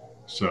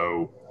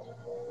 So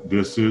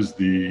this is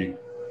the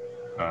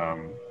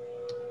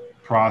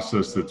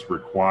process that's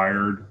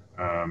required.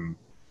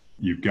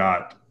 You've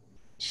got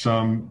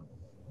some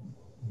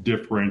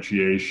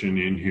differentiation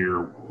in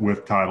here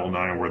with Title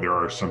IX where there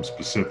are some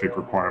specific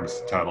requirements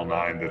to Title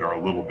IX that are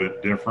a little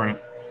bit different,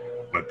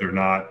 but they're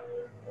not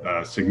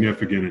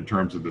significant in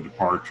terms of the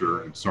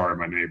departure. And sorry,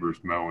 my neighbor's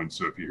mowing,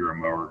 so if you hear a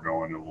mower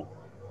going,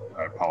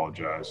 I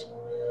apologize.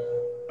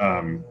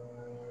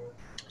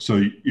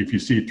 So if you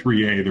see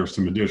 3A, there's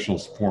some additional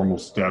formal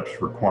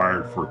steps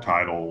required for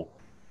Title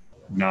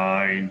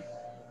IX.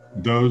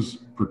 Those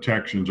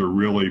protections are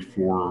really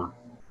for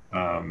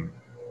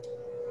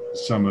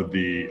some of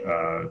the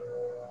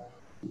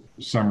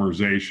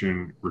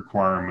summarization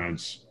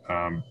requirements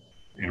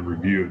and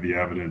review of the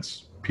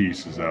evidence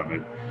pieces of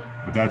it.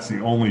 But that's the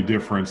only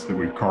difference that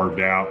we've carved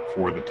out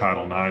for the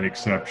Title IX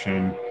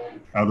exception.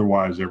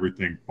 Otherwise,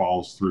 everything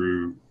falls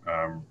through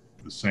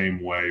the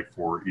same way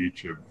for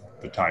each of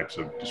the types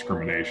of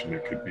discrimination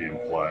that could be in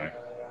play.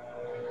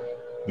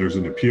 There's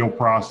an appeal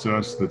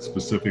process that's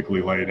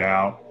specifically laid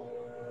out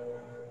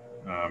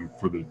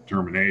for the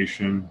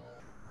determination.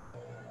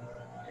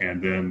 And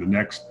then the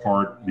next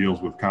part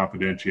deals with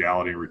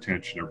confidentiality and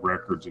retention of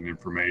records and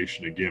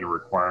information. Again, a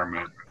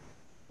requirement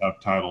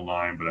of Title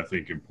IX, but I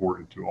think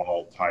important to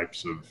all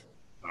types of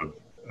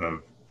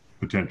of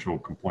potential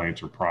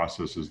complaints or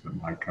processes that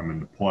might come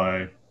into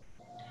play.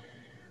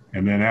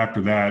 And then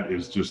after that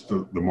is just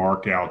the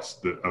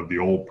markouts of the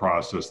old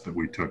process that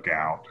we took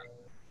out.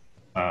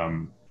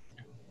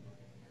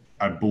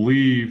 I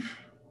believe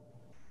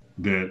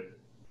that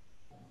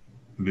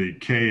the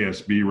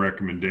KSB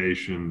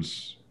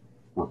recommendations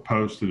were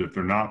posted. If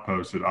they're not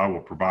posted, I will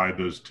provide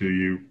those to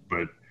you.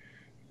 But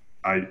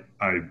I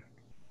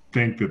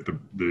think that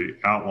the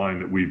outline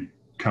that we've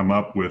come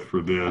up with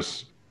for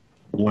this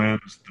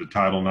blends the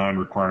Title IX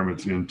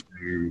requirements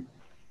into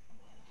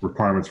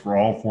requirements for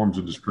all forms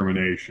of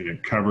discrimination.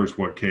 It covers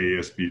what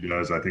KSB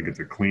does. I think it's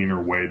a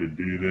cleaner way to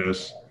do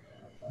this.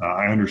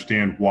 I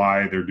understand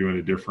why they're doing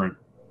a different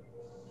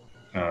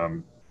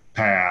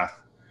path,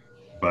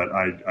 but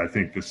I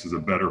think this is a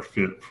better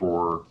fit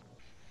for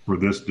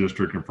this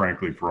district, and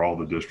frankly for all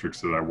the districts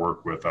that I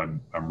work with.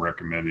 I'm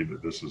recommending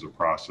that this is a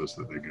process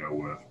that they go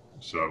with.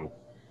 So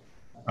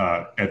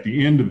at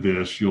the end of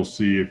this, you'll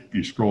see, if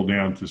you scroll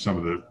down to some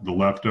of the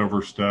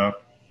leftover stuff,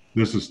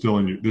 this is still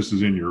in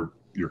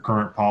your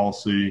current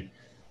policy.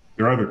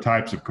 There are other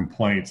types of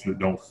complaints that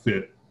don't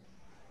fit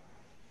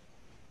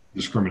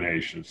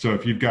discrimination. So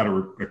if you've got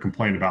a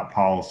complaint about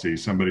policy,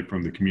 somebody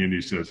from the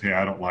community says, hey,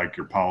 I don't like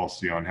your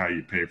policy on how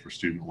you pay for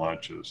student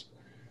lunches.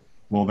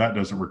 Well, that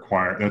doesn't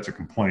require, that's a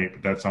complaint,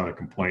 but that's not a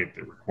complaint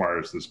that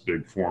requires this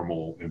big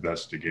formal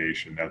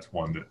investigation. That's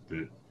one that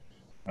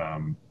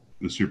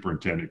the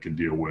superintendent can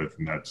deal with.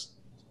 And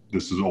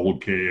this is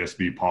old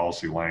KSB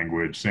policy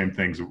language. Same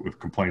things with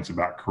complaints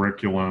about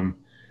curriculum.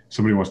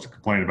 Somebody wants to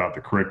complain about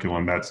the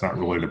curriculum. That's not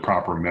really the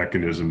proper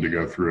mechanism to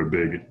go through a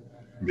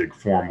big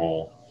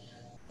formal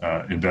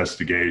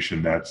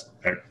investigation. That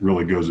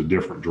really goes a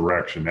different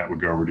direction. That would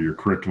go over to your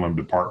curriculum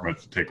department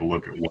to take a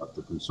look at what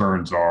the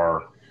concerns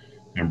are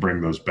and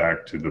bring those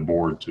back to the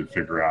board to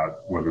figure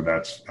out whether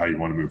that's how you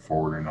want to move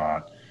forward or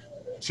not.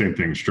 Same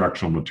thing,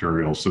 instructional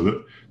materials.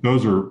 So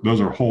those are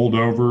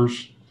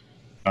holdovers.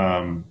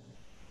 The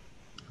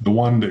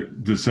one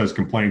that says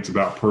complaints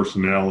about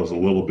personnel is a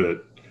little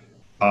bit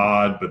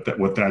odd, but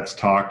what that's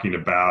talking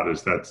about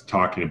is that's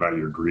talking about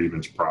your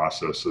grievance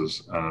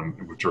processes,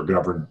 which are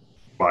governed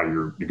by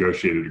your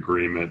negotiated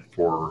agreement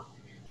for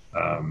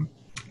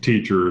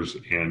teachers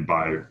and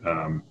by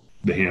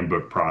the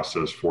handbook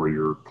process for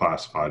your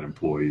classified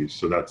employees.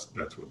 So that's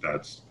what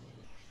that's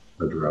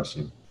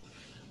addressing.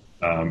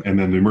 And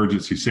then the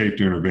emergency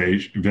safety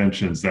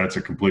interventions, that's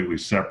a completely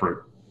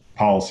separate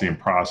policy and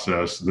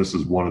process. This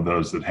is one of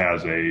those that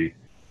has a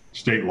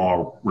state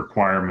law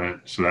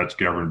requirement, so that's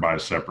governed by a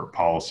separate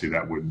policy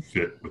that wouldn't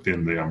fit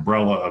within the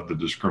umbrella of the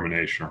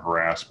discrimination or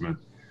harassment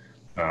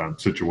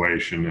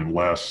situation,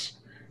 unless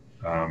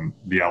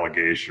the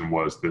allegation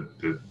was that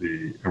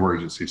the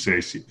emergency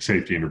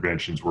safety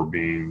interventions were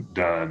being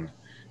done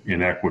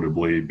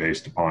inequitably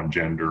based upon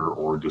gender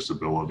or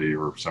disability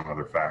or some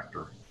other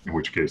factor, in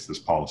which case this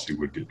policy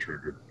would get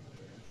triggered.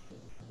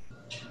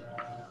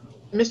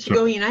 Mr.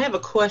 Goyen, I have a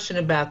question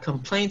about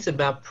complaints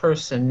about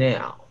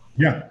personnel.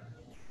 Yeah.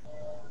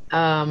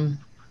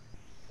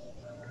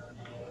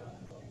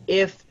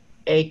 If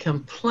a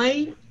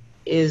complaint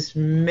is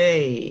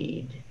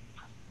made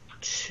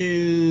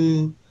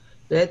to,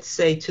 let's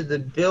say, to the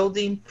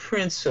building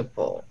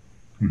principal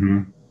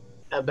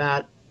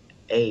about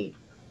a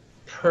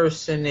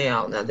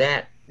personnel, now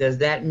does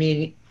that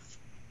mean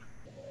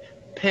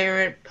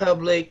parent,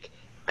 public,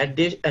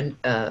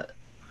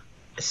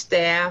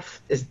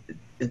 staff? Is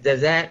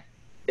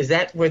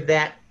that where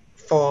that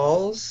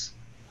falls?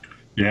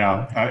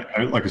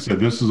 Yeah, like I said,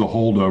 this is a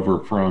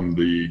holdover from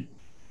the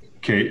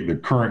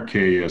current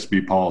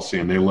KSB policy,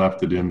 and they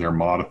left it in their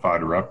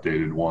modified or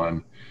updated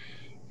one.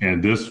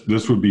 And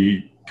this would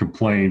be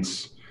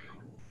complaints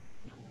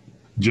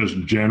just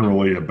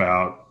generally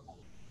about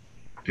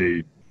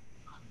a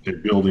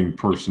building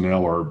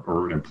personnel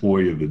or an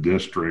employee of the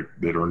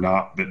district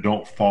that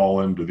don't fall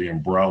under the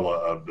umbrella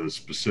of the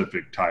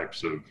specific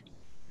types of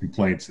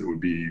complaints that would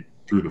be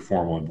through the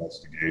formal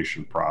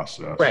investigation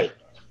process.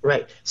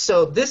 Right.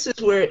 So this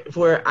is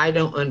where I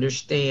don't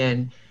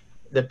understand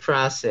the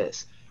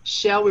process.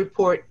 Shall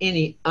report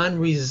any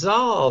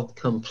unresolved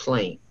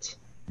complaint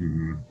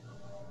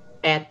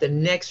at the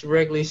next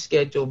regularly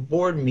scheduled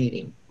board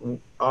meeting.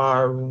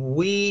 Are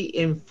we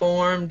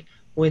informed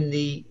when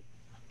the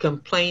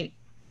complaint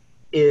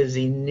is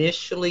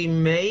initially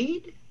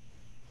made?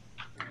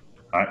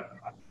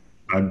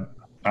 I'm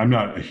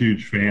not a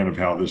huge fan of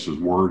how this is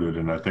worded,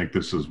 and I think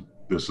this is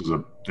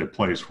a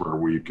place where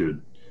we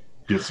could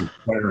get some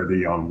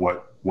clarity on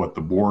what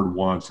the board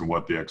wants and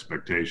what the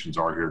expectations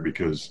are here,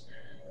 because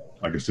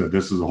like I said,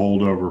 this is a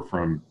holdover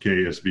from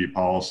KSB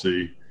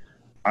policy.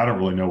 I don't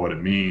really know what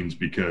it means,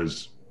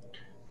 because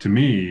to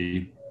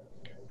me,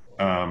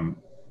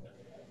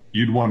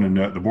 you'd want to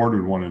know, the board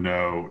would want to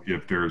know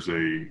if there's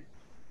a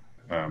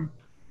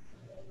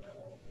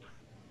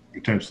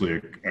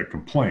potentially a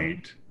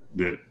complaint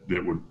that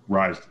would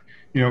rise.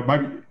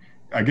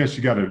 I guess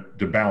you got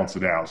to balance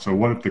it out. So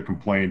what if the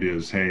complaint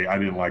is, hey, I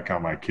didn't like how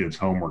my kid's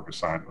homework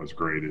assignment was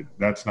graded?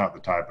 That's not the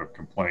type of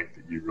complaint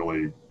that you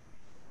really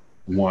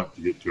want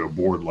to get to a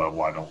board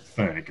level, I don't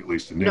think, at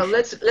least initially.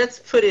 No, let's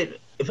put it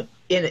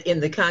in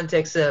the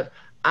context of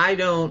I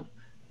don't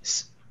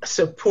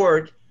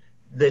support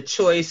the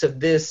choice of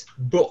this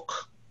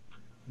book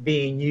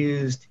being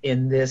used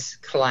in this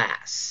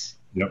class.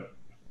 Yep.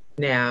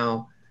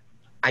 Now,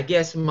 I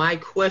guess my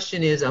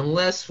question is,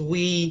 unless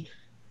we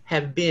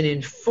have been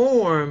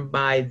informed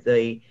by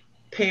the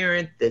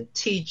parent, the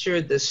teacher,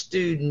 the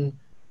student,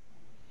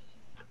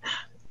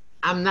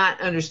 I'm not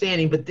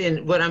understanding. But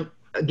then what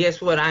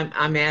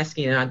I'm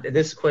asking, and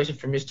this is a question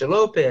for Mr.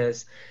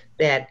 Lopez,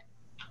 that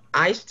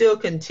I still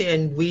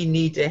contend we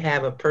need to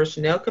have a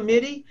personnel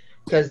committee,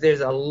 because there's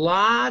a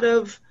lot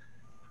of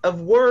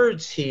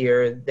words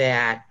here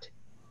that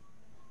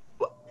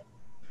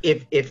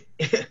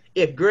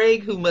if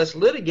Greg, who must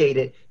litigate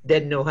it,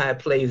 doesn't know how it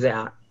plays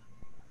out,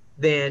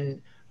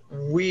 then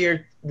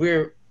we're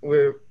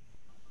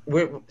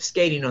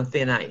skating on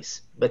thin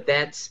ice. But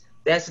that's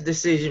a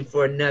decision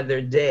for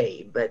another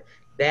day. But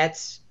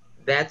that's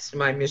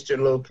my Mr.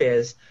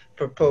 Lopez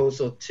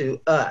proposal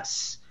to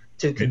us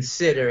to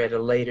consider at a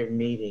later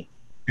meeting.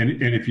 And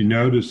if you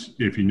notice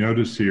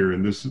here,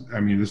 and this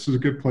is a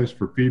good place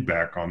for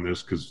feedback on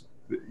this, because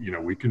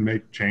we can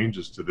make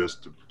changes to this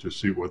to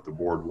see what the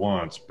board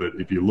wants. But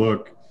if you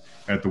look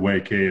at the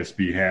way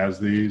KSB has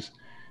these,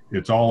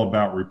 it's all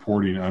about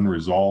reporting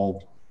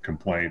unresolved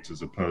complaints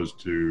as opposed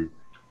to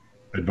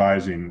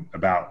advising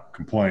about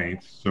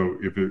complaints. So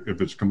if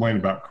it's a complaint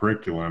about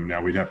curriculum,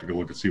 now we'd have to go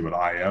look and see what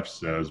IF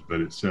says,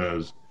 but it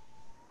says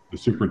the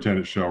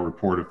superintendent shall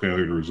report a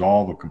failure to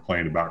resolve a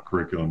complaint about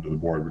curriculum to the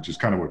board, which is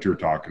kind of what you're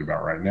talking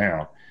about right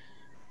now.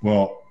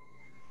 Well,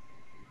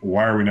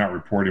 why are we not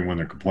reporting when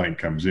the complaint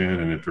comes in?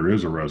 And if there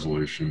is a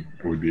resolution,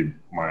 it would be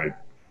my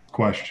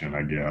question,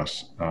 I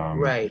guess.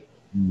 Right.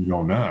 You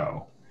don't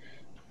know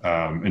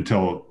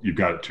until you've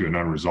got it to an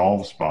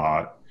unresolved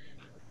spot.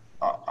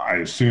 I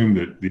assume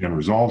that the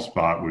unresolved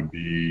spot would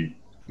be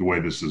the way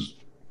this is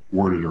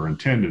worded or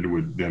intended. It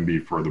would then be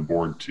for the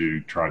board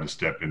to try to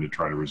step in to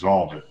try to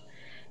resolve it.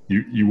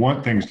 You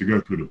want things to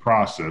go through the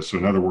process. So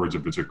in other words,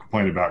 if it's a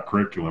complaint about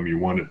curriculum, you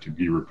want it to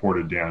be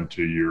reported down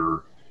to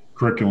your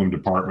curriculum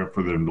department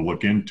for them to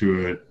look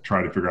into it,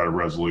 try to figure out a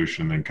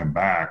resolution, then come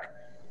back.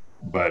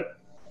 But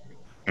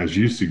as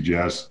you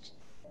suggest,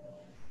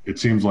 it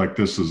seems like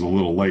this is a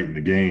little late in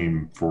the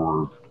game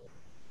for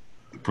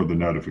the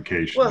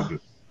notification. Well,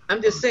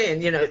 I'm just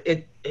saying,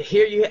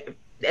 here you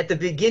at the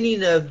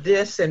beginning of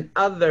this and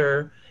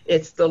other,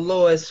 it's the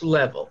lowest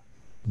level.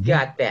 Mm-hmm.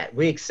 Got that?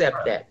 We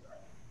accept that.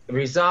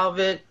 Resolve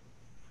it.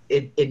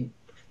 It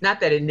not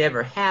that it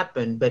never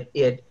happened, but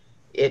it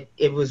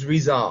was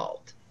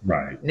resolved.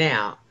 Right.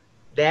 Now,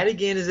 that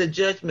again is a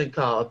judgment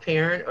call. A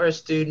parent or a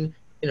student,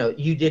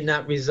 you did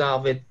not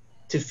resolve it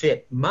to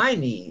fit my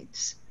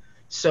needs.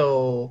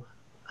 So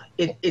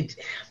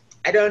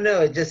I don't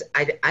know.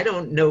 I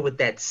don't know what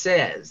that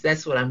says.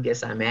 That's what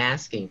I'm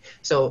asking.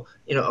 So,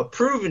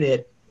 approving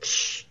it,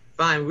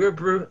 fine. We're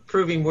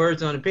approving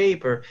words on a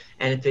paper,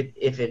 and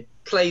if it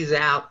plays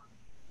out,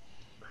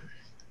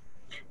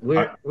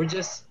 we're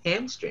just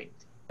hamstringed.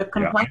 The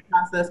complaint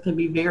process can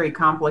be very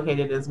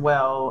complicated as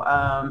well,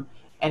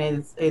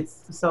 and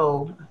it's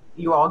so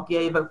you all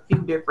gave a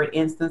few different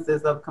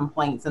instances of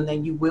complaints, and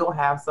then you will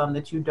have some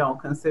that you don't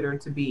consider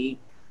to be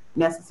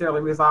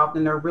necessarily resolved,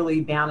 and they're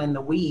really down in the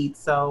weeds.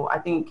 So I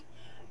think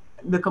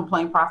the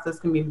complaint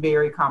process can be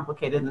very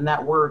complicated, and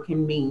that word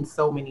can mean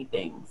so many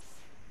things.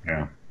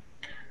 Yeah.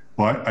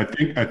 Well, I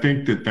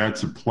think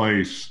that's a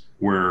place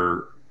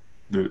where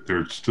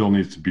there still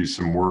needs to be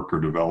some work or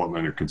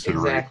development or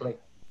consideration. Exactly.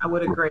 I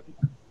would agree.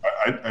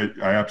 I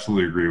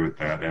absolutely agree with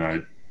that.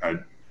 And I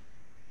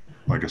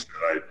like I said,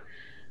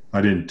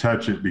 I didn't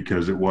touch it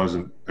because it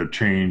wasn't a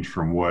change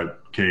from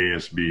what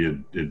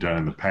KSB had done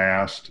in the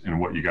past and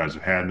what you guys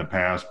have had in the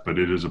past, but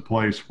it is a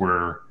place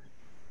where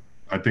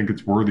I think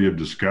it's worthy of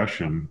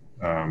discussion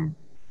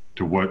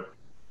to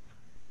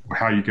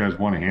how you guys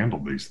want to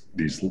handle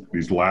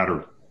these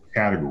latter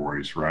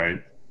categories,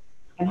 right?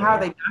 And how are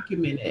they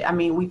documented? I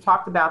mean, we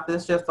talked about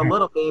this just a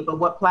little bit, but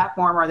what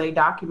platform are they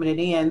documented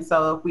in?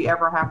 So if we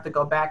ever have to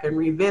go back and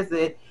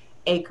revisit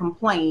a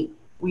complaint,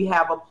 we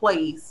have a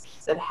place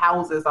that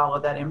houses all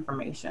of that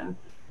information.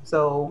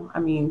 So, I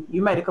mean,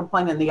 you made a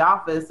complaint in the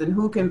office, and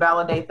who can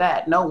validate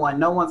that? No one.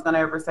 No one's going to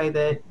ever say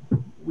that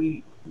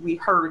we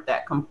heard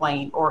that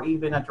complaint or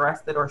even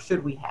addressed it, or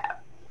should we have?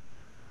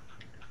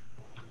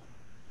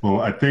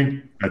 Well, I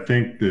think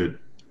that,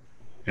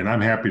 and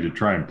I'm happy to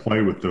try and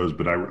play with those,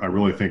 but I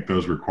really think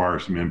those require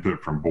some input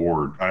from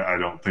board. I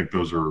don't think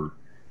those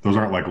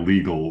aren't like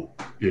legal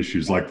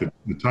issues like the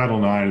Title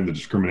IX and the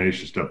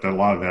discrimination stuff. That a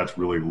lot of that's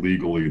really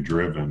legally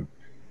driven.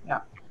 Yeah.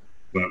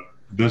 But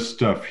this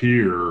stuff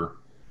here,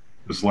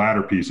 this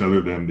latter piece,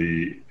 other than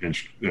the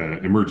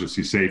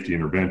emergency safety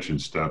intervention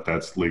stuff,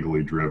 that's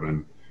legally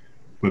driven.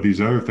 But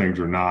these other things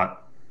are not,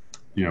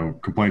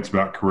 complaints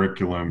about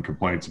curriculum,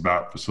 complaints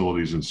about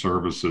facilities and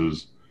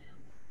services.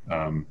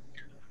 We're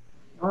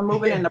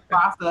moving into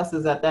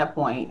processes at that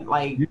point.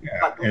 Like,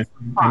 yeah,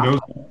 and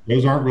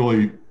those aren't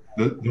really,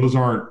 those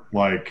aren't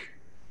like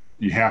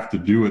you have to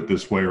do it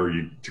this way or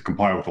you to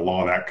comply with the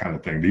law, that kind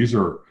of thing. These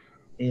are,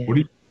 Yeah. how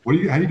do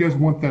you guys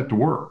want that to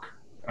work?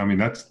 I mean,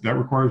 that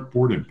requires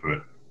board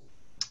input.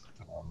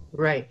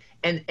 Right.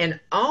 And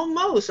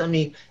almost, I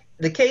mean,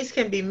 the case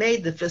can be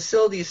made, the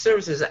facility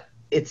services,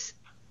 it's,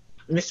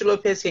 Mr.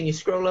 Lopez, can you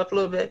scroll up a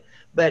little bit?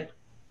 But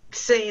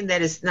saying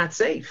that it's not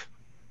safe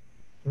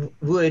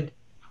would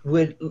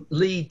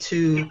lead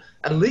to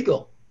a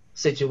legal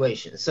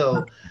situation.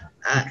 So,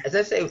 as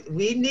I say,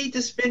 we need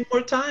to spend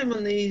more time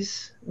on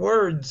these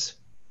words.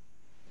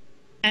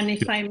 And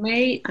if I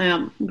may,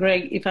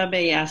 Greg, if I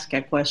may ask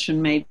a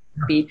question, maybe,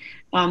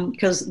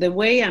 because the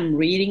way I'm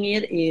reading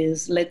it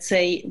is, let's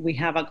say we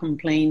have a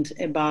complaint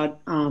about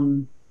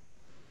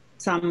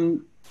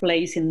some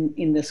place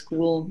in the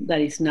school that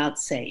is not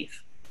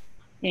safe.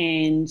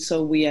 And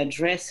so we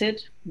address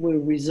it, we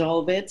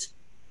resolve it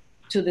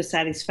to the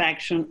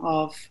satisfaction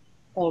of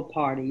all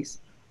parties.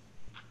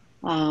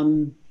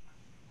 The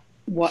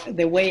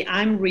way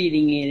I'm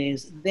reading it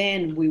is,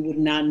 then we would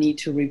not need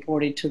to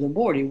report it to the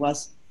board. It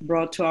was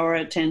brought to our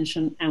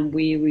attention and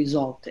we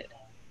resolved it.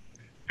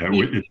 Yeah,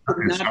 if we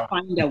could not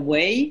find a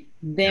way,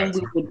 then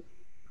we would,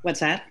 what's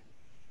that?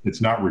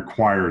 It's not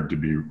required to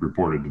be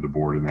reported to the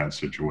board in that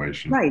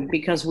situation. Right,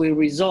 because we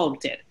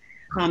resolved it.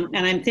 And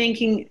I'm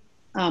thinking,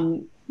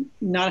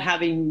 not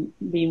having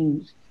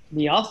been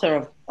the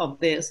author of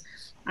this,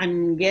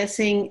 I'm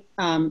guessing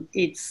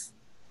it's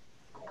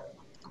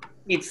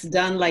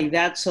done like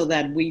that so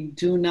that we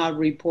do not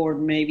report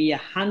maybe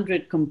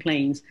 100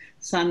 complaints.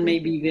 Some may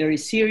be very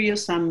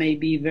serious, some may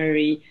be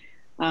very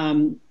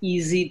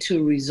easy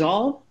to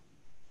resolve,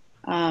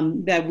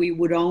 that we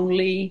would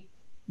only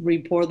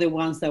report the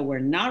ones that were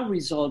not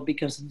resolved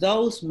because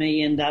those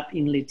may end up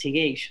in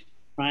litigation,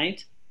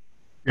 right?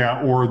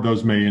 Yeah, or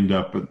those may end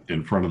up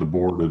in front of the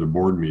board at a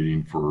board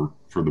meeting for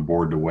the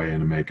board to weigh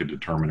in and make a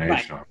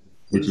determination, right.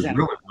 Which exactly. Is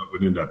really what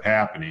would end up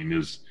happening.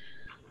 Is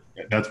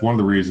that's one of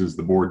the reasons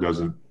the board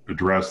doesn't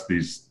address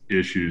these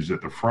issues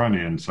at the front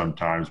end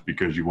sometimes,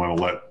 because you want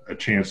to let a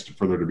chance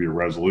for there to be a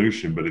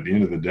resolution. But at the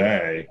end of the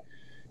day,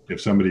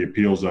 if somebody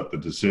appeals up the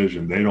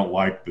decision, they don't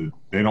like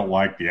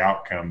the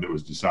outcome that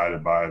was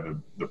decided by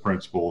the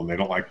principal, and they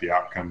don't like the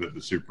outcome that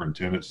the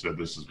superintendent said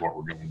this is what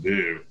we're going to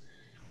do.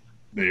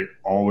 They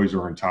always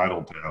are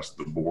entitled to ask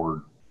the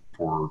board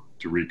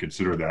to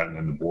reconsider that, and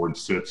then the board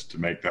sits to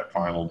make that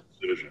final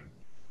decision.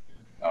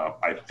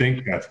 I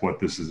think that's what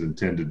this is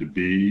intended to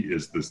be,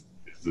 is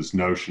this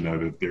notion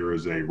of, if there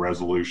is a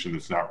resolution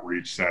that's not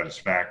reached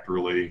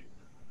satisfactorily,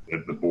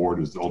 that the board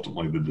is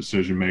ultimately the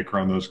decision maker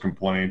on those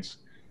complaints.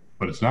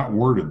 But it's not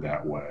worded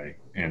that way,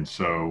 and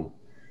so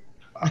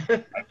I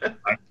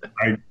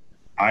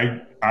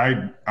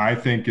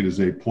think it is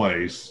a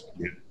place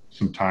that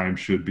some time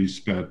should be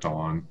spent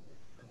on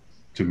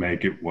to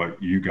make it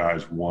what you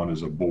guys want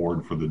as a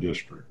board for the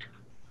district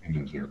in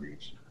those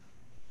areas.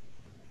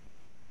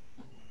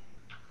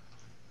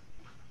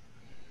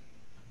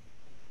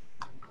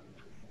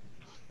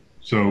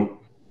 So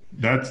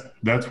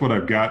that's what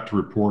I've got to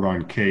report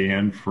on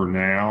KN for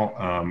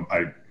now.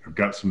 I've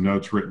got some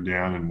notes written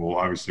down, and we'll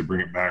obviously bring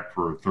it back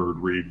for a third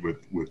read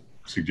with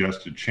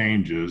suggested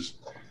changes.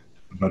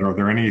 But are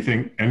there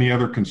any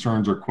other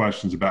concerns or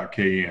questions about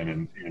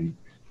KN? And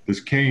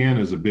this KN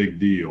is a big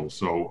deal,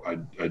 so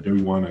I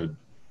don't want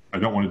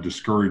to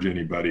discourage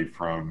anybody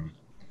from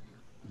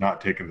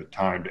not taking the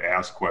time to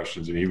ask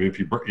questions. And even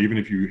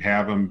if you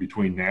have them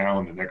between now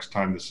and the next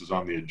time this is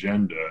on the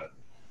agenda,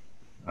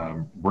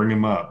 bring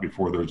them up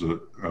before there's a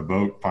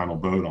final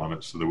vote on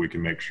it, so that we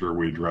can make sure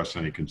we address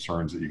any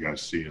concerns that you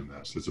guys see in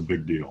this. It's a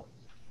big deal.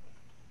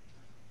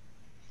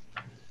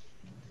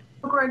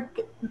 Greg,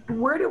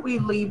 where did we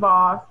leave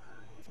off?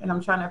 And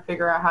I'm trying to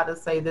figure out how to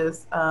say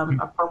this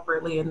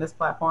appropriately in this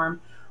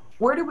platform.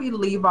 Where did we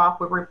leave off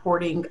with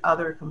reporting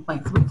other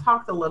complaints? We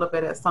talked a little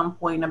bit at some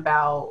point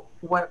about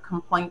what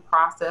complaint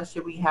process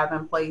should we have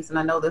in place. And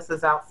I know this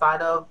is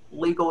outside of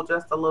legal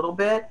just a little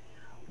bit,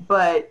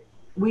 but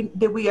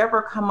did we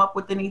ever come up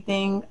with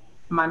anything?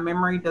 My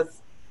memory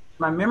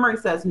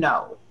says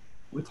no.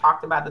 We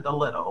talked about it a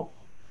little.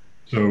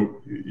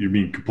 So you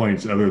mean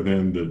complaints other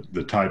than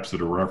the types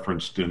that are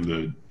referenced in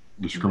the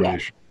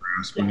discrimination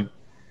harassment?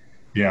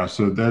 Yeah.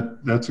 So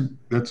that's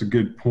a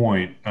good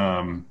point.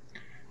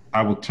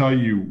 I will tell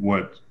you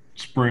what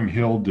Spring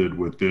Hill did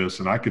with this,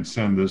 and I could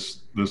send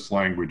this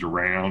language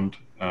around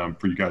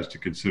for you guys to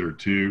consider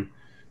too.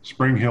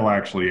 Spring Hill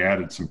actually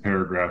added some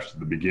paragraphs to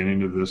the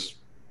beginning of this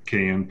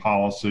KN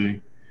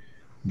policy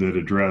that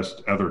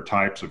addressed other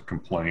types of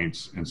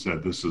complaints and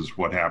said this is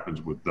what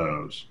happens with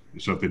those.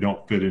 So if they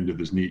don't fit into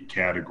this neat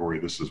category,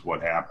 this is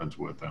what happens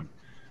with them.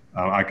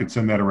 I could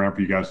send that around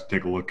for you guys to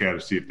take a look at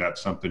it, see if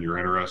that's something you're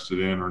interested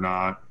in or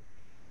not.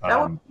 That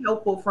would be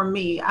helpful for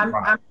me. I'm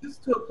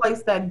used to a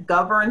place that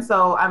governs,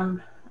 so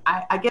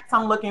I guess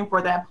I'm looking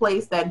for that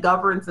place that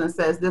governs and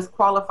says this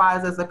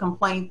qualifies as a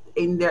complaint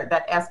in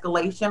that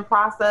escalation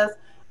process.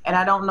 And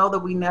I don't know that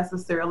we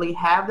necessarily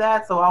have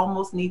that, so I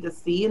almost need to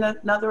see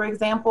another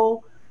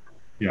example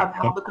of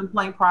how the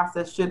complaint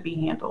process should be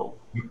handled.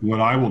 What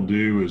I will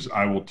do is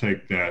I will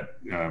take that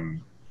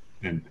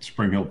and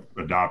Spring Hill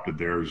adopted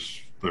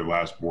theirs their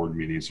last board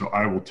meeting. So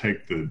I will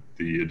take the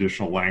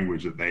additional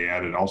language that they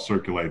added. I'll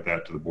circulate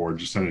that to the board.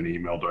 Just send an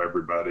email to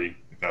everybody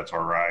if that's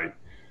all right,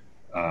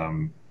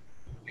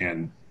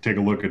 and take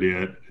a look at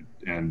it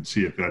and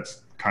see if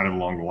that's kind of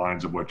along the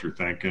lines of what you're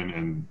thinking,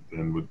 and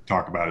then we'll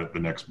talk about it at the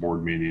next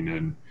board meeting.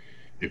 And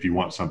if you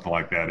want something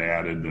like that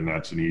added, then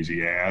that's an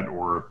easy add.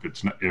 Or if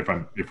it's not,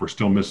 if we're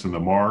still missing the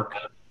mark,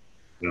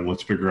 then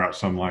let's figure out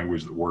some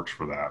language that works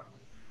for that.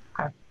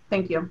 Okay,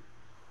 thank you.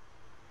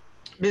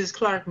 Ms.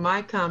 Clark,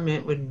 my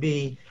comment would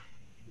be,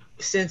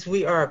 since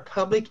we are a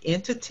public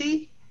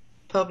entity,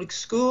 public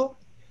school,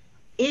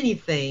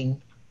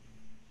 anything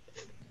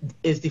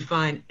is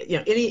defined, you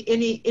know,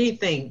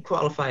 anything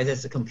qualifies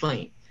as a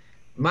complaint.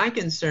 My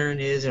concern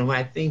is, and what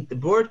I think the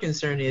board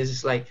concern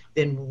is like,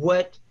 then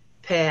what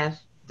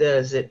path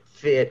does it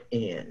fit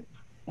in?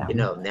 Yeah. You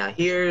know, now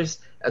here's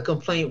a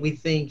complaint we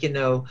think, you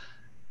know,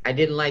 I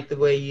didn't like the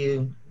way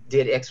you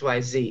did X,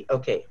 Y, Z.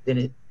 Okay,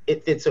 then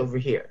it fits over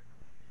here.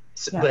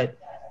 So, yeah.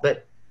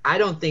 But I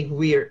don't think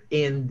we're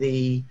in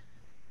the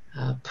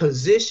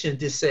position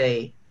to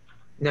say,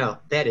 no,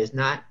 that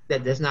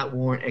does not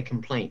warrant a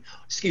complaint.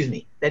 Excuse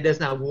me, that does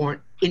not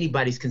warrant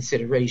anybody's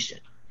consideration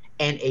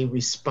and a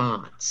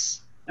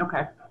response.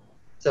 Okay.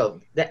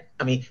 So that,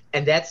 I mean,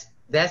 and that's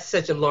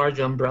such a large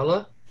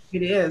umbrella.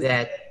 It is.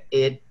 That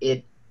it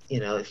you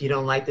know, if you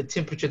don't like the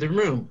temperature of the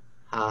room,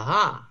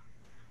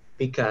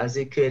 because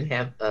it could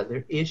have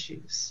other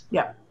issues.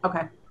 Yeah.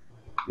 Okay.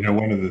 You know,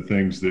 one of the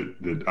things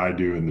that I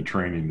do in the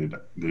training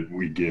that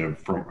we give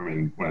from, I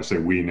mean, when I say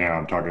we now,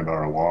 I'm talking about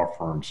our law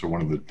firm. So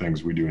one of the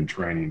things we do in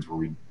trainings where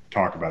we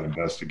talk about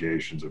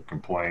investigations of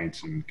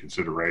complaints and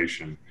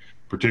consideration,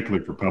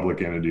 particularly for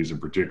public entities and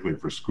particularly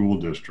for school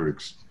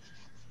districts,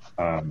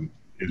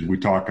 is we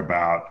talk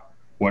about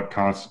what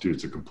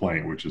constitutes a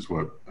complaint, which is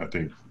what I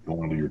think,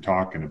 Melinda, you're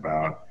talking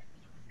about.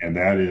 And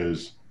that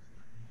is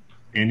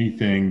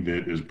anything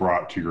that is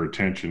brought to your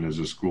attention as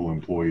a school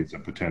employee is a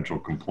potential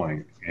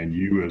complaint. And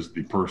you, as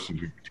the person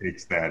who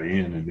takes that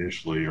in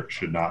initially,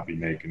 should not be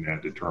making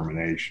that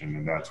determination.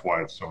 And that's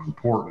why it's so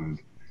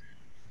important.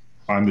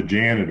 If I'm the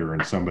janitor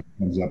and somebody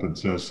comes up and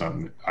says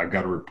something, I've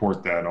got to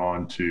report that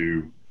on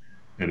to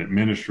an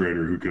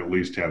administrator who could at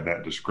least have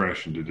that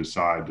discretion to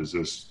decide, is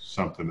this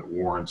something that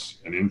warrants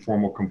an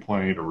informal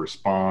complaint or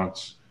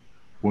response?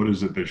 What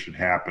is it that should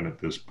happen at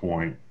this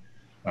point?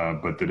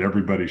 But that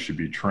everybody should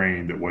be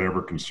trained that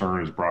whatever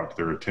concern is brought to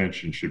their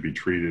attention should be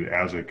treated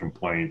as a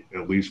complaint,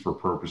 at least for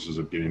purposes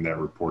of getting that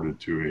reported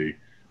to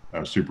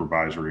a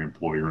supervisory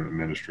employee or an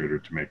administrator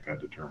to make that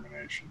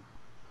determination.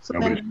 So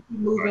then you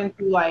move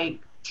into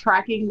like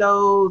tracking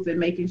those and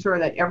making sure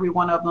that every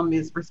one of them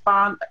is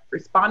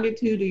responded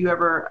to. Do you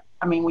ever,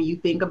 I mean, when you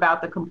think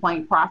about the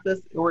complaint process,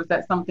 or is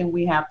that something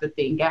we have to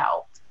think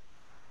out?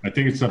 I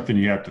think it's something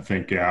you have to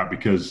think out,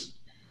 because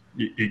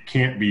it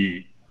can't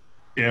be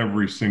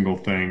every single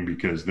thing,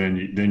 because then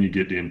you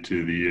get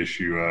into the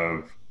issue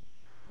of,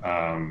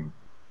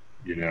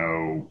 you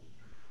know,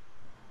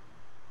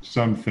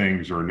 some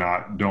things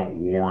don't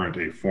warrant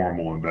a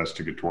formal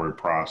investigatory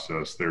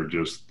process. They're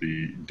just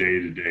the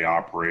day-to-day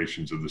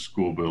operations of the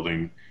school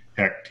building.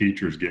 Heck,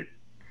 teachers get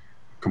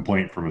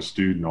complaint from a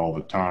student all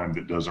the time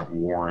that doesn't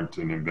warrant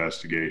an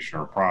investigation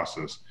or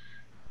process,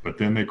 but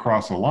then they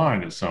cross a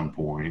line at some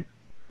point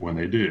when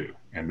they do.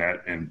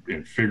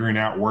 And figuring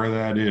out where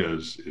that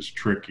is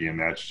tricky, and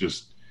that's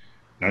just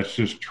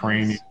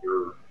training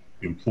your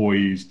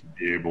employees to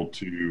be able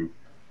to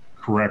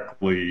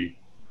correctly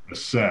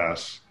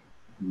assess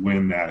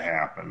when that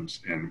happens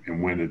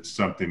and when it's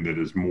something that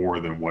is more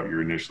than what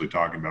you're initially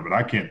talking about. But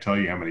I can't tell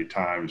you how many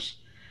times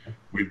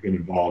we've been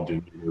involved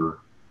in either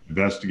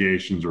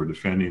investigations or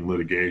defending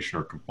litigation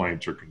or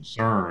complaints or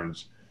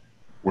concerns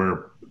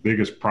where the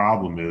biggest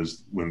problem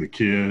is when the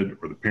kid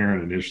or the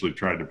parent initially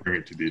tried to bring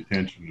it to the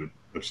attention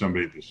of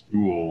somebody at the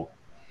school,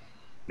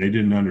 they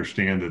didn't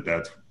understand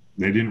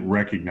they didn't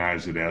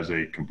recognize it as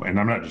a complaint. And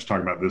I'm not just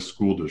talking about this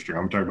school district,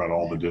 I'm talking about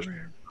all the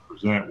districts I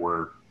represent,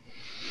 where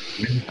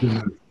they didn't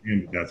understand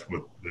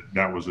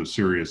that was a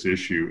serious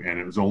issue. And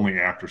it was only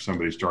after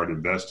somebody started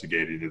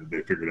investigating it that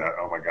they figured out,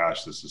 oh my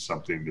gosh, this is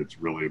something that's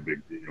really a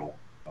big deal.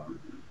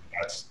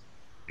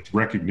 It's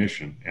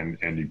recognition,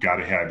 and you've got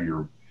to have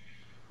your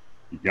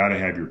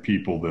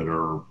people that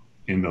are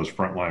in those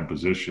frontline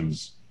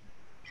positions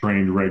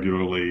trained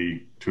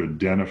regularly to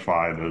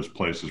identify those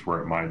places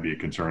where it might be a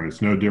concern.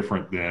 It's no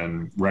different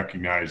than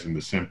recognizing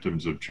the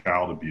symptoms of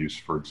child abuse,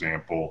 for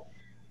example.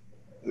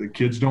 The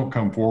kids don't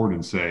come forward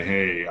and say,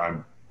 hey,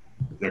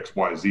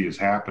 XYZ is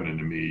happening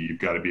to me. You've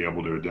got to be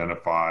able to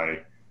identify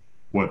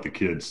what the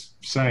kid's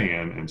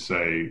saying and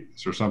say,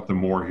 is there something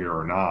more here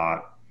or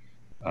not?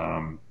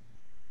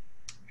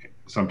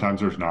 Sometimes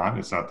there's not,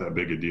 it's not that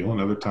big a deal.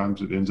 And other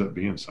times it ends up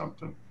being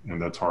something,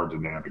 and that's hard to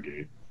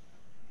navigate.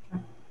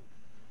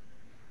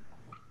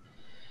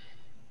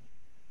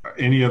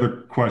 Any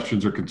other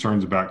questions or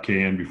concerns about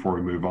KN before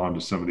we move on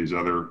to some of these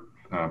other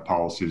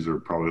policies that are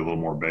probably a little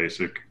more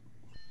basic?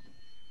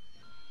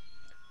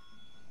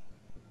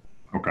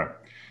 Okay.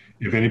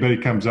 If anybody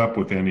comes up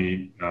with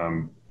any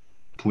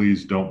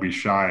please don't be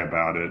shy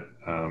about it.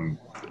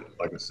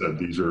 Like I said,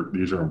 these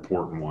are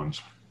important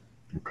ones.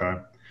 Okay.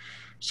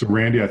 So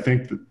Randy, I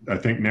think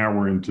now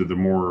we're into the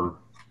more.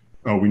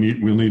 Oh, we'll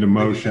need a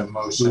motion. To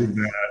approve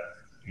that.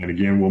 And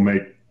again, we'll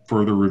make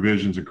further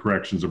revisions and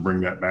corrections and bring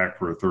that back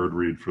for a third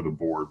read for the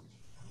board.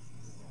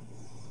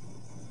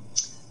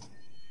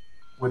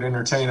 Would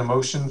entertain a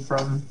motion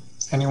from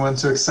anyone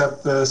to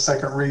accept the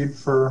second read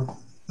for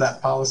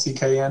that policy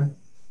KN.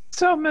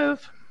 So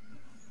move.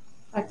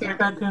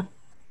 Second.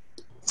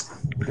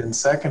 Been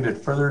seconded.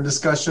 Further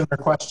discussion or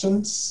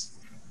questions?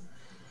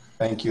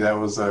 Thank you. That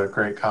was a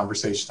great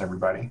conversation,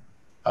 everybody.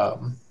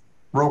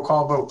 Roll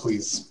call vote,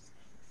 please.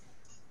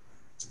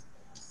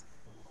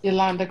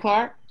 Yolanda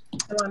Clark,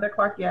 Yolanda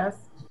Clark, yes.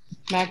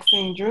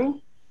 Maxine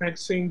Drew,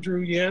 Maxine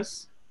Drew,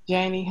 yes.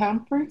 Janie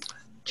Humphries,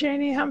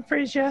 Janie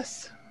Humphries,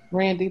 yes.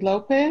 Randy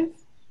Lopez,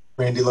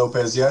 Randy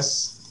Lopez,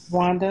 yes.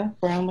 Wanda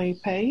Brownlee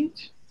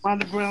Page,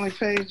 Wanda Brownlee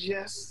Page,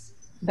 yes.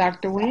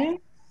 Dr. Nguyen,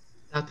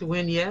 Dr.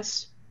 Nguyen,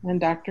 yes. and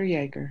Dr.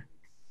 Yeager.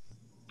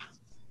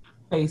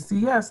 AC,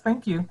 yes.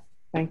 Thank you.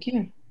 Thank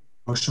you.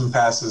 Motion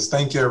passes.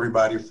 Thank you,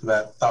 everybody, for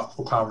that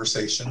thoughtful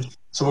conversation.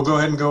 So we'll go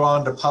ahead and go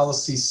on to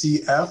policy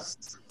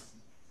CF.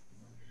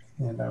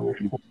 And I will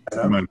pull that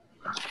up.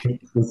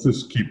 Let's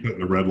just keep putting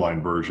the red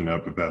line version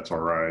up if that's all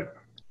right.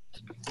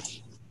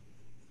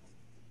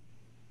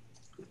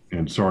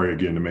 And sorry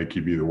again to make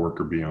you be the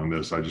worker bee on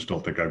this. I just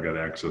don't think I've got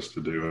access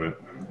to do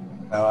it.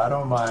 No, I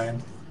don't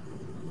mind.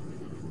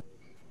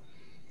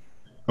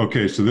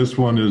 Okay, so this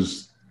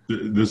is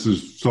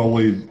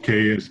solely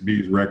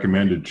KSB's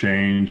recommended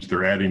change.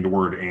 They're adding the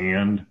word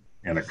and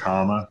a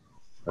comma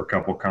or a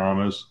couple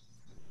commas.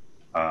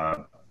 I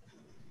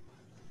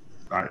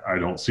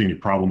don't see any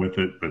problem with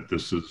it, but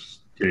this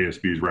is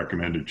KSB's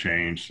recommended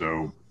change.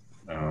 So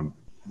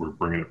we're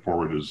bringing it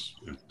forward as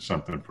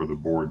something for the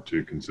board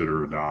to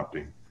consider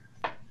adopting.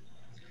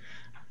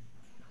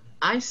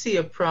 I see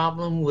a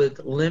problem with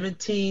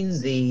limiting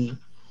the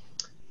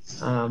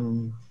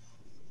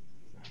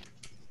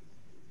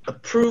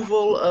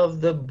approval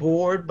of the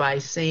board by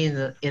saying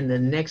that in the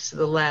next to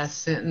the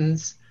last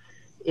sentence,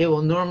 it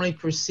will normally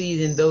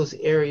proceed in those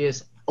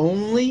areas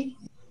only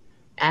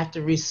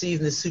after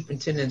receiving the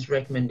superintendent's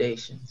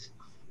recommendations.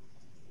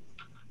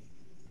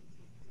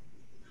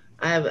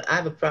 I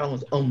have a problem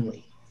with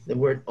only, the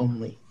word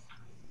only.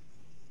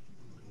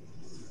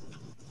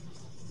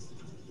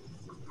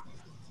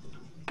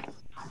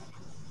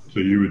 So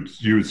you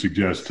would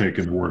suggest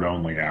taking the word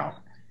only out?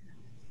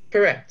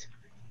 Correct.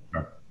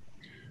 Okay.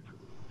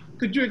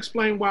 Could you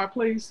explain why,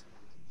 please?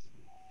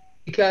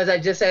 Because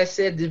I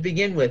said to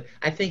begin with,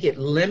 I think it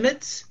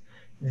limits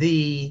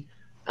the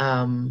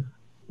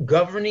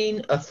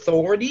governing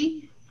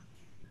authority,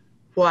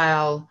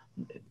 while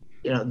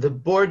the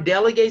board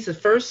delegates. The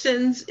first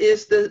sentence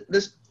is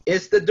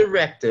the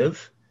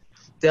directive,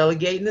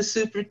 delegating the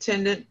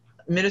superintendent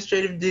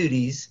administrative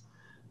duties,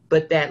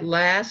 but that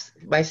last,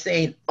 by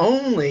saying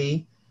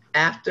only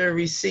after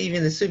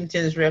receiving the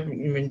superintendent's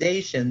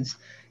recommendations,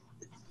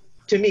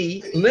 to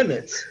me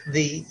limits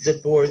the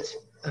board's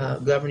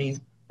governing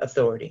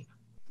authority.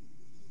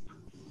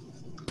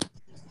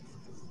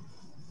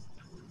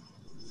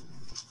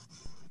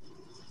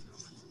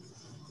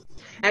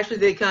 Actually,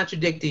 they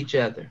contradict each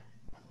other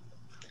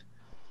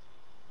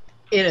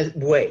in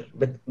a way,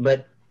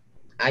 but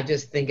I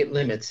just think it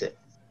limits it.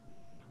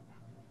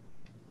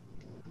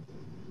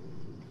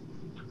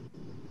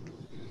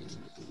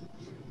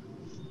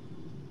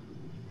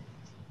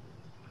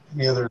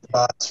 Any other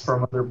thoughts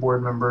from other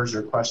board members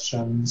or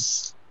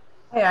questions?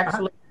 I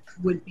actually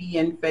would be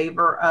in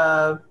favor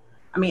of,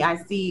 I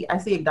see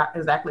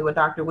exactly what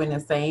Dr. Nguyen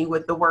is saying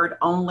with the word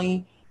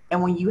only.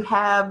 And when you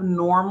have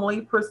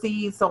normally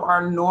proceed, so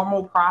our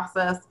normal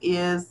process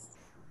is,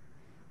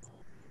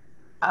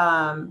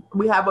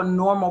 we have a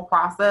normal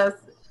process.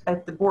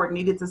 If the board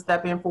needed to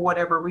step in for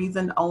whatever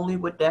reason, only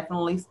would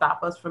definitely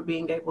stop us from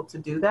being able to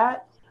do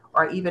that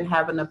or even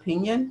have an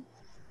opinion.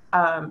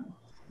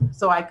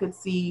 So I could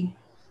see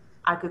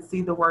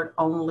the word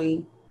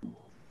only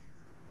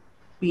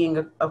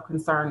being of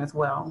concern as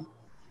well.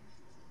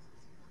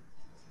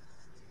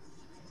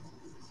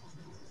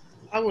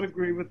 I would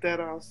agree with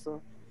that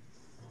also.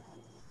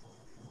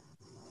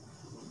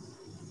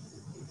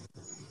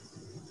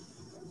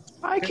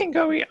 I can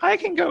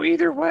go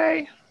either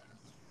way.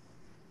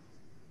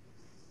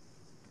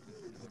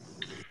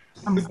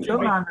 I'm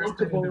still not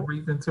understanding the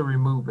reason to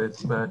remove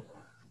it, but.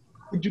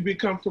 Would you be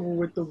comfortable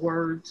with the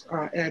words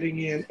adding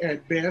in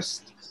at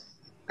best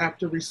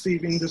after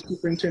receiving the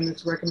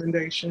superintendent's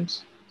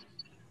recommendations?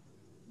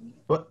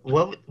 What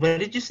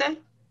did you say?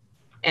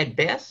 At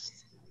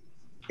best?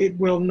 It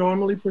will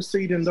normally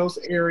proceed in those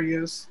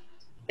areas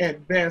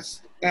at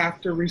best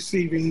after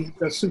receiving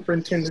the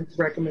superintendent's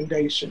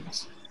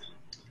recommendations.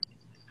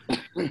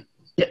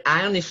 Yeah,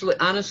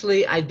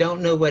 honestly, I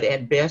don't know what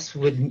at best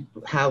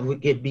how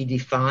would it be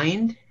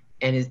defined,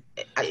 and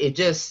I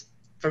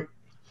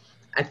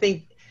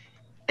think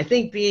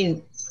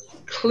being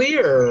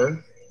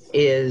clearer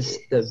is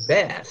the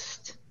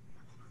best.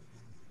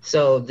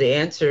 So the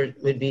answer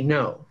would be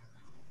no.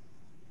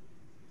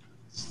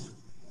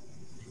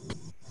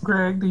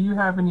 Greg, do you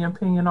have any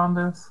opinion on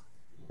this?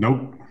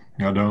 Nope,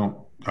 I don't.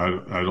 I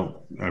don't.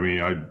 I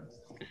mean,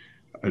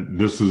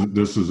 this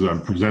is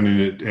I'm presenting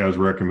it as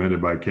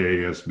recommended by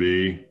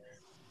KASB.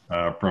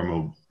 From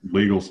a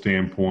legal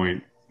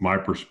standpoint, my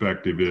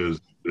perspective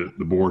is that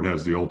the board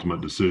has the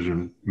ultimate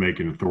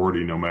decision-making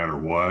authority no matter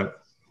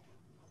what.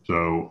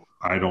 So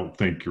I don't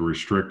think you're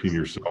restricting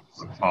yourself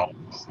to the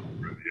policy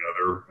or the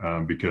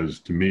other, because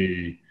to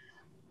me,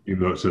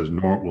 even though it says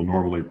will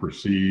normally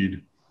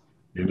proceed,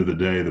 end of the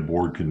day, the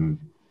board can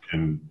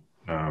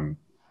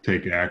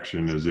take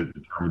action as it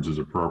determines is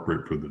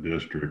appropriate for the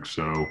district.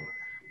 So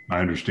I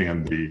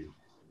understand the,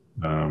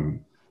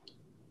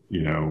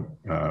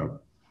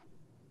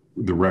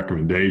 the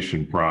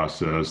recommendation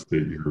process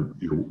that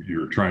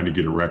you're trying to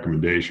get a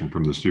recommendation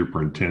from the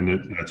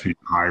superintendent. That's who's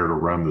hired to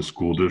run the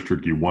school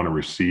district. You want to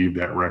receive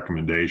that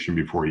recommendation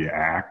before you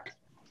act.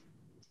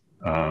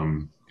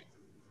 And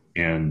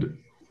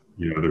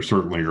there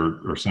certainly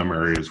are some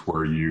areas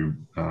where you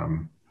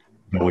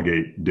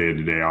delegate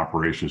day-to-day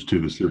operations to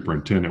the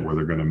superintendent where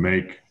they're going to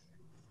make,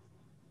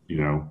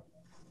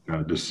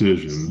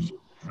 decisions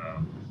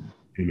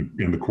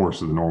in the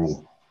course of the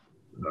normal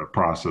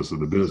process of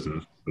the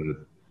business. But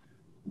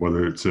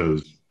whether it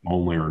says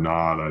only or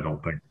not, I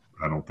don't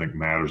think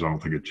matters. I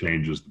don't think it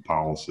changes the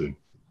policy.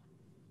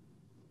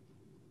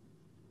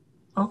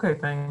 Okay,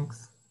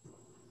 thanks.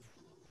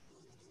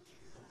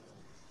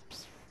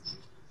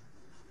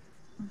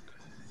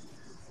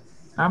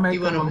 I'll make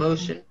You want a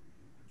motion?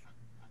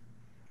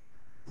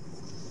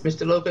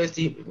 Mr. Lopez,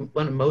 do you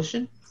want a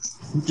motion?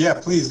 Yeah,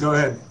 please go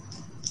ahead.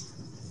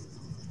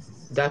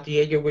 Dr.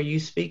 Yeager, were you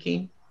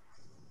speaking?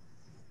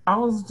 I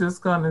was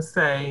just going to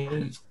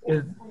say,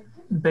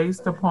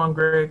 based upon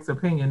Greg's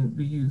opinion,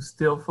 do you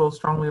still feel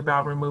strongly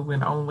about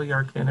removing only,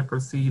 or can it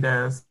proceed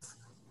as?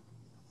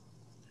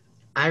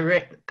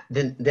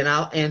 Then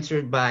I'll answer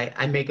it by,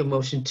 I make a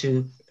motion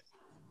to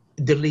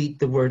delete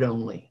the word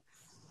only.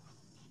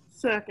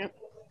 Second.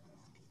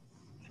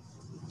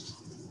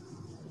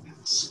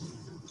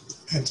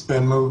 It's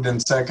been moved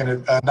and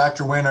seconded.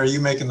 Dr. Nguyen, are you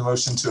making the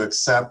motion to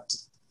accept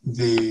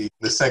the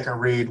second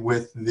read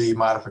with the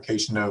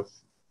modification of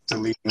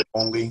deleting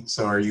only?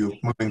 So are you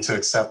moving to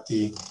accept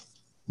the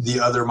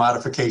other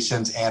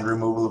modifications and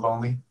removal of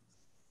only?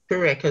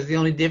 Correct, because the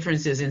only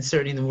difference is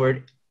inserting the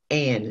word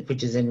and,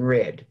 which is in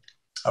red.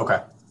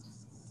 Okay.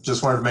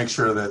 Just wanted to make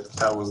sure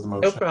that was the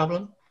motion. No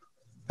problem.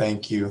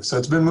 Thank you. So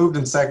it's been moved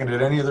and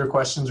seconded. Any other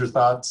questions or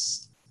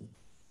thoughts?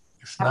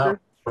 If not,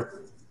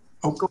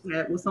 Go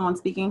ahead. Was someone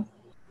speaking?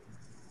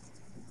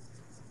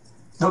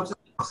 Nope.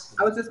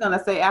 I was just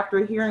gonna say,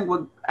 after hearing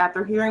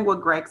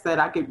what Greg said,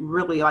 I could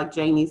really, like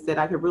Jamie said,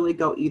 I could really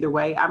go either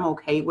way. I'm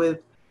okay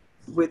with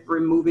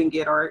removing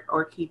it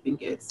or keeping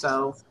it.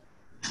 So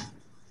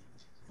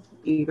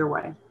either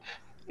way.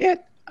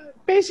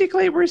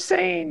 Basically, we're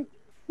saying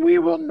we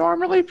will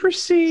normally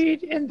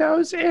proceed in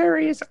those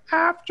areas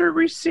after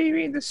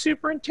receiving the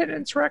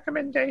superintendent's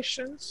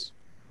recommendations.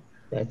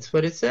 That's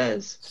what it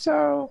says.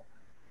 So,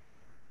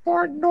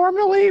 or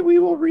normally we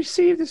will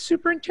receive the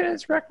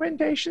superintendent's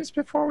recommendations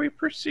before we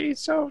proceed.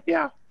 So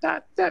yeah,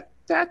 that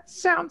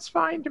sounds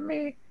fine to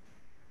me.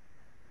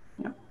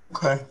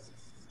 Okay.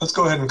 Let's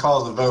go ahead and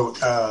call the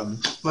vote.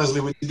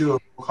 Leslie, would you do a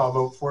roll call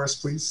vote for us,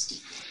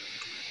 please?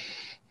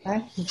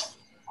 Okay.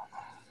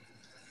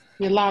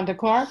 Yolanda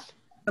Clark.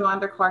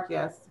 Yolanda Clark,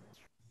 yes.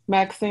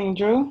 Maxine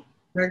Drew.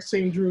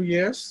 Maxine Drew,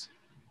 yes.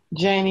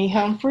 Janie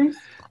Humphreys.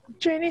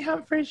 Janie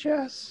Humphreys,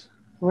 yes.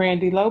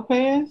 Randy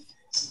Lopez.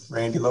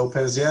 Randy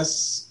Lopez,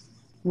 yes.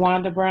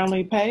 Wanda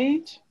Brownlee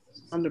Page.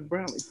 Wanda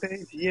Brownlee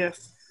Page,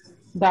 yes.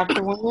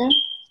 Dr. Nguyen.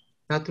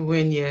 Dr.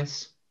 Nguyen,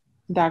 yes.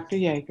 Dr.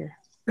 Yeager.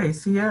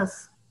 Stacy,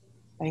 yes.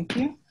 Thank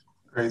you.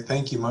 Great,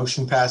 thank you.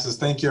 Motion passes.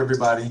 Thank you,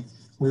 everybody.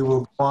 We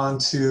will go on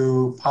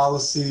to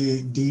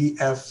policy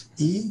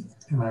DFE,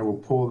 and I will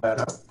pull that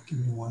up. Give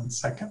me 1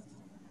 second.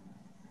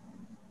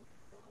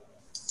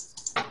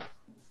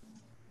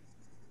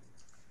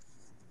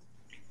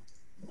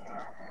 Go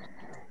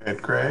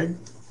ahead, Craig.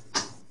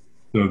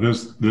 So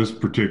this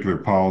particular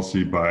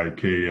policy by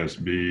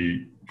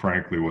KSB,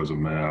 frankly, was a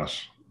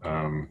mess.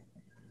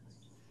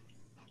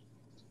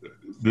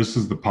 This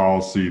is the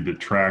policy that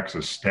tracks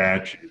a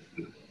statute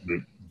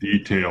that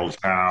details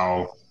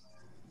how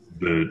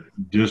the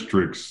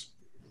district's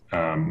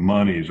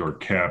monies are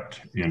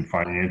kept in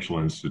financial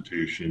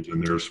institutions,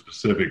 and there's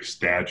specific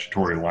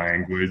statutory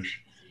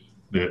language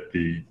that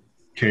the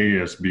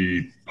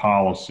KSB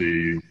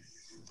policy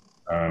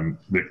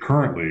that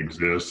currently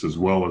exists, as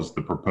well as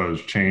the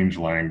proposed change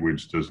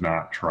language, does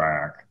not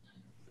track.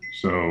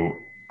 So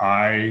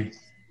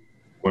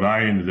what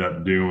I ended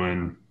up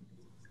doing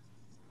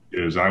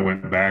is I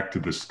went back to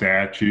the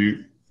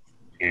statute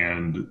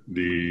and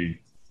the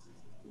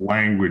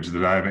language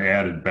that I've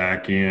added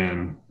back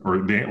in, or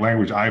the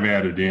language I've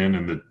added in,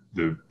 and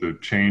the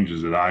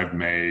changes that I've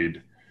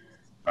made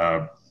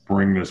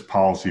bring this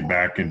policy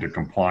back into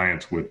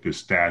compliance with the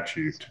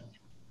statute.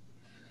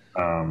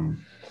 And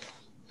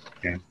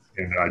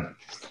I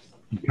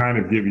kind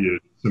of give you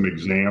some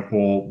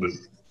example.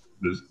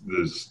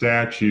 The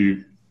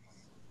statute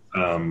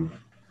the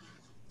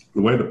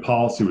way the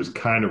policy was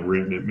kind of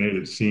written, it made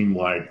it seem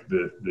like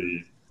that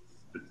the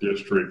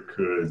district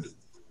could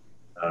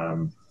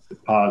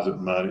deposit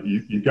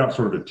money. You've got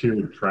sort of a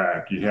tiered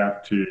track. You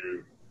have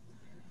to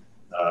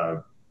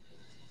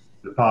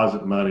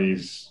deposit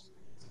monies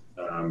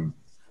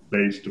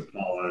based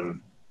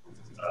upon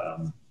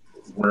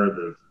where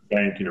the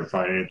banking or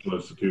financial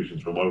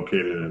institutions are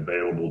located and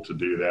available to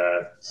do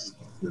that,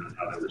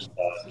 how they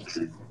respond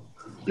to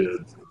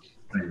bids,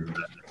 things of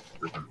that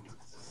nature.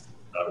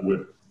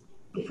 With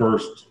the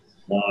first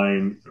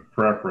line of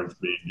preference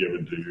being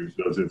given to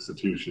those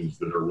institutions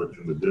that are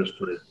within the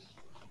district,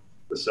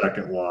 the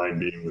second line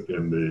being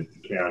within the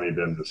county,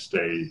 then the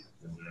state,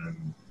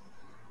 and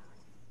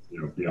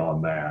then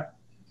beyond that.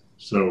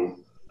 So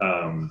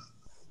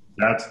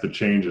that's the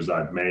changes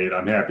I've made.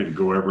 I'm happy to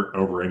go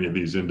over any of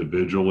these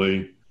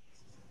individually,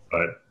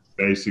 but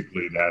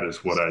basically that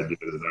is what I did.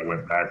 Is I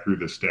went back through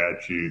the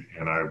statute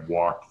and I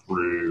walked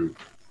through to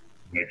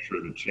make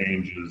sure the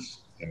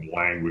changes in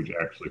language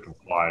actually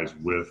complies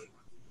with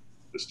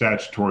the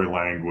statutory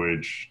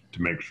language,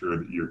 to make sure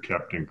that you're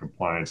kept in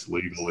compliance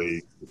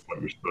legally with what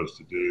you're supposed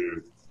to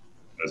do,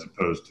 as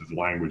opposed to the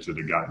language that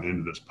had gotten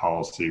into this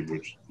policy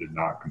which did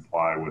not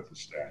comply with the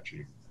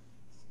statute.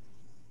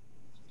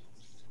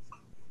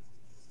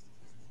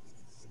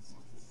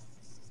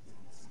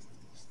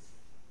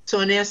 So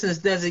in essence,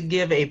 does it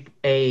give a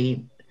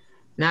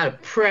not a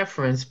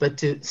preference, but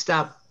to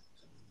stop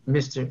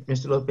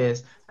Mr.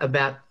 Lopez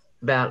about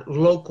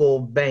local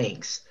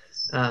banks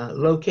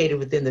located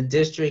within the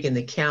district and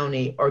the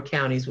county, or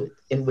counties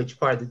in which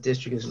part of the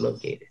district is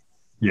located?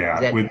 Yeah,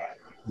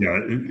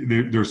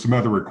 there's some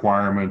other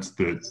requirements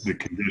that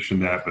condition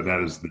that, but that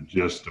is the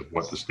gist of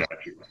what the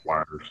statute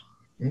requires.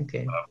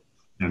 Okay.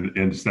 And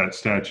it's that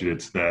statute.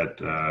 It's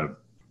that.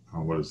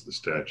 What is the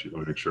statute? Let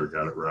me make sure I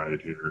got it right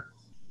here.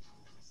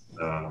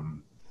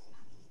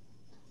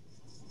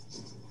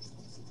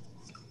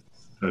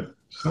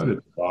 It's at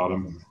the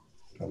bottom.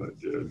 I thought I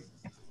did.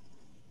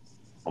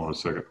 Hold on a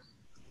second.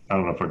 I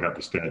don't know if I got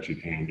the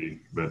statute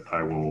handy, but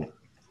I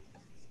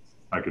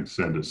could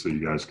send it so you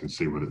guys can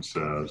see what it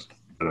says.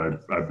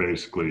 But I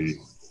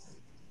basically,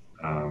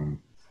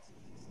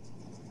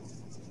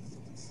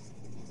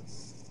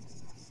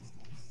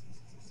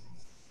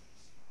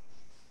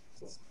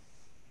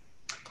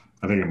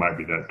 I think it might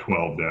be that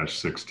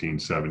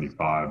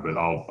 12-1675, but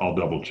I'll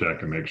double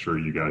check and make sure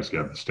you guys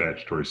have the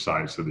statutory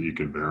site so that you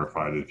can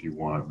verify it if you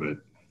want. But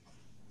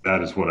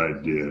that is what I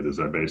did, is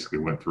I basically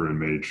went through and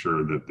made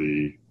sure that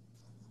the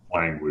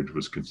language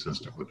was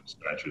consistent with the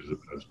statute as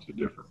opposed to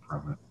different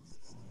from it.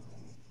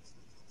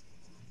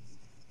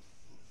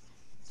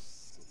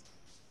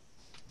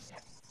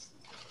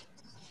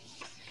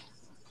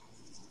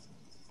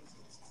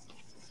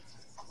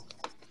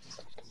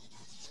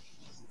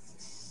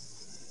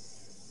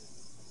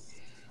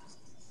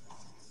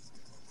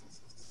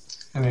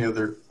 Any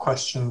other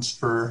questions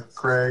for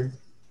Greg?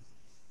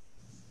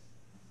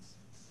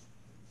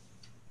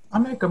 I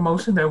make a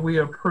motion that we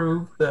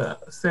approve the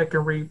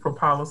second read for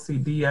policy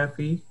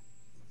DFE.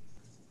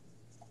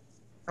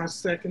 I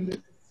second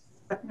it.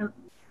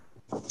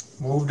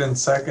 Moved and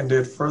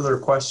seconded. Further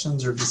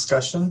questions or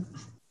discussion?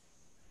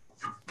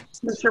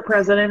 Mr.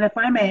 President, if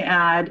I may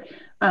add,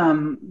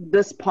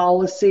 this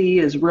policy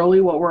is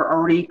really what we're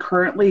already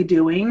currently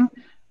doing.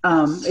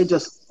 It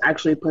just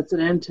actually puts it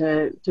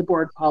into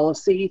board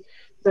policy.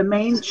 The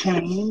main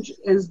change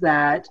is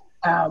that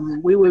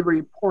we would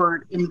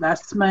report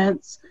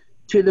investments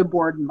to the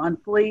board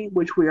monthly,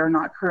 which we are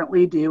not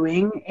currently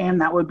doing, and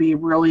that would be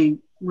really,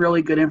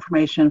 really good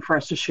information for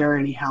us to share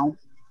anyhow.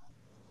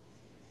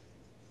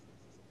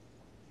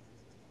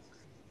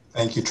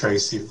 Thank you,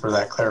 Tracy, for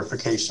that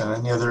clarification.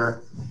 Any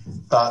other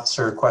thoughts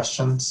or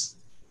questions?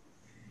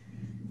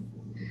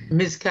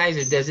 Ms.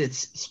 Kaiser, does it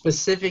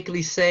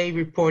specifically say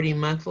reporting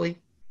monthly?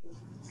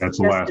 That's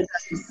the last.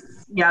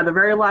 Yeah, the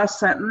very last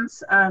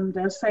sentence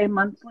does say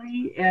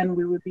monthly, and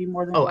we would be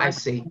more than I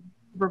see. to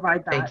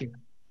provide that. Thank you.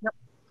 Yep.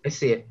 I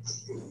see it.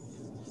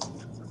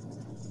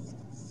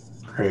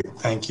 Great,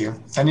 thank you.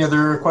 Any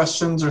other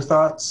questions or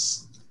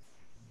thoughts?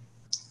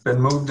 Been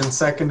moved and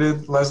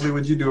seconded. Leslie,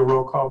 would you do a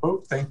roll call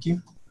vote? Thank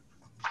you.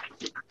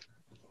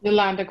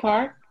 Yolanda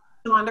Clark.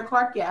 Yolanda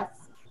Clark, yes.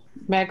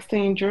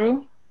 Maxine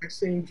Drew.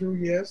 Maxine Drew,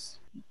 yes.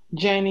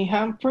 Janie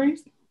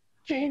Humphreys.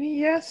 Janie,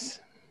 yes.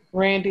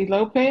 Randy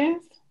Lopez.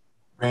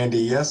 Randy,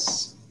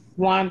 yes.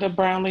 Wanda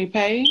Brownlee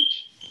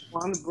Page.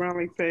 Wanda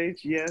Brownlee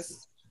Page,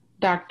 yes.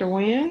 Dr.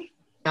 Nguyen.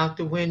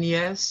 Dr. Nguyen,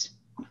 yes.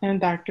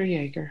 And Dr.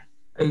 Yeager.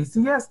 AC,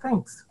 yes,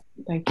 thanks.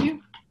 Thank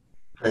you.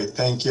 Great,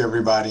 thank you,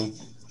 everybody.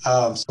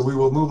 So we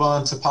will move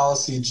on to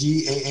policy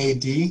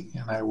GAAD,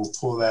 and I will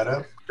pull that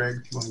up.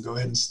 Greg, if you want to go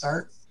ahead and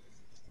start.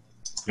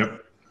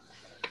 Yep.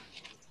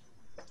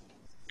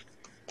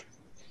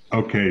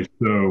 Okay,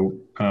 so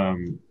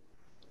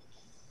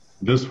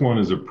this one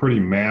is a pretty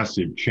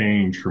massive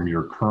change from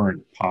your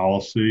current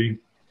policy.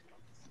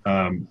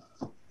 Kind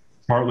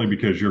partly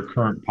because your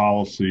current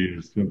policy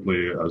is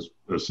simply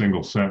a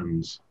single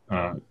sentence,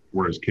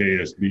 whereas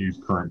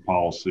KSB's current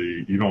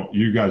policy,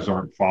 you guys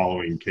aren't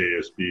following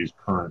KSB's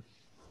current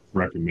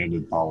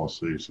recommended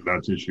policy. So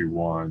that's issue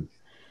one.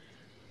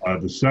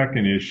 The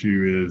second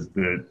issue is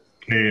that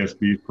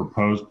KSB's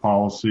proposed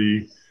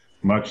policy,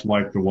 much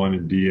like the one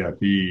in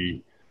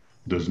DFE,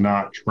 does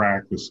not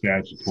track the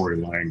statutory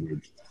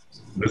language.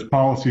 This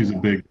policy is a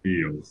big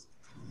deal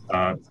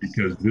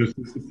because this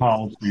is the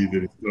policy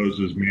that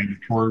imposes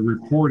mandatory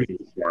reporting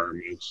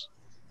requirements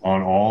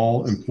on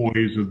all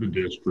employees of the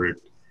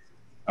district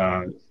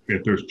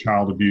if there's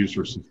child abuse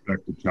or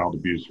suspected child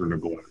abuse or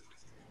neglect.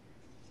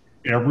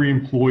 Every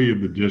employee of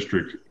the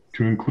district,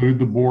 to include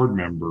the board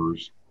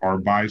members, are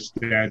by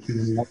statute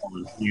and law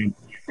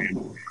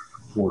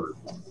reported.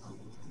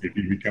 If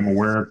you become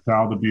aware of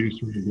child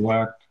abuse or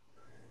neglect,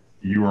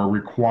 you are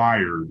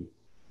required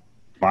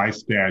by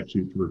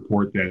statute to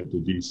report that to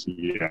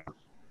DCF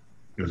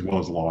as well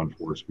as law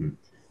enforcement.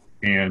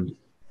 And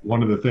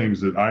one of the things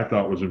that I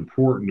thought was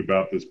important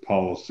about this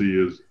policy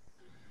is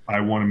I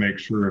want to make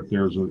sure if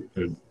there's a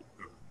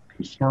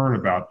concern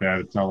about that,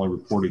 it's not only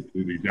reported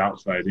to these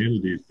outside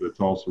entities, but it's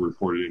also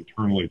reported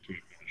internally to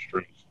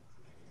administration.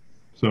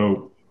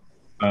 So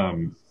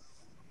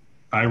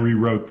I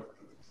rewrote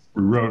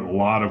a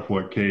lot of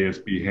what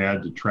KSB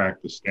had to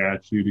track the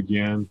statute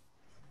again.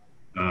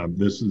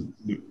 This is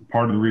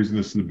part of the reason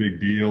this is a big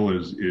deal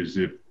is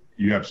if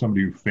you have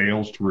somebody who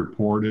fails to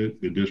report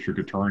it, the district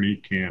attorney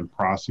can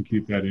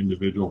prosecute that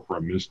individual for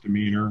a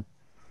misdemeanor.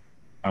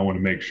 I want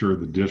to make sure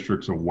the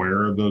district's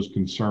aware of those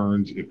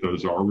concerns if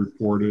those are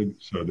reported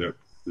so that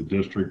the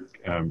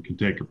district can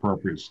take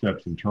appropriate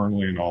steps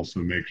internally and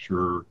also make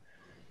sure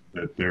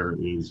that there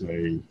is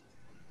a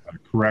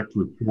correct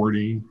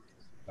reporting.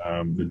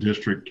 The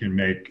district can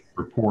make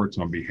reports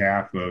on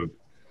behalf of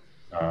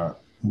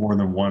more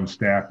than one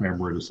staff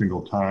member at a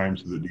single time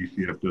so the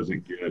DCF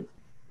doesn't get,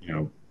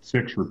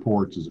 6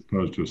 reports as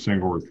opposed to a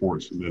single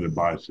report submitted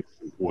by 6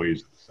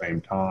 employees at the same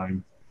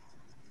time.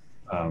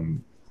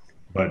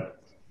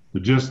 But the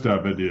gist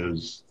of it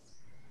is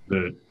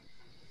that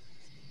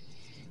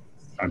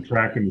I'm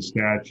tracking the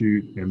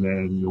statute, and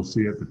then you'll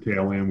see at the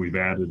tail end we've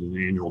added an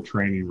annual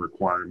training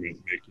requirement,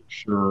 making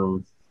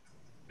sure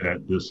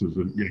that this is,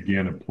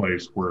 again, a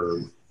place where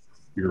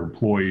your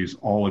employees,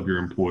 all of your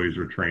employees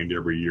are trained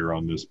every year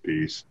on this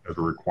piece as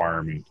a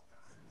requirement.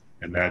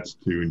 And that's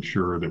to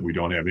ensure that we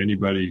don't have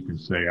anybody who can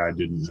say, I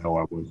didn't know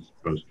I was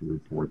supposed to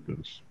report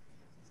this.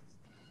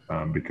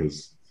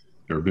 Because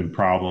there have been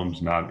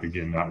problems, not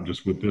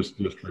just with this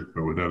district,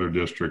 but with other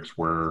districts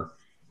where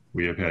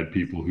we have had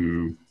people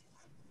who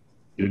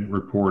didn't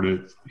report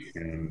it,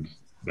 and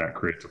that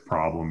creates a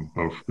problem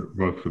both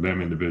for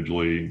them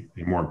individually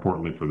and more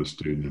importantly for the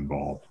student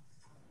involved.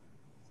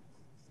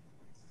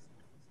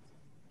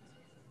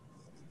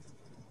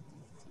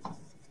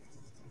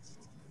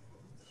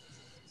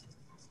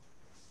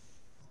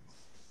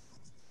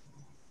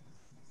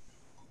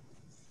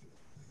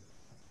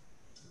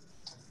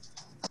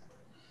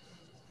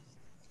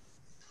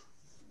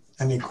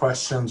 Any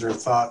questions or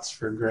thoughts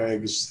for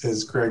Greg?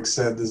 As Greg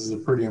said, this is a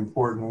pretty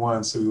important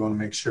one, so we want to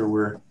make sure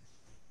we're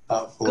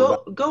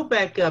thoughtful. Go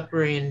back up,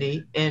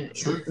 Randy, and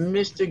sure.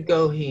 Mr.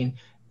 Goheen,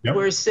 yep.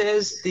 Where it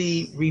says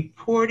the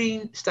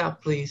reporting,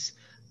 stop please,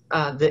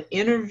 the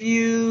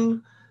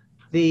interview,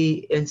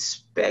 the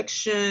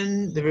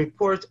inspection, the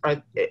reports,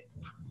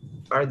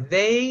 are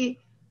they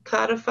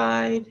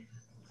codified?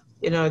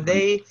 Are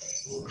they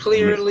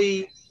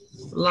clearly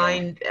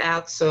lined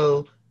out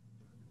so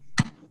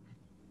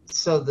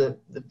the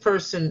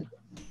person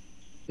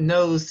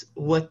knows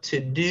what to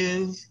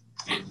do?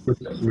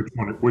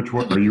 Which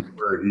one are you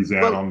where he's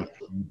at on the?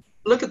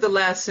 Look at the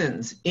last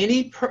sentence.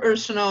 Any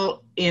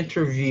personal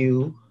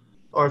interview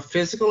or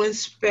physical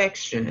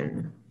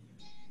inspection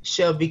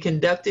shall be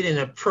conducted in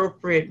an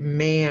appropriate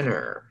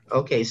manner.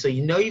 Okay, so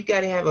you've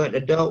got to have an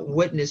adult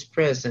witness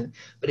present,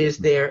 but is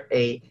there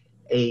a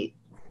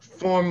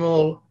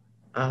formal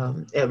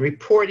a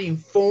reporting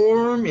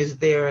form? Is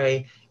there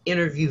a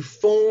interview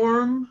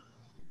form?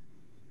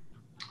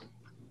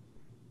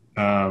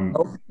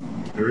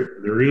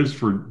 There is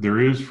for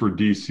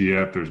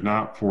DCF. There's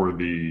not for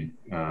the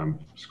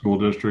school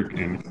district,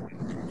 and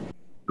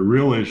the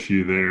real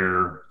issue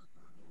there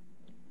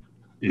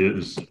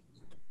is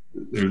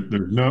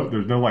there's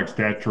no like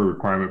statutory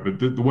requirement,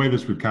 but the way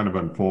this would kind of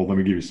unfold. Let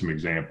me give you some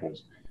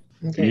examples.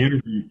 Okay. The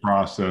interview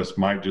process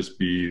might just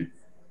be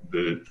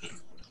the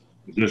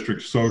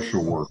district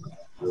social worker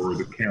or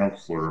the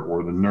counselor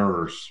or the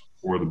nurse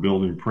or the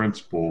building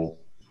principal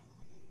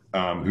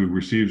who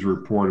receives a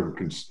report of a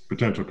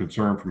potential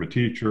concern from a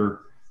teacher,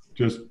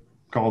 just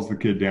calls the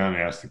kid down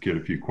and asks the kid a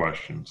few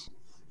questions,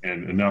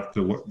 and enough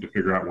to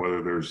figure out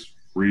whether there's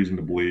reason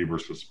to believe or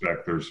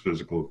suspect there's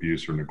physical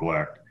abuse or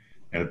neglect.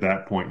 And at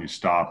that point, you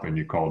stop and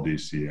you call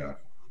DCF.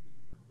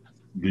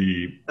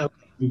 The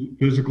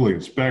physical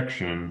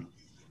inspection,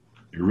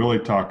 you're really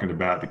talking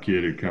about the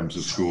kid who comes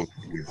to school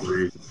to get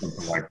bruised or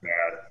something like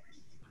that.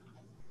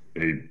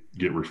 they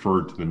get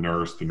referred to the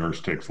nurse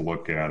takes a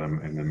look at them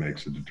and then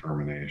makes a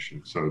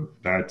determination. So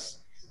that's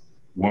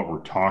what we're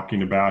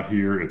talking about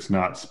here. It's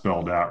not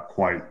spelled out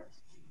quite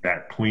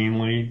that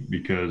cleanly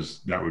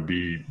because that would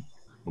be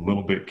a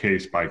little bit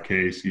case by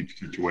case. Each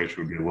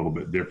situation would be a little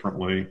bit different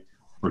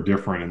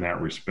in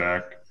that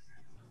respect.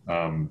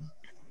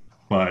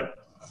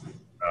 But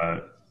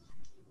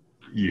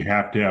you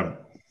have to have,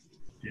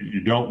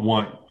 you don't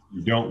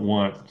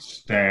want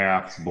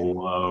staff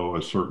below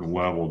a certain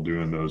level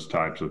doing those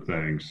types of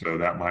things. So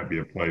that might be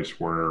a place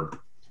where,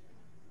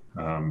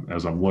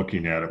 as I'm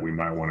looking at it, we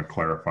might want to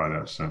clarify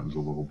that sentence a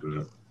little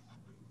bit.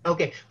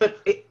 Okay,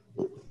 but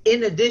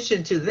in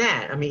addition to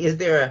that, I mean, is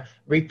there a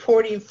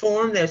reporting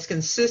form that's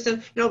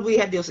consistent? You know, we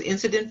have those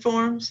incident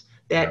forms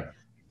that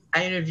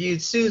I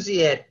interviewed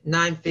Susie at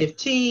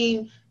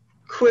 9:15,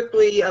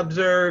 quickly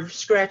observed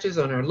scratches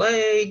on her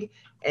leg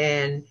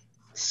and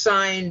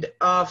signed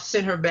off,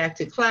 sent her back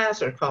to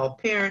class or called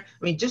parent.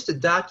 I mean, just to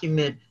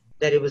document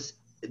that it was,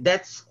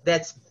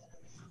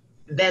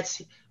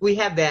 we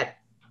have that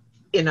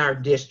in our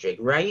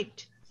district,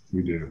 right?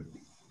 We do.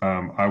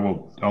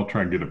 I'll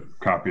try and get a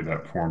copy of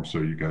that form so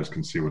you guys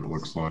can see what it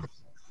looks like. Okay,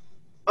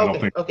 I don't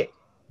think it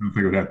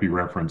would have to be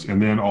referenced.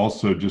 And then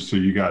also, just so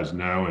you guys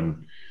know,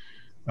 and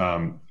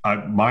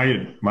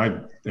my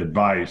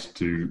advice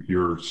to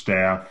your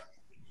staff,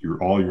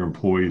 all your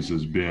employees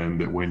has been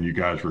that when you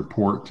guys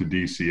report to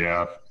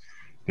DCF,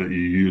 that you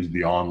use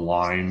the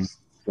online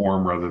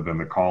form rather than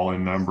the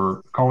call-in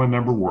number. Call-in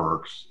number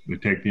works. They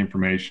take the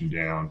information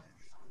down,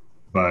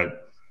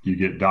 but you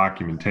get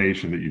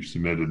documentation that you've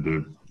submitted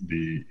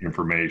the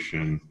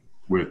information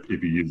with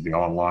if you use the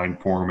online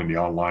form, and the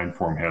online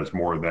form has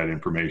more of that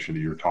information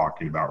that you're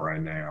talking about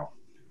right now.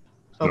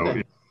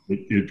 So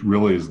it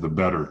really is the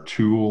better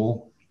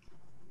tool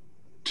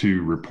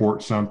to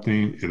report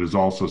something. It is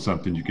also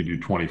something you can do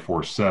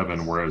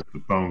 24/7, whereas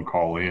the phone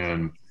call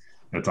in,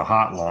 it's a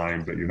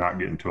hotline, but you're not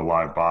getting to a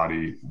live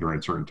body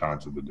during certain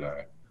times of the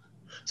day.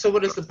 So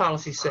what does the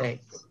policy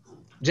say?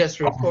 Just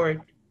report?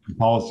 The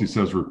policy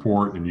says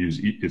report and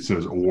it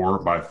says or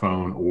by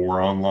phone or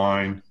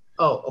online.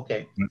 Oh,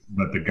 okay.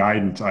 But the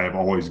guidance I have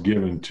always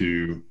given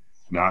to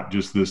not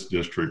just this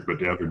district, but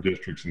the other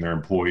districts and their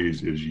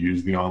employees is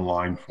use the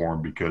online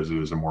form because it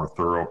is a more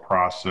thorough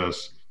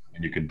process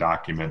and you can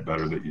document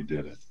better that you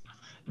did it.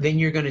 Then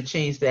you're going to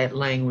change that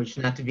language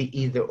not to be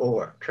either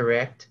or,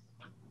 correct?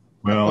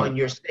 Well, on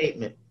your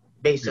statement,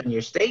 based on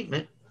your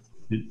statement.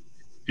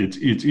 It's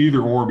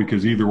either or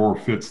because either or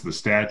fits the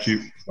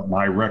statute. But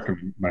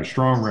my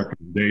strong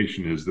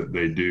recommendation is that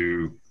they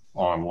do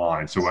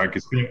online. So I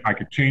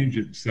could change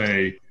it and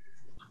say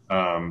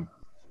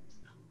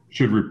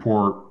should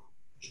report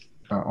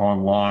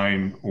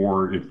online,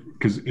 or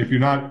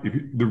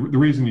the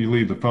reason you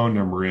leave the phone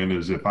number in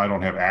is if I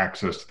don't have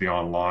access to the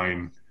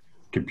online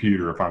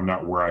computer, if I'm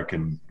not where I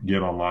can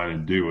get online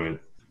and do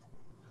it,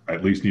 I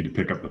at least need to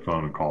pick up the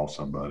phone and call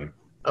somebody.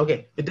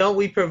 Okay, but don't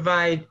we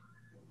provide,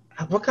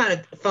 what kind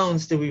of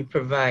phones do we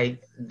provide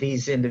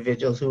these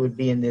individuals who would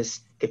be in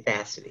this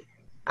capacity?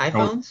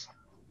 iPhones?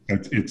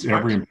 It's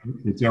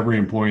every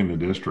employee in the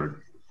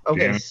district.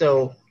 Okay, Janet?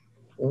 So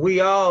we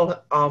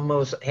all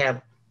almost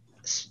have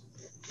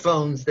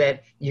phones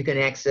that you can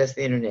access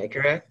the internet,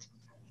 correct?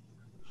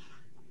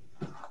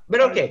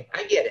 But okay,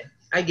 I get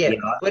it.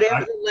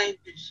 Whatever the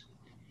language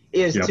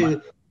is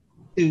to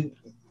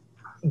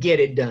get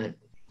it done.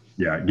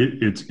 Yeah,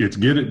 it's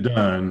get it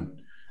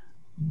done,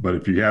 but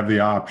if you have the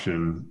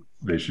option,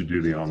 they should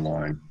do the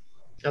online.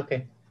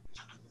 Okay.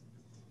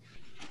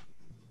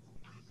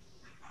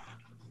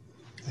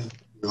 Thank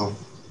you.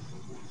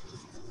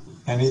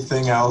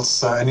 Anything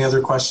else? Any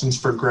other questions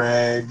for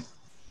Greg?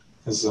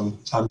 As I'm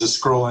just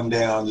scrolling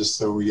down just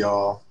so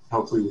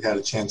hopefully we had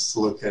a chance to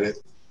look at it.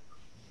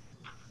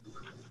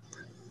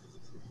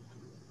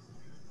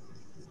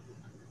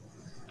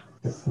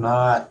 If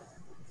not,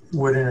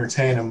 would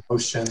entertain a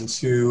motion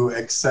to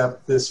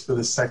accept this for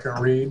the second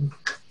read.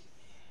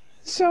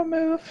 So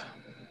move.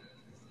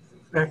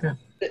 Second.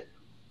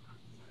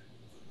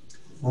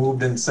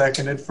 Moved and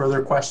seconded.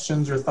 Further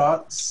questions or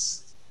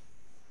thoughts?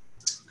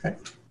 Okay.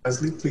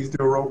 Leslie, please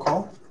do a roll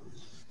call.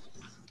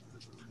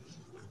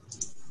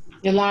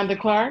 Yolanda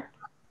Clark.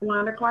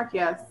 Yolanda Clark,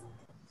 yes.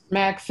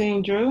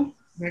 Maxine Drew.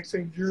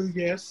 Maxine Drew,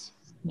 yes.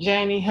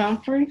 Janie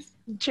Humphreys.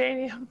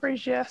 Janie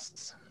Humphreys,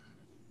 yes.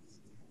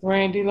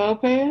 Randy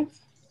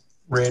Lopez.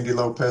 Randy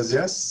Lopez,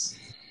 yes.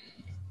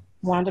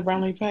 Wanda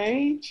Brownlee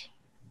Page.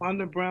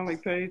 Wanda Brownlee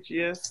Page,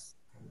 yes.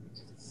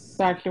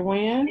 Dr.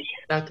 Nguyen.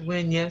 Dr.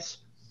 Nguyen, yes.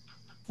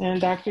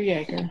 And Dr.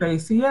 Yeager.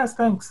 Tracy, yes,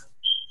 thanks.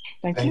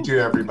 Thank you,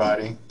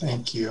 everybody.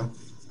 Thank you.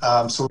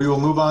 So we will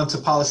move on to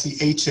policy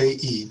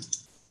HAE.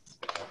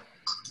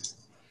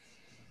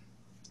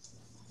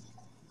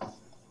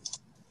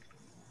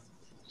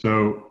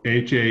 So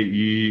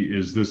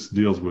HAE this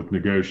deals with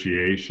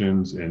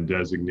negotiations and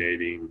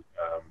designating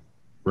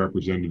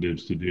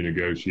representatives to do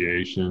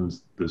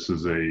negotiations. This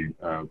is a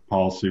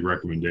policy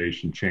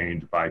recommendation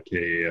change by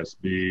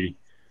KASB.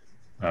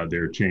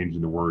 They're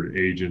changing the word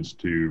agents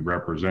to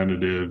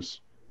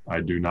representatives.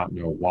 I do not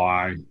know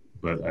why,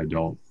 but I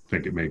don't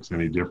think it makes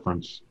any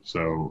difference.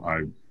 So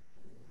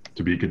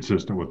to be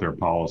consistent with their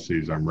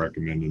policies, I'm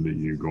recommending that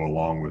you go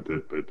along with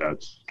it, but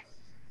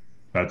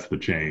that's the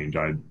change.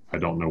 I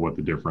don't know what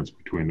the difference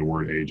between the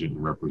word agent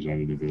and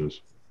representative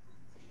is.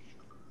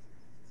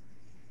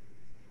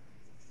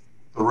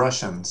 The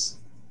Russians.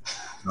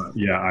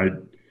 Yeah,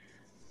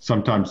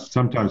 sometimes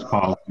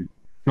policies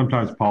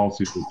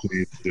will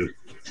change this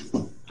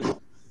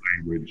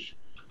language.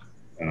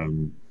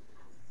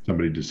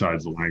 Somebody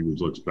decides the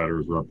language looks better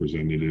as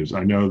representatives.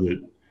 I know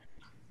the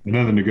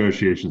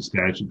negotiation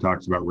statute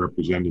talks about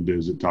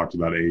representatives. It talks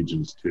about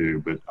agents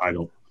too, but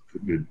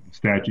the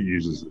statute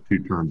uses the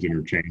two terms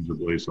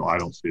interchangeably, so I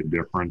don't see a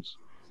difference.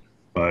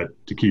 But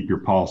to keep your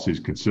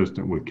policies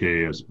consistent with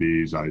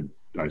KASB's,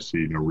 I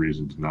see no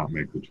reason to not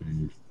make the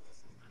change.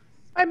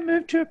 I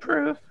move to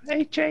approve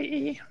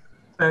HAE.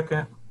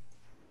 Second.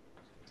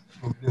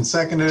 Moved and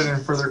seconded.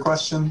 Any further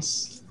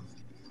questions?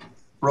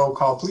 Roll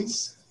call,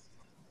 please.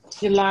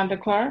 Yolanda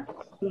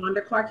Clark,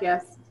 Wanda Clark,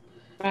 yes.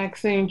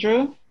 Maxine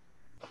Drew,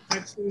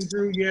 Maxine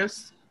Drew,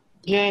 yes.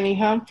 Janie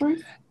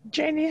Humphries,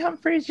 Janie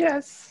Humphries,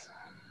 yes.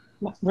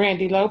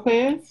 Randy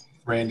Lopez,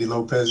 Randy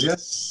Lopez,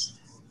 yes.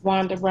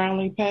 Wanda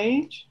Brownlee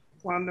Page,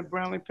 Wanda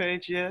Brownlee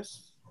Page,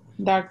 yes.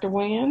 Dr.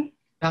 Nguyen,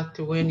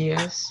 Dr. Nguyen,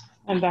 yes.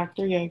 and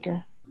Dr.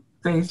 Yeager.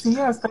 Stacy,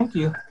 yes, thank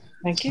you.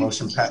 Thank you.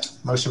 Motion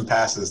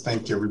passes.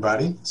 Thank you,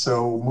 everybody.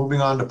 So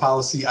moving on to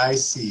policy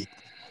IC.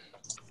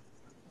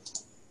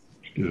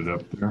 Get it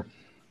up there.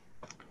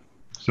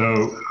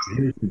 So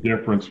here's the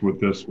difference with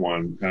this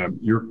one.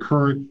 Your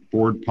current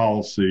board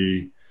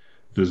policy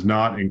does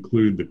not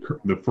include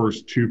the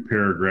first two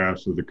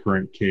paragraphs of the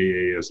current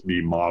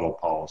KASB model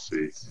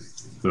policy.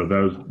 So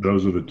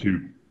those are the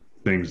two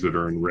things that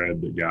are in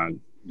red that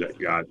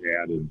got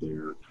added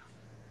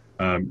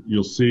there.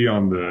 You'll see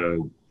on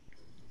the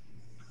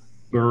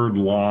third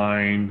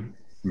line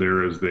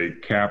there's a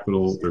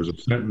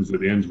sentence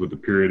that ends with the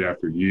period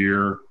after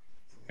year,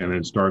 and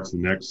then starts the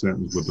next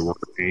sentence with the word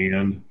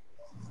and.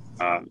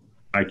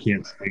 I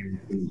can't stand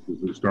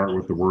sentences that start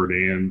with the word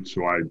and,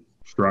 so I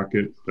struck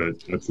it, but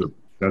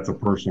that's a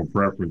personal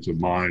preference of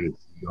mine.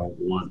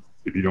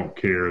 If you don't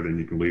care, then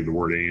you can leave the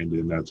word and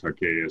in. That's how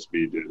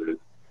KASB did it.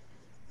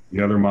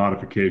 The other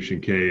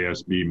modification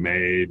KASB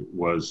made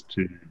was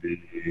to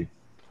the,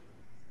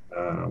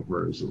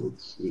 where is it?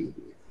 Let's see.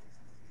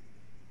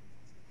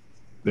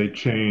 They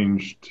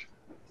changed,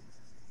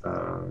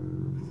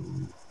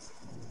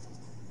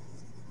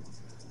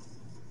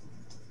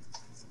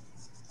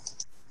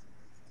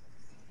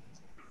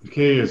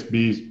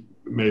 KASB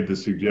made the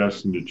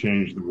suggestion to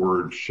change the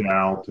word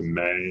shall to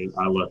may.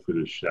 I left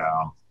it as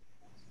shall.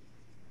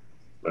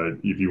 But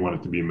if you want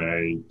it to be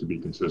may, to be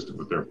consistent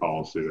with their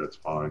policy, that's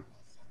fine.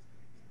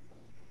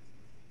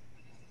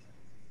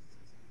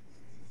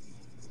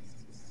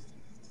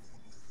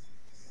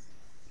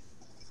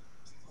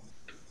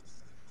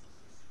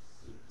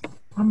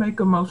 I make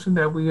a motion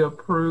that we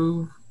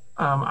approve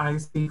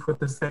IC for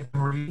the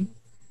second read.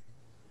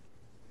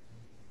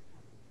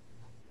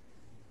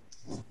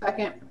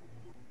 Second.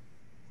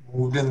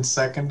 Moved and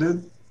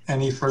seconded.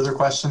 Any further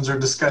questions or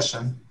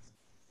discussion?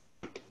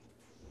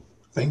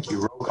 Thank you.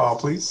 Roll call,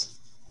 please.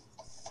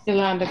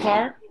 Yolanda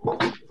Clark,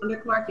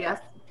 Wanda Clark, yes.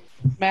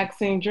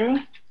 Maxine Drew,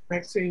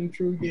 Maxine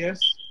Drew, yes.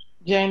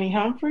 Janie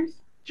Humphries,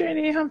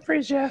 Janie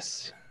Humphries,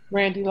 yes.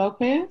 Randy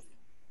Lopez,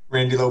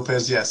 Randy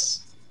Lopez,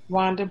 yes.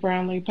 Wanda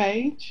Brownlee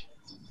Page,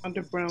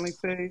 Wanda Brownlee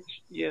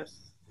Page, yes.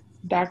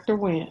 Dr.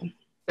 Nguyen,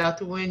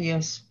 Dr. Nguyen,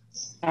 yes.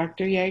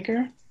 Dr.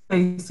 Yeager.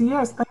 Stacy,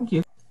 yes, thank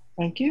you.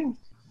 Thank you.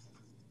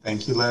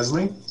 Thank you,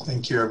 Leslie.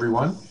 Thank you,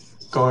 everyone.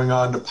 Going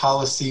on to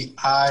policy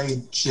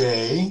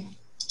IJ.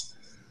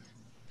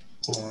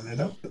 Pulling it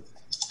up.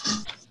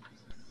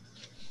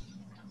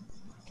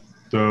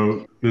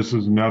 So this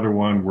is another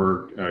one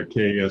where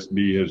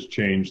KASB has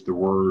changed the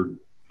word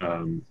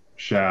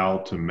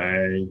shall to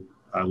may.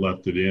 I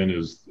left it in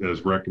as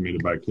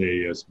recommended by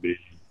KASB.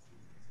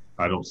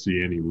 I don't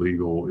see any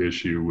legal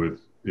issue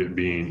with it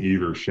being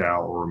either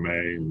shall or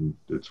may, and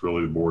it's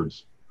really the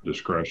board's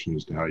discretion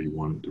as to how you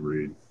want it to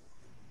read.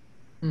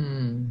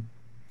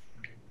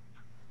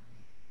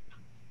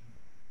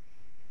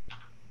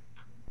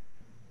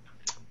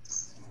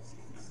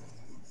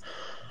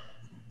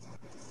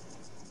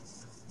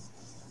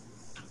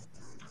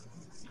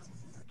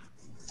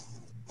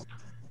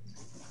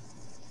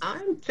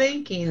 I'm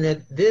thinking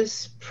that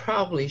this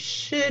probably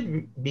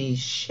should be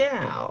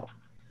shall,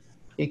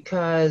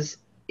 because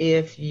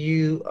if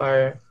you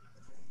are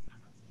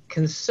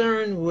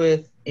concerned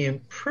with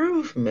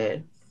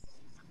improvement,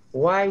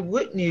 why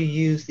wouldn't you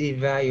use the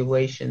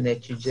evaluation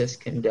that you just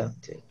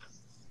conducted?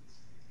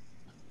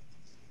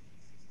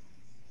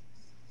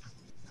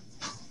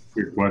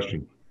 Good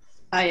question.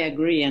 I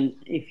agree, and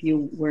if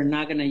you were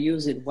not going to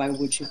use it, why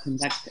would you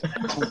conduct it?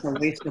 It's a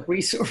waste of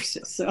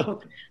resources.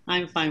 So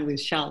I'm fine with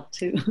shall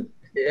too.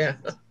 Yeah.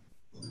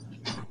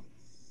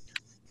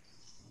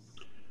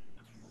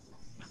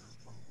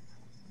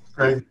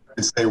 Greg,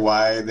 to say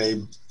why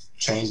they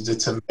changed it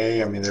to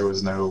may. I mean, there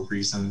was no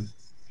reason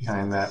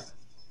behind that.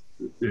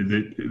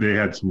 they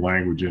had some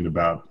language in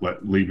about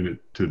leaving it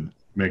to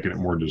making it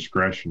more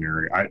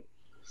discretionary. I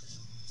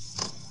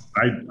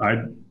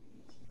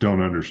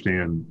don't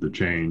understand the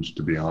change,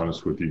 to be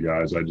honest with you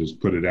guys. I just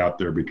put it out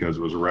there because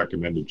it was a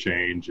recommended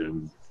change,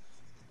 and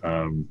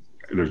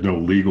there's no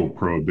legal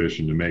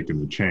prohibition to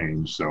making the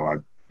change. So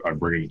I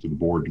bring it to the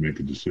board to make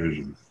a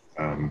decision.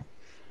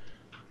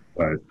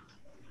 But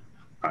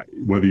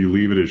whether you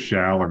leave it as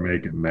shall or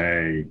make it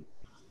may,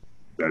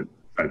 that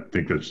I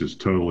think that's just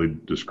totally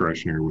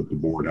discretionary with the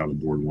board, how the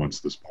board wants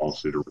this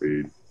policy to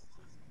read.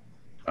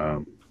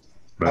 But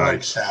I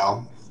like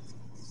shall.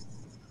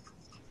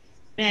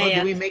 Well,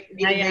 do we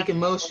make a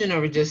motion or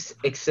we just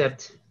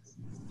accept?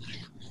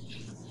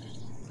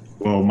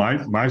 Well,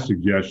 my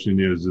suggestion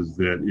is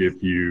that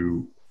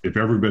if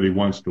everybody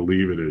wants to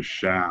leave it as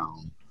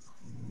shall,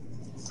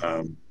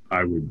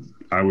 I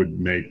would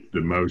make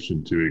the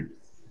motion to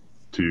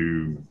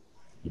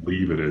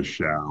leave it as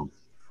shall.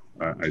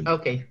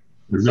 Okay.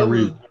 There's no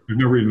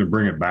reason to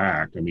bring it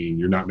back. I mean,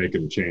 you're not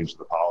making a change to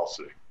the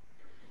policy.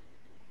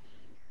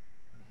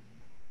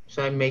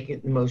 So I make a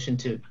motion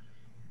to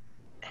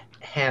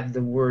have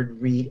the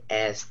word read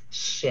as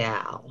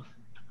shall.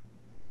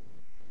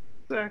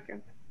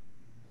 Second.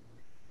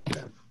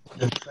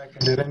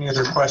 Seconded. Any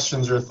other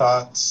questions or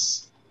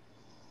thoughts?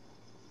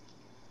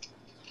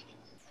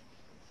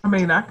 I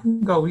mean, I can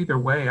go either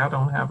way. I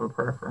don't have a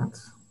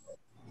preference.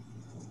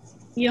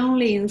 The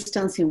only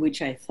instance in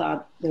which I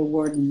thought the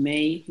word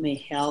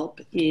may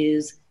help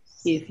is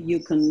if you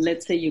can,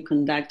 let's say you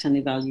conduct an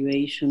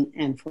evaluation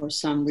and for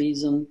some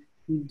reason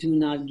you do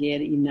not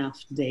get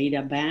enough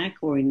data back,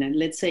 or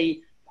let's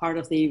say part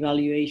of the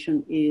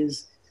evaluation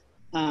is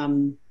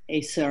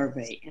a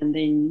survey, and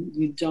then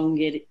you don't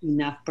get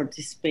enough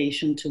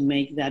participation to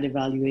make that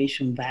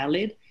evaluation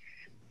valid.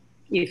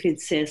 If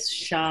it says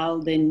shall,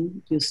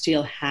 then you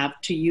still have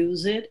to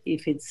use it.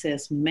 If it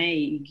says may,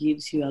 it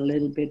gives you a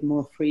little bit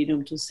more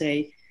freedom to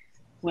say,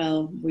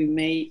 well, we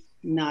may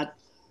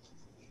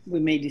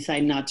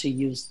decide not to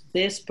use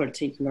this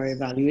particular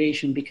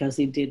evaluation because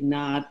it did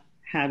not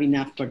have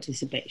enough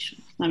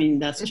participation. I mean,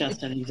 that's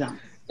just an example.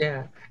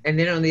 Yeah, and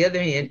then on the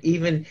other hand,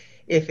 even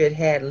if it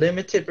had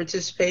limited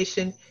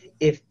participation,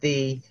 if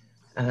the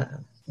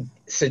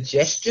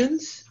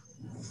suggestions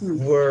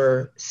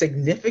were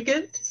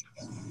significant,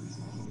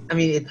 I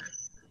mean,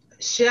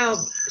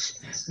 the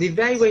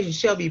evaluation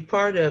shall be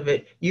part of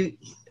it. You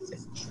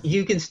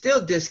can still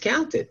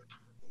discount it.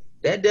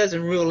 That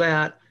doesn't rule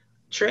out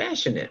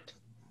trashing it.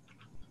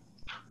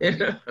 You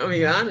know, I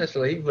mean,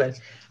 honestly, but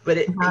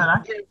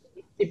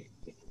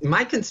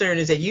my concern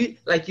is that you,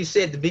 like you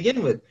said to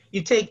begin with,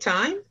 you take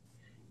time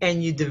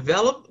and you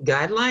develop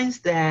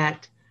guidelines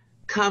that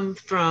come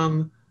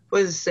from,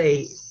 what does it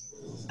say,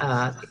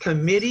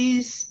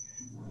 committees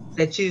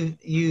that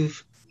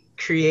you've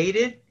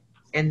created,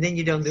 and then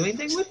you don't do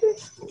anything with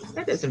it?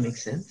 That doesn't make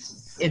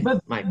sense.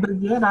 But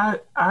yet I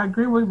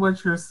agree with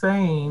what you're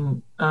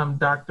saying,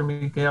 Dr.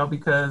 Miguel,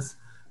 because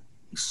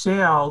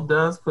shall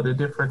does put a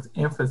different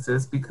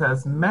emphasis,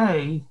 because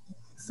may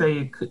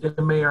say it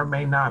may or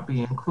may not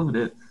be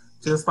included,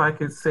 just like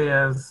it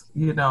says,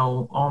 you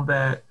know, on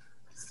that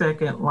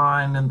second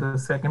line in the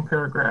second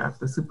paragraph,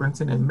 the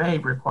superintendent may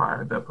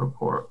require the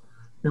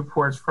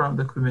reports from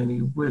the committee,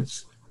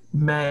 which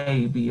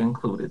may be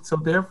included. So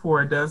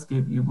therefore, it does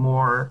give you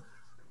more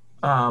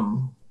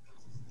of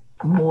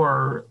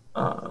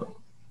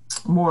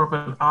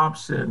an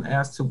option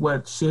as to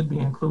what should be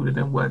included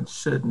and what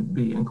shouldn't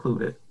be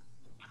included.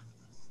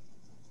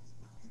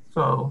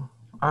 So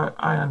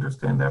I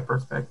understand that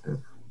perspective.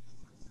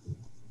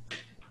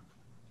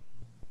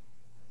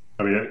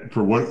 I mean,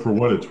 for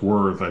what it's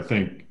worth, I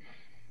think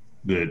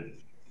that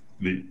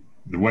the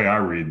way I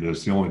read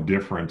this, the only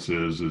difference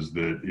is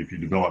that if you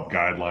develop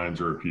guidelines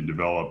or if you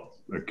develop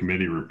a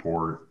committee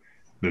report,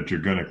 that you're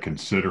going to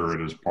consider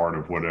it as part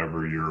of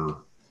whatever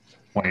your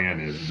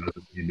plan is. It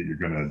doesn't mean that you're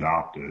going to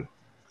adopt it.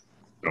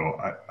 So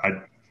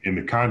I in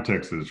the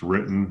context that it's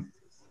written,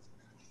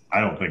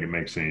 I don't think it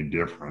makes any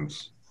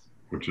difference,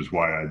 which is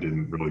why I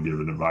didn't really give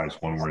an advice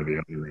one way or the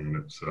other on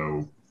it.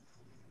 So,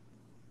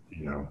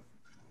 you know.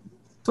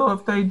 So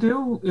if they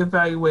do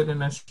evaluate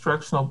an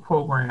instructional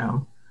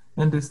program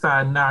and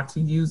decide not to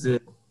use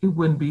it, it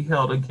wouldn't be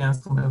held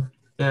against them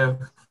if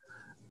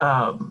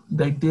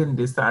they didn't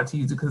decide to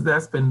use it, because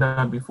that's been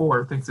done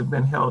before. Things have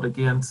been held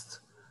against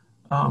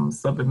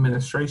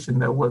sub-administration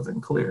that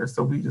wasn't clear.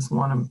 So we just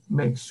want to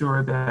make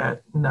sure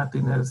that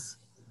nothing is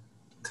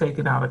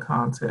taken out of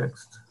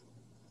context.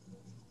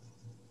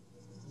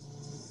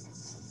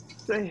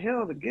 They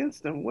held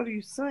against them. What are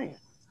you saying?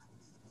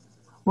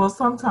 Well,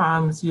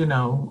 sometimes, you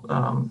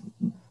know,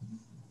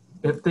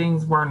 if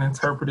things weren't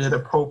interpreted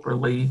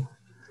appropriately,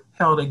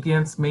 held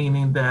against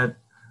meaning that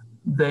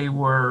they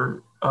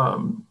were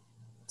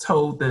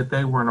told that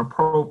they weren't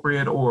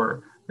appropriate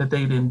or that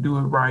they didn't do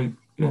it right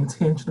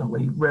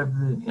intentionally rather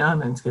than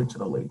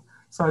unintentionally.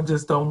 So I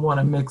just don't want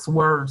to mix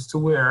words to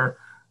where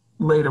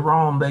later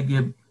on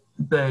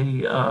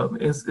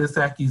it's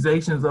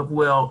accusations of,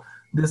 well,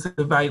 this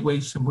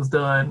evaluation was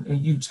done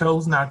and you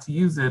chose not to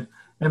use it,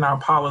 and our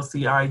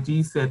policy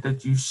IG said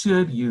that you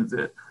should use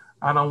it.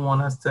 I don't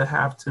want us to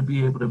have to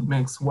be able to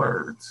mix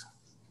words.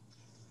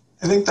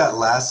 I think that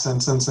last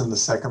sentence in the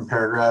second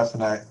paragraph,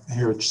 and I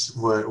hear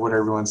what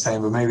everyone's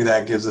saying, but maybe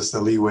that gives us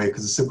the leeway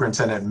because the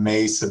superintendent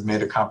may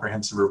submit a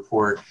comprehensive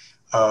report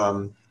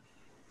from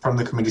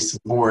the committees to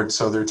the board.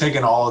 So they're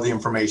taking all of the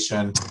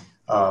information,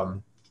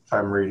 if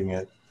I'm reading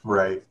it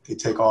right, they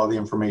take all the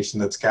information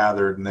that's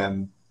gathered and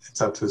then it's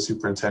up to the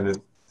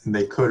superintendent, and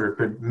they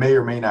may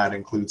or may not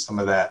include some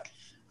of that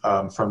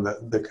from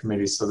the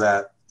committee. So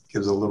that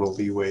gives a little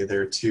leeway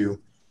there too.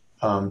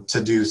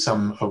 To do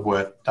some of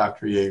what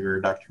Dr.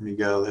 Yeager, Dr.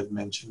 Miguel had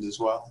mentioned as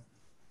well.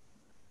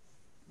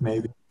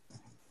 Maybe.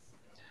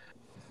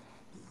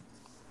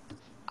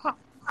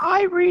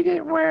 I read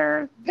it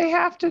where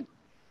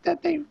that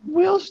they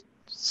will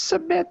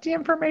submit the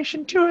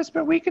information to us,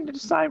 but we can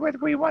decide whether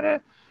we want to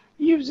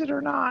use it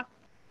or not.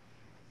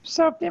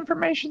 So if the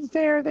information's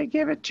there, they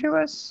give it to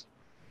us.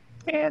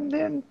 And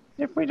then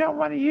if we don't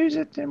want to use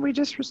it, then we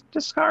just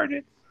discard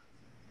it.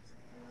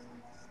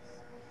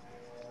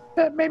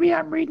 But maybe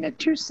I'm reading it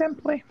too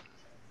simply.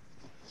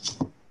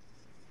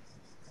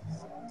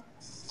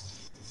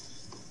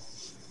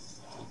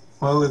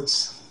 Well,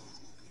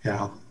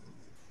 yeah.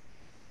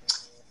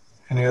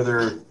 Any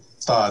other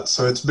thoughts?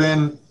 So it's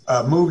been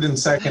moved and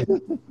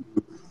seconded to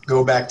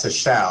go back to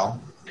shall,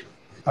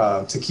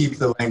 to keep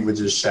the language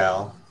as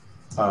shall.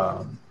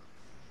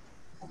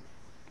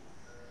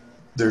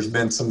 There's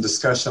been some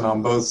discussion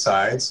on both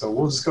sides, so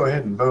we'll just go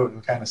ahead and vote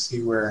and kind of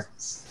see where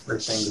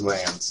things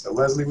land. So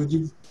Leslie, would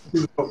you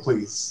do the vote,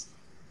 please?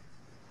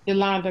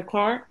 Yolanda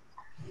Clark.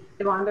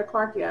 Yolanda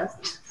Clark,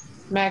 yes.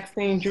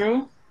 Maxine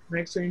Drew.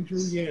 Maxine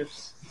Drew,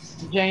 yes.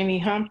 Janie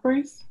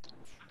Humphreys.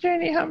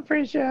 Janie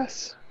Humphreys,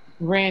 yes.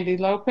 Randy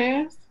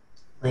Lopez.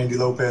 Randy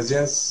Lopez,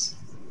 yes.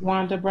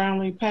 Wanda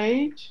Brownlee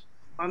Page.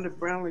 Wanda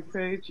Brownlee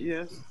Page,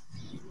 yes.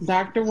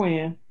 Dr.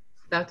 Nguyen.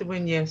 Dr.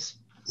 Nguyen, yes.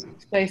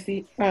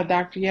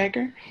 Dr.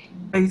 Yeager.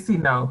 Stacy,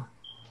 no.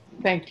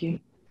 Thank you.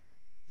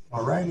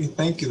 All righty,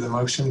 thank you. The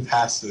motion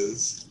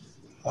passes.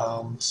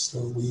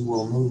 So we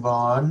will move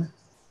on.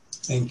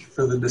 Thank you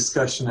for the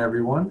discussion,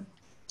 everyone.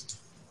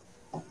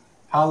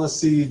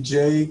 Policy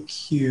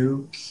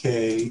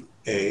JQKA.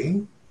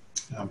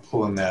 I'm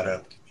pulling that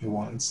up. Give me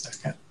 1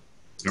 second.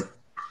 Yep.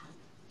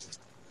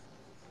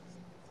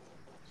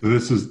 So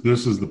this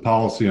is the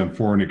policy on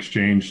foreign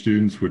exchange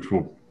students, which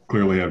will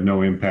clearly have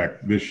no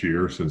impact this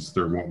year since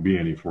there won't be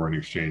any foreign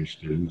exchange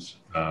students.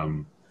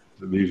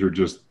 These are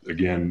just,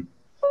 again,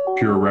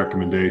 pure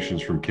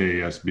recommendations from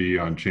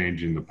KSB on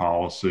changing the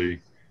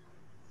policy.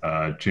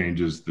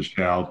 Changes the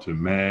shall to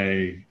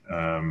may,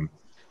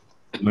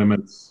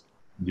 limits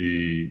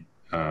the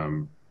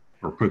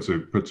or puts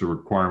a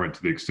requirement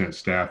to the extent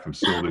staff and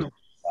facilities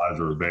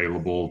are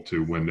available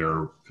to when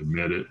they're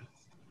admitted,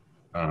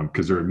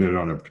 because they're admitted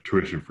on a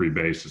tuition-free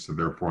basis if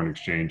they're a foreign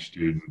exchange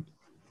student,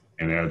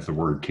 and adds the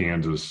word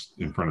Kansas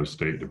in front of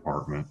State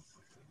Department.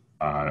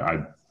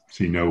 I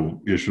see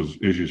no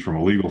issues from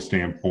a legal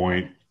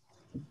standpoint.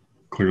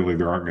 Clearly,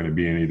 there aren't going to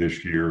be any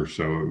this year,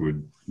 so it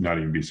would not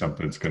even be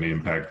something that's going to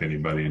impact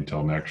anybody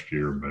until next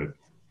year. But you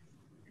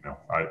know,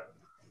 I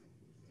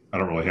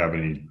don't really have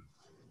any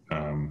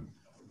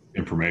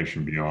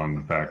information beyond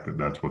the fact that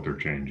that's what they're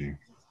changing.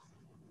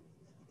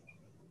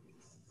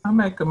 I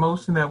make a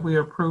motion that we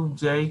approve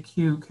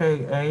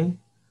JQKA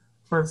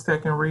for the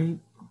second read.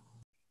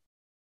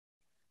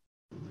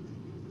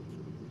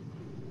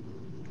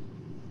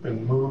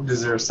 Been moved.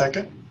 Is there a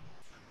second?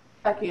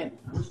 Second.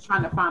 I was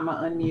trying to find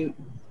my unmute.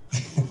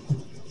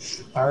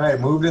 All right,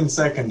 moved and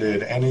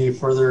seconded. Any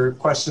further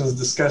questions,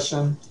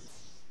 discussion?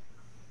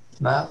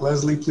 Not.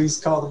 Leslie, please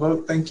call the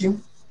vote. Thank you.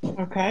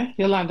 Okay.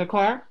 Yolanda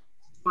Clark.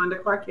 Yolanda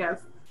Clark,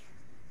 yes.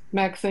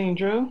 Maxine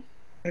Drew.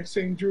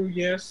 Maxine Drew,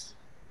 yes.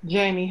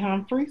 Janie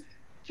Humphreys.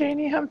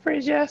 Janie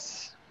Humphreys,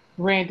 yes.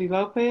 Randy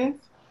Lopez.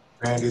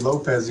 Randy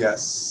Lopez,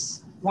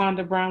 yes.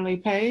 Wanda Brownlee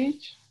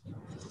Page.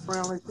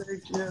 Brownlee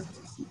Page, yes.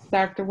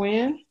 Dr.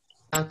 Nguyen.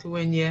 Dr.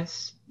 Nguyen,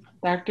 yes.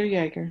 Dr.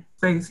 Yeager.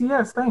 Stacy,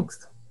 yes,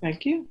 thanks.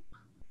 Thank you.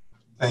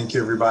 Thank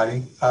you,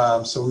 everybody.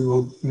 So we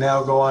will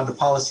now go on to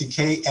policy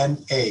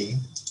KNA.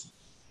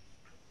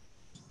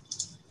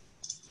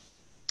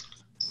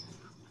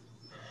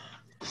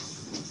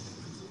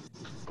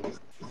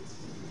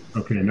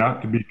 Okay,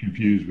 not to be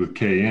confused with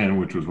KN,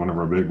 which was one of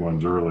our big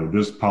ones earlier.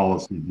 This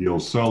policy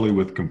deals solely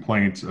with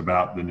complaints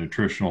about the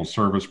nutritional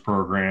service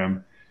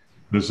program.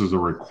 This is a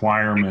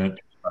requirement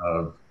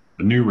of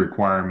a new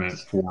requirement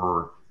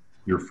for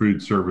your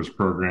food service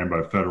program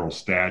by federal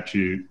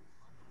statute.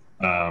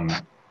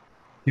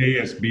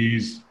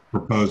 KSB's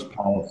proposed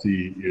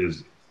policy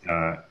is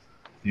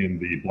in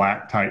the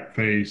black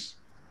typeface.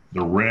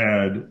 The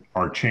red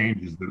are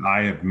changes that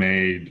I have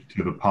made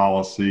to the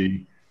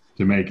policy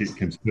to make it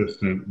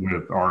consistent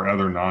with our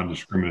other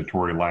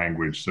non-discriminatory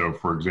language. So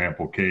for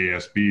example,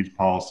 KSB's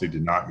policy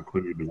did not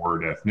include the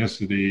word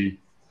ethnicity,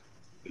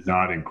 did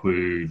not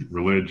include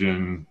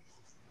religion,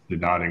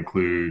 did not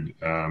include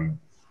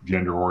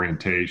gender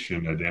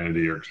orientation,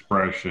 identity, or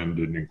expression,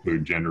 didn't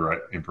include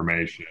gender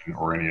information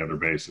or any other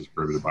basis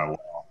prohibited by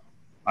law.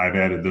 I've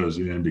added those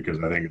in because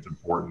I think it's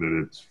important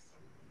that it's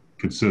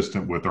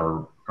consistent with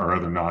our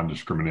other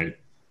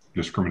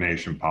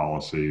non-discrimination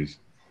policies.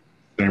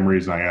 Same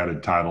reason I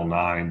added Title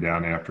IX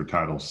down after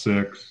Title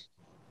VI.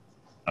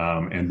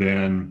 And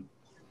then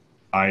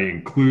I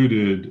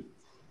included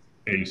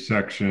a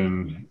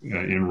section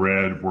in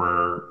red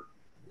where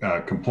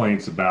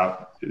complaints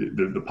about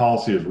the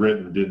policy as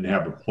written didn't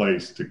have a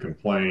place to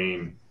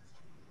complain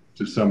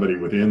to somebody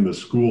within the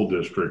school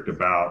district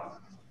about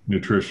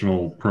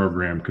nutritional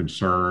program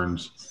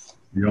concerns.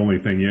 The only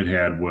thing it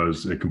had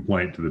was a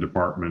complaint to the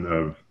Department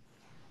of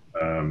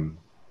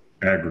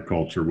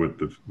Agriculture with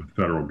the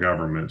federal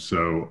government.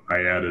 So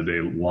I added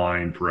a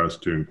line for us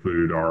to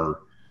include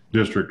our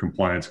district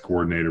compliance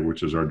coordinator,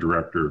 which is our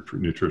director of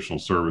nutritional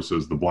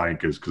services. The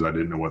blank is because I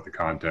didn't know what the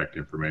contact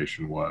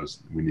information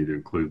was. We need to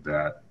include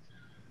that.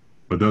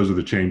 But those are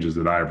the changes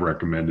that I've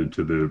recommended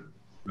to the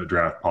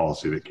draft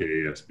policy that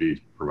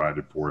KASB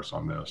provided for us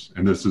on this.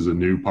 And this is a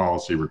new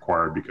policy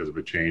required because of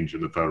a change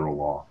in the federal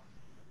law.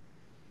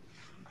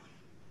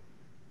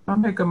 I'll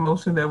make a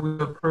motion that we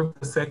approve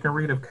the second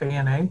read of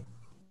KNA.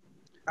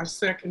 I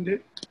second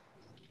it.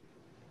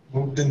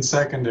 Moved and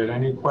seconded.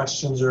 Any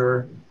questions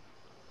or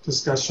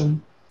discussion?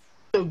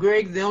 So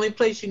Greg, the only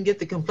place you can get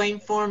the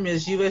complaint form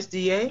is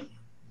USDA?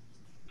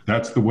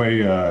 That's the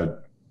way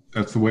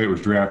it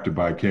was drafted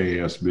by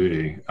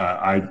KASB.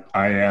 I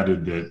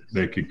added that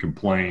they could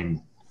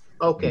complain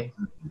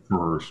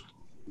first.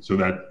 So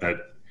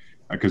that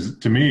because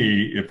to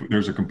me, if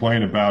there's a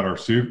complaint about our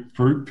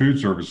food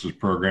services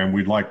program,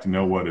 we'd like to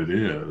know what it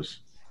is.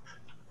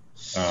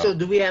 So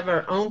do we have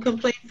our own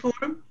complaint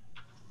form?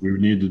 We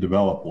would need to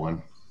develop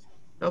one.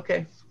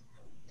 Okay.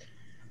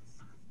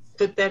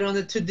 Put that on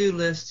the to-do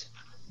list.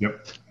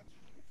 Yep.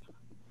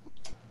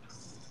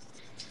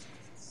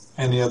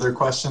 Any other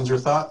questions or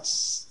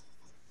thoughts?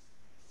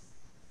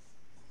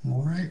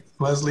 All right.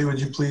 Leslie,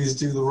 would you please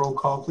do the roll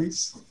call,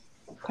 please?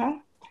 Okay.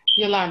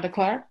 Yolanda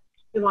Clark.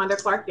 Yolanda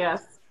Clark,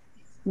 yes.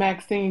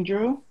 Maxine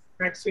Drew.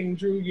 Maxine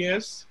Drew,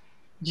 yes.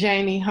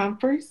 Janie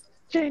Humphreys.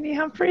 Janie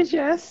Humphreys,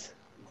 yes.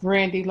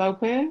 Randy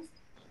Lopez.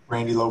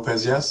 Randy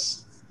Lopez,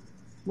 yes.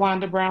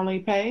 Wanda Brownlee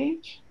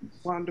Page.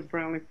 Wanda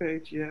Brownlee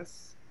Page,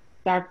 yes.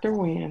 Dr.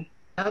 Nguyen.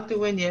 Dr.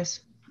 Nguyen, yes.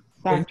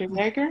 Dr.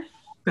 Yeager.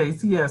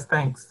 Stacy, yes,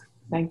 thanks.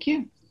 Thank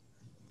you.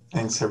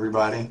 Thanks,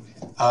 everybody.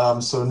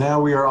 So now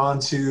we are on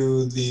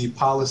to the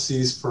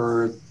policies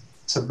for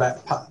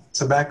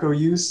tobacco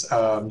use,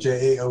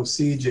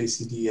 JAOC,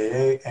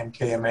 JCDAA, and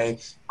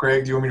KMA.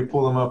 Greg, do you want me to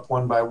pull them up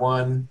one by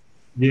one?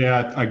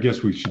 Yeah, I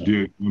guess we should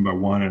do it one by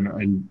one,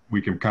 and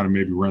we can kind of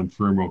maybe run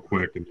through them real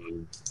quick, and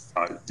then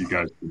you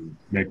guys can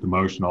make the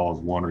motion all as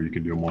one, or you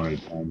can do them one at a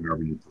time,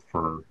 whatever you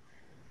prefer.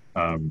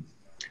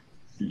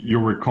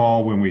 You'll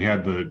recall when we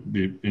had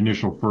the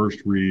initial first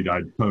read,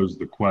 I posed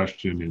the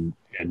question,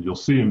 and you'll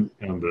see in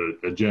the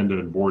agenda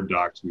and board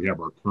docs, we have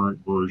our current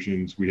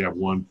versions. We have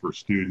one for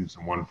students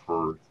and one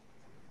for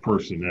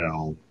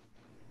personnel.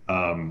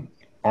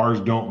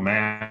 Ours don't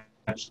match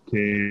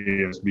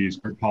KASB's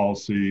current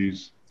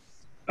policies,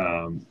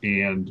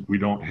 and we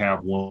don't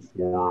have one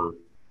for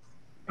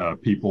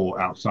people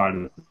outside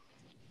of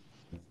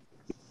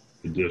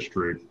the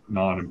district,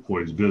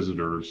 non-employees,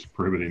 visitors,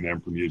 prohibiting them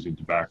from using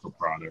tobacco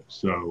products.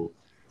 So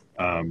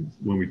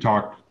when we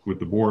talked with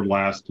the board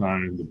last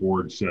time, the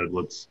board said,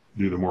 let's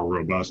do the more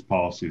robust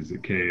policies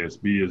that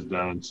KASB has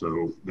done.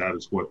 So that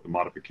is what the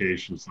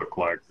modifications look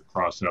like, the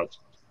crossouts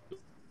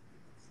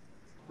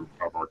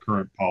of our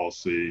current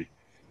policy,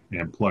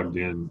 and plugged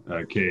in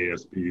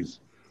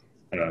KASB's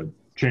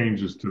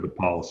changes to the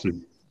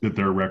policy that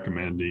they're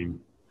recommending.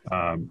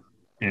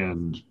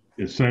 And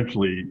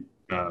essentially,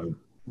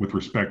 with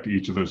respect to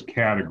each of those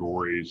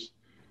categories,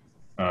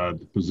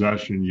 the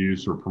possession,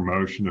 use, or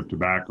promotion of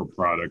tobacco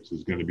products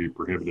is going to be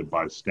prohibited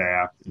by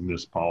staff in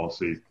this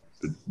policy.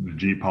 The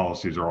G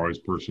policies are always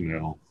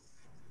personnel.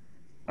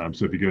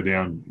 So if you go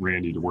down,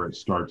 Randy, to where it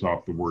starts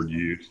off the word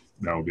use,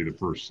 that will be the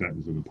first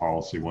sentence in the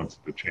policy once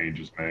the change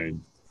is made.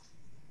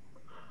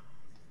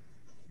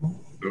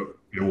 So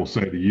it will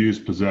say the use,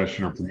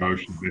 possession, or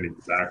promotion of any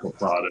tobacco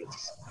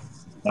products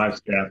by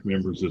staff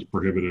members is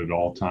prohibited at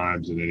all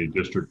times in any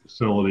district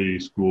facility,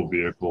 school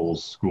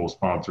vehicles,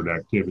 school-sponsored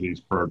activities,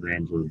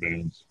 programs, or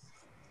events,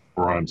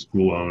 or on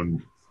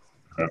school-owned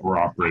or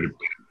operated.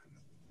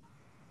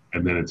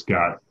 And then it's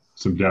got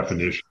some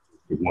definitions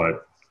of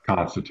what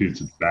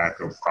constitutes a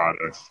tobacco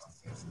product,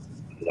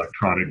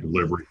 electronic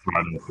delivery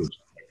product, which is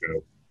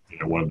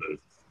like one of the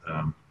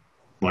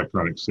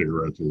electronic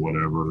cigarettes or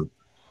whatever,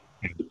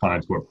 and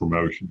defines what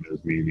promotion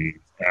is, meaning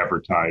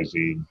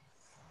advertising,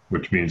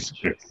 which means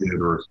a kid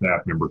or a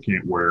staff member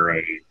can't wear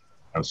a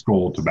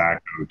Skoal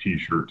Tobacco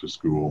t-shirt to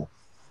school.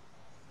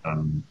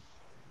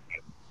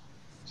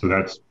 So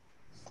that's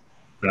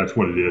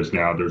what it is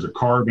now. There's a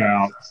carve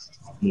out,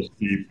 this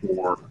be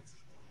for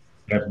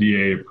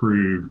FDA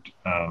approved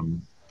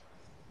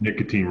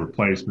nicotine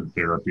replacement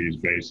therapies.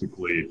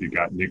 Basically, if you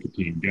got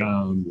nicotine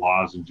gum,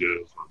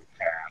 lozenges, or the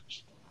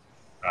patch,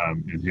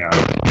 and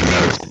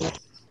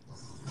have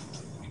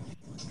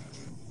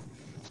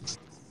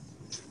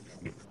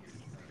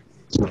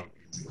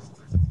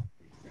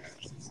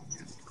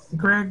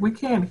Greg, we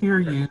can't hear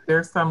you.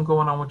 There's something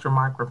going on with your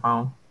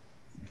microphone.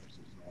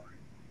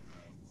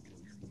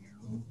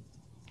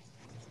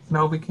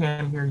 No, we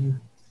can't hear you.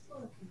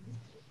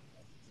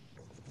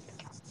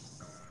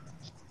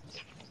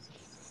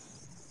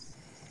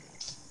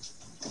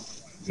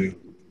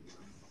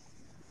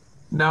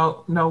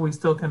 No, we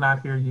still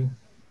cannot hear you.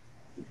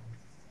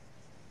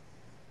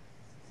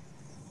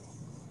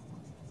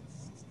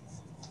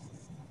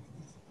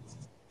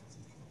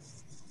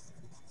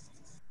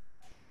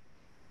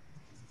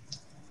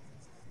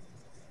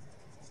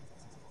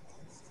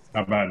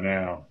 How about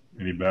now?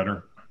 Any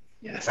better?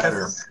 Yes.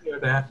 Better. Hear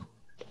that.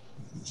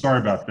 Sorry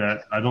about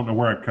that. I don't know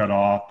where I cut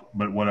off,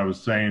 but what I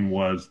was saying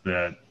was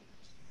that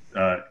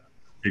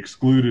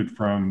excluded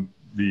from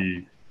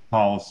the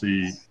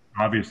policy,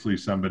 obviously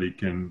somebody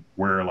can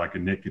wear like a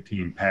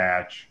nicotine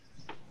patch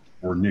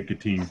or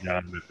nicotine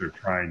gum if they're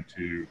trying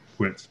to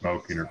quit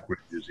smoking or quit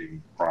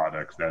using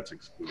products. That's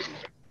excluded.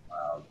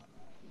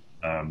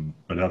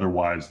 But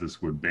otherwise,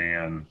 this would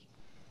ban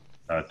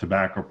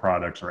tobacco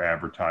products or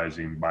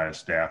advertising by a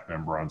staff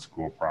member on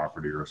school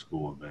property or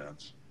school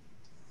events.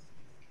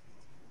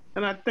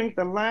 And I think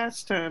the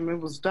last time it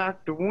was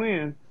Dr.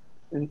 Nguyen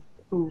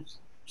who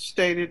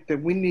stated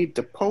that we need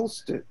to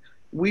post it.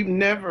 We've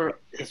never,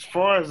 as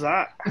far as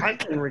I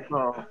can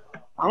recall,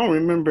 I don't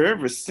remember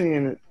ever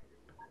seeing it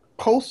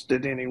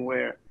posted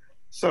anywhere.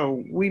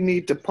 So we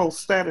need to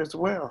post that as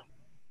well.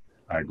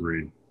 I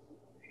agree.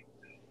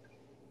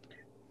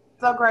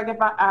 So, Greg, if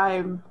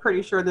I'm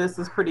pretty sure this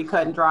is pretty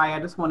cut and dry. I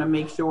just want to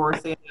make sure,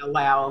 say it out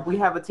loud. We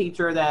have a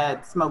teacher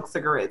that smokes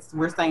cigarettes.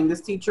 We're saying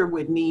this teacher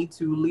would need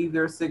to leave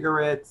their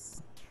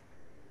cigarettes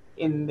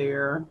in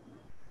their...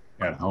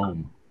 At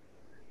home.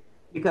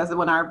 Because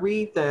when I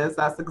read this,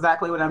 that's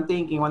exactly what I'm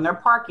thinking. When they're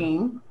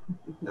parking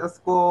the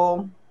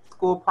school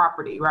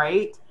property,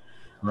 right?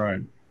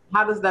 Right.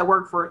 How does that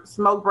work for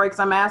smoke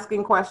breaks? I'm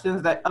asking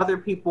questions that other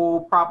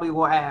people probably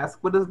will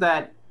ask. What is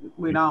that?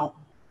 We don't...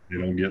 They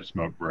don't get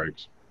smoke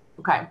breaks.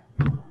 Okay.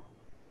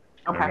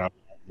 Okay. They're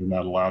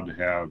not allowed to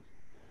have,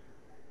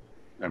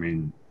 I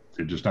mean,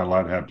 they're just not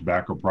allowed to have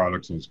tobacco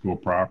products on school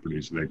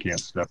property, so they can't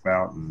step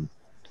out and,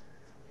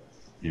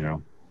 you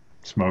know,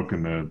 smoke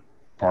in the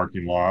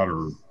parking lot,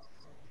 or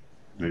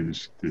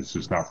it's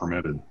just not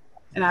permitted.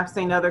 And I've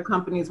seen other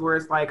companies where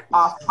it's like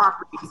off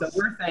property, so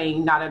we're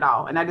saying not at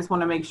all. And I just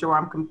want to make sure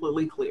I'm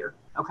completely clear.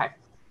 Okay.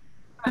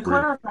 To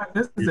clarify,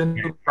 this is in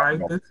new, right?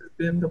 This has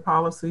been the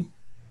policy.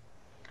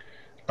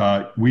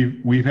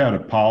 We've had a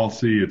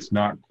policy. It's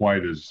not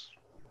quite as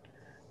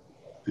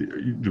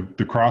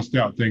the crossed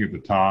out thing at the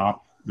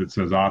top that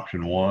says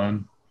option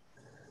 1.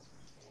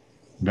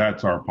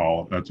 That's our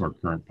That's our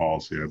current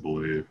policy, I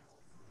believe.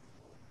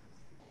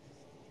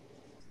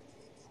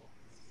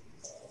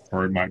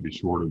 Or it might be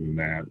shorter than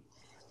that.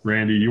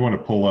 Randy, you want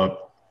to pull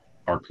up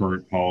our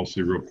current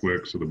policy real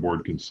quick so the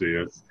board can see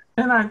it?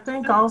 And I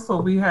think also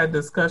we had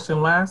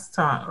discussion last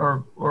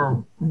time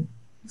or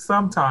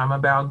sometime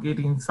about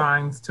getting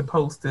signs to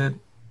post it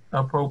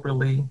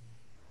appropriately,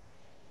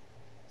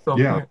 so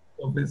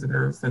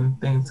visitors and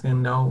things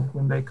can know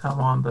when they come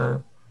on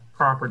the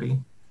property.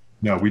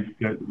 No,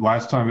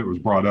 last time it was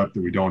brought up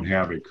that we don't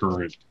have a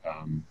current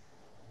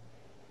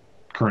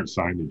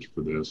signage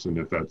for this, and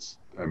if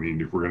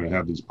we're going to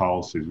have these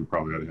policies, we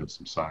probably ought to have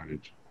some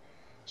signage,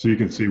 so you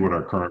can see what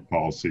our current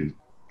policy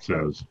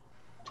says.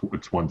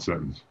 It's one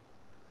sentence.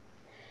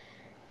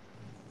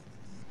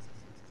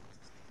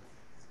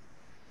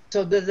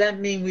 So does that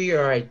mean we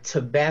are a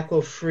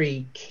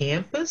tobacco-free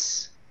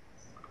campus?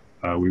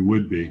 We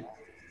would be.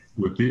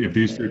 If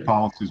these 3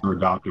 policies are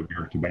adopted, we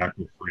are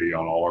tobacco-free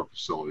on all our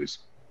facilities.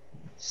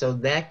 So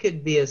that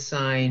could be a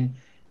sign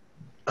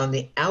on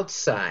the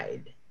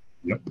outside.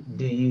 Yep.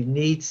 Do you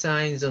need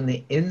signs on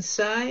the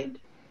inside?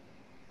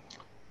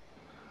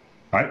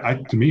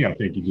 To me, I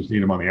think you just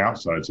need them on the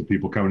outside so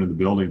people coming into the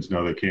buildings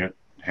know they can't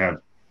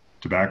have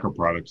tobacco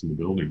products in the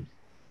building.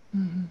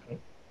 Mm-hmm.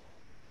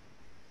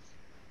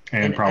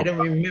 And I don't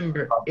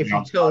remember if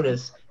you told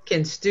us,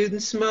 can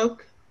students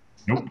smoke?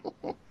 Nope,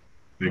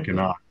 they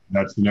cannot.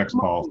 That's the next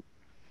policy.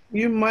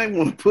 You might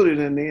want to put it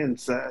in the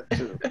inside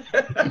too.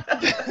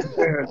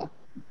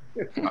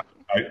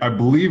 I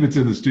believe it's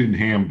in the student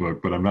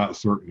handbook, but I'm not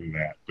certain of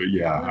that. But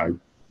yeah, I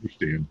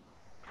understand.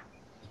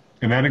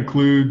 And that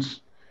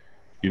includes,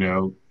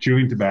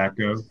 chewing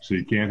tobacco. So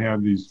you can't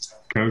have these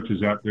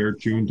coaches out there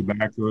chewing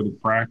tobacco to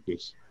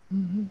practice.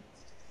 Mm-hmm.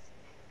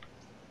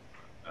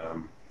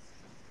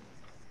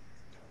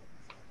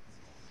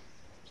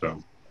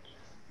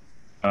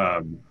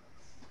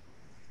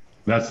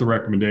 That's the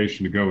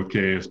recommendation to go with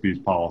KSB's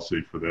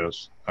policy for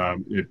this.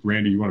 If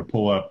Randy, you want to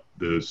pull up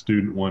the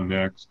student one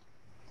next?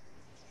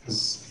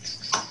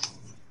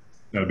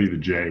 That'll be the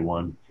J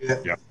one.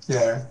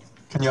 Yeah.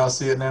 Can y'all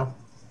see it now?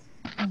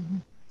 Mm-hmm.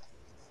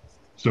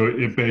 So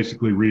it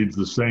basically reads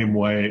the same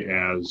way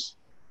as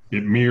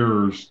it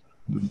mirrors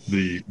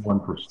the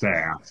one for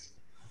staff.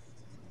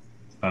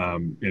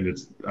 And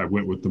I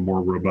went with the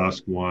more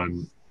robust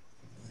one,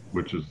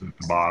 which is at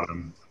the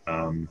bottom.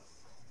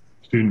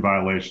 Student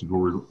violations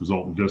will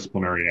result in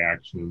disciplinary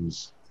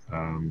actions,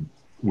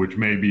 which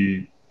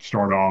maybe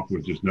start off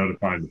with just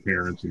notifying the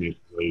parents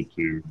initially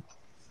to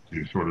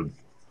sort of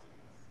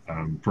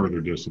further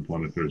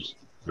discipline if there's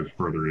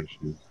further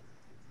issues.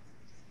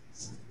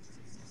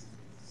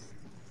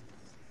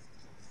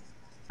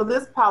 So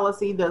this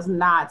policy does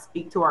not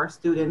speak to our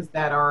students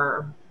that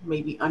are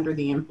maybe under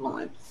the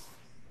influence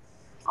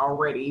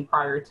already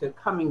prior to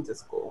coming to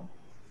school.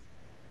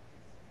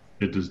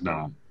 It does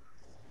not.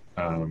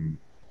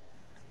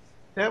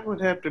 That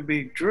would have to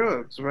be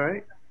drugs,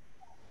 right?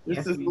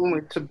 This is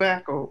only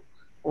tobacco,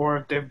 or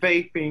if they're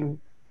vaping,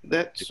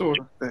 that sort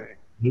of thing.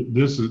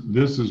 This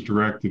is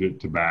directed at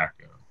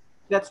tobacco.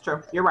 That's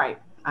true. You're right.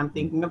 I'm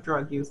thinking of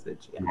drug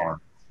usage. Yeah.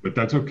 But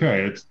that's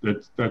okay.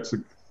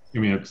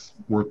 It's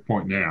worth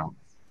pointing out.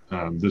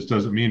 This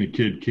doesn't mean a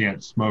kid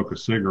can't smoke a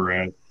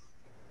cigarette,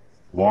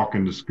 walk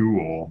into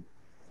school,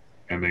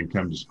 and then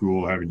come to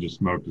school having just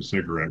smoked a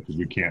cigarette, because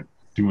we can't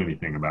do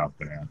anything about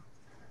that.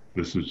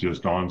 This is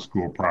just on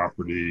school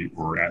property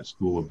or at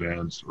school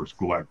events or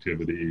school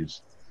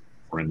activities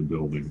or in the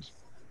buildings.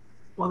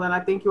 Well, then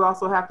I think you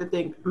also have to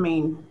think,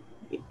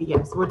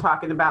 yes, we're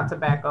talking about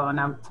tobacco,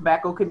 and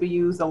tobacco could be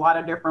used a lot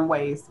of different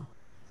ways.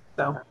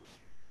 So.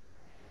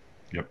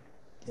 Yep.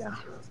 Yeah.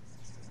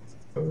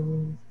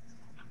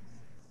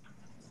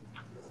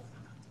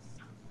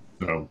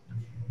 So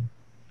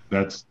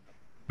that's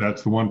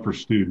the one for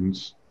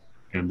students.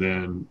 And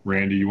then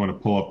Randy, you want to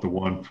pull up the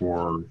one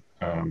for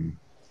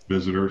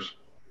visitors?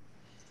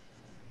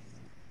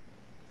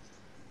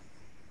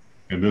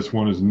 And this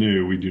one is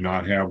new. We do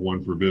not have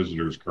one for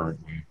visitors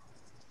currently.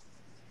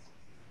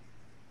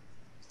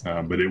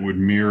 But it would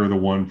mirror the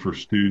one for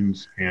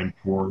students and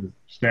for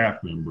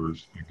staff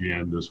members.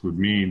 Again, this would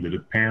mean that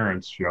if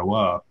parents show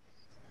up,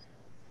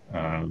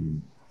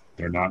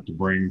 they're not to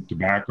bring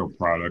tobacco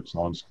products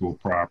on school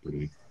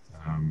property,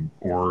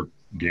 or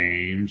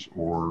games,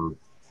 or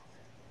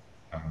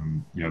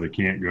they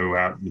can't go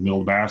out in the middle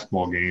of the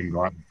basketball game,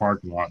 go out in the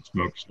parking lot,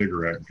 smoke a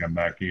cigarette, and come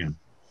back in.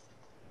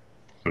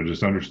 So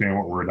just understand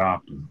what we're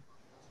adopting.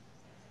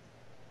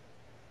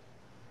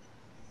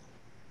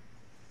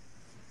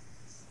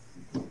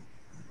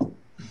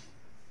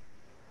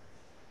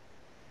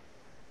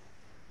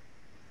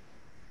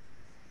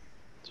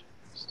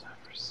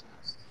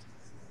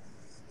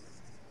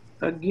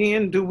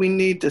 Again, do we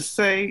need to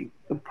say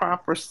the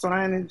proper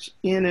signage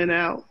in and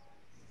out?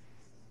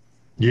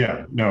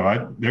 Yeah,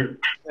 no, you're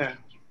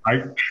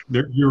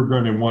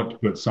going to want to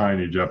put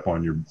signage up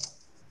on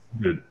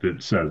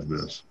that says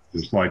this,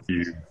 just like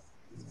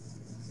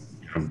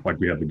like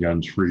we have the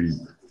guns free.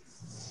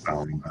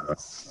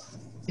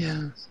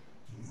 Yeah.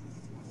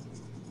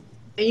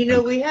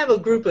 And we have a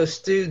group of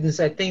students,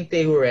 I think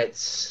they were at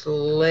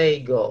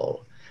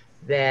Slagle,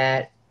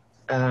 that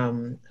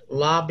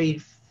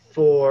lobbied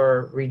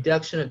for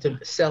reduction of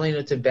selling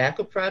of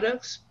tobacco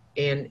products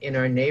in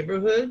our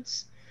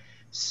neighborhoods.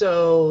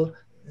 So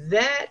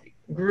that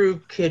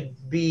group could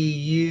be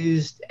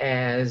used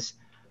as,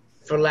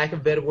 for lack of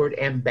a better word,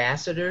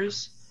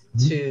 ambassadors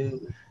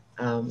to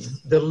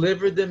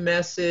deliver the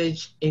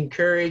message,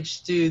 encourage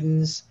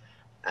students,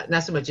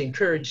 not so much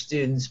encourage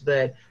students,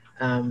 but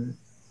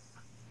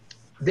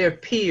their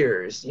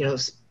peers,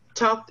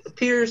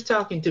 peers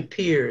talking to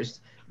peers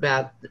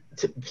about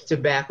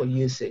tobacco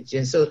usage.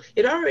 And so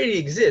it already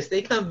exists.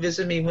 They come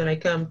visit me when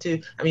I'm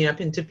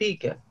in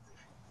Topeka.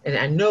 And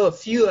I know a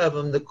few of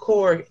them, the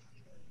core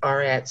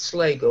are at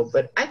Slagle,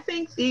 but I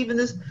think even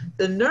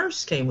the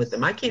nurse came with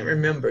them. I can't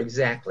remember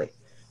exactly,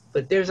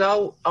 but there's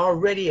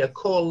already a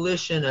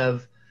coalition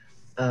of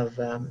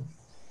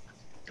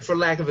for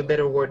lack of a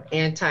better word,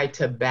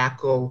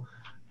 anti-tobacco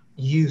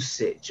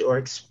usage or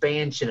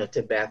expansion of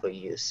tobacco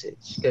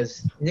usage,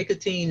 because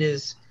nicotine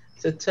is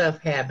a tough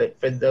habit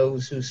for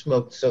those who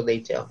smoke, so they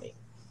tell me.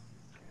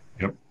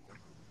 Yep.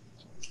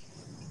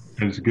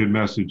 And it's a good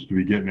message to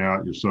be getting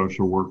out, your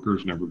social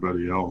workers and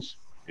everybody else,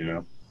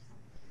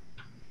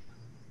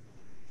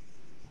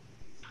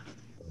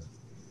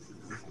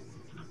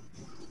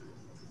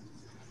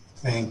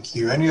 Thank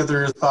you. Any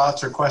other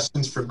thoughts or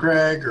questions for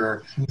Greg,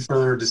 or any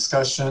further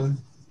discussion?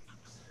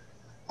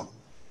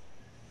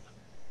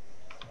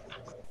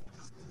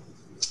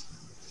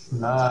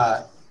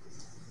 Not.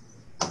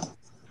 I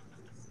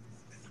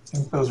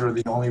think those are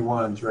the only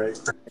ones, right,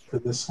 for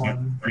this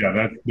one?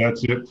 Yeah,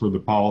 that's it for the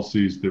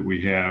policies that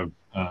we have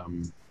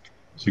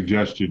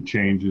suggested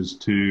changes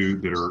to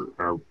that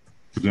are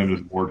presented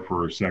to the board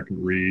for a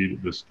second read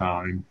at this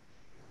time.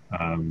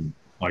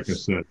 Like I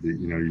said,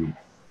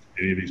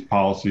 any of these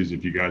policies,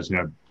 if you guys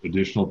have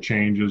additional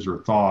changes or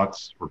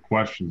thoughts or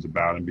questions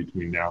about them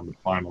between now and the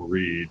final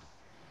read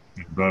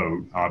and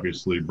vote,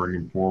 obviously bring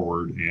them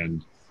forward.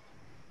 And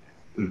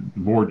the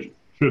board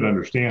should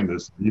understand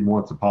this. Even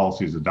once the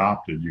policy is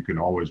adopted, you can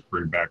always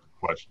bring back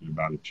a question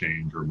about a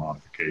change or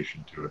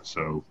modification to it.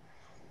 So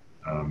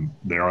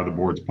They are the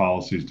board's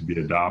policies to be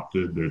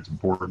adopted. It's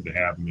important to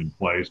have them in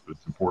place, but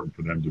it's important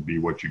for them to be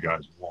what you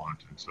guys want.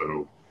 And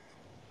so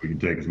we can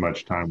take as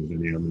much time with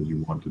any of them as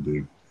you want to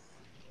do.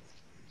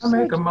 I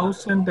make a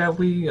motion that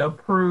we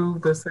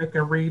approve the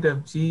second read of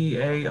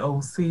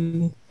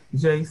GAOC,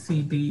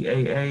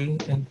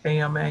 JCDAA, and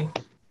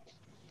KMA.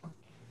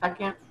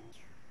 Second.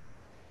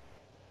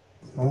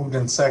 Moved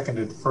and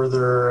seconded.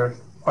 Further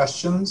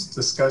questions,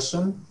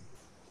 discussion?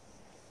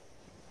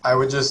 I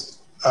would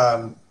just,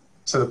 to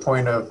the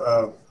point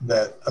of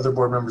that other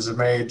board members have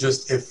made,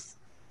 just if,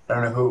 I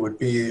don't know who it would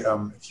be,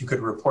 if you could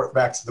report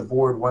back to the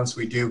board once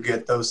we do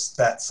get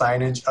that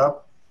signage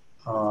up,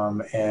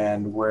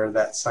 and where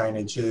that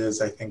signage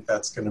is. I think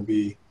that's going to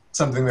be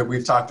something that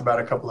we've talked about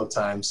a couple of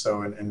times.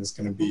 So, and it's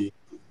going to be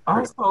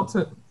also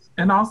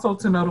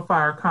to notify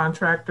our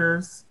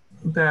contractors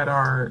that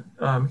are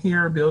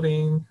here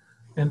building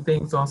and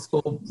things on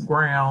school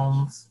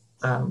grounds,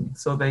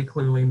 so they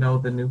clearly know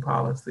the new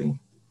policy.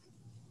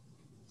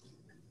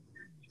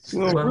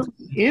 Well,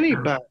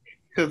 anybody,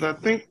 because I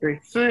think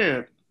they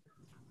said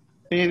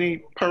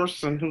any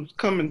person who's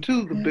coming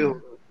to the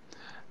building,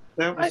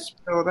 that was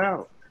spelled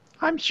out.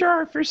 I'm sure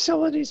our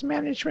facilities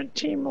management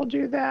team will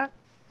do that.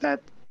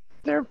 That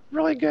they're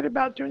really good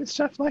about doing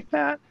stuff like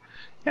that.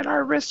 And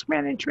our risk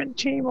management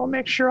team will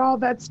make sure all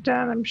that's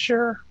done, I'm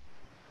sure.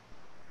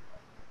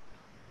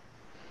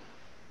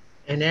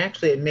 And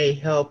actually, it may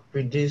help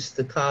reduce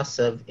the cost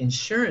of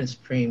insurance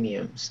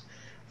premiums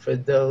for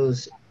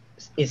those.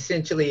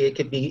 Essentially, it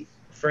could be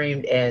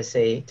framed as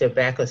a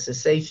tobacco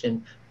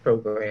cessation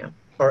program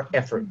or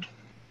effort.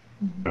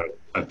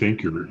 I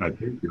think your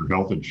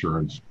health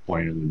insurance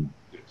plan, and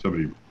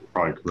somebody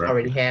probably correct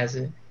already has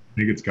it. I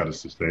think it's got a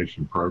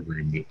cessation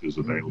program that is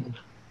available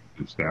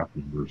to staff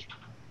members.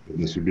 And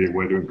this would be a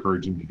way to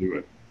encourage them to do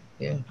it.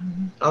 Yeah.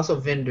 Also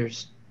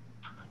vendors.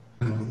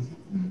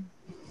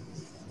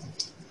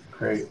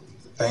 Great.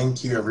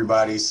 Thank you,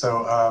 everybody.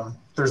 So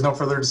if there's no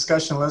further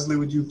discussion, Leslie,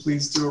 would you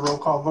please do a roll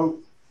call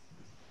vote?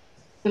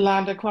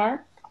 Yolanda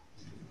Clark,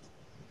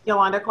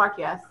 Yolanda Clark,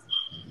 yes.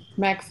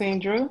 Maxine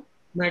Drew,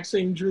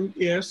 Maxine Drew,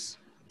 yes.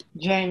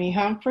 Janie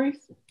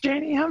Humphreys,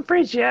 Janie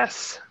Humphreys,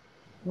 yes.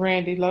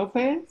 Randy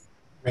Lopez,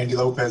 Randy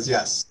Lopez,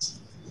 yes.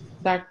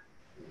 Dr.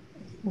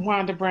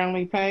 Wanda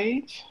Brownlee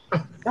Page.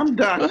 I'm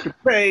Dr.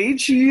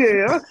 Page,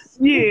 yeah.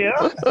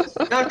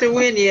 Dr.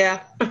 Wynn,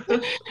 yeah.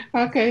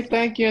 Okay,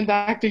 thank you. And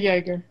Dr.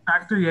 Yeager.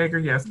 Dr.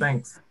 Yeager, yes,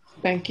 thanks.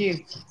 Thank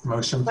you.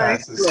 Motion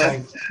passes.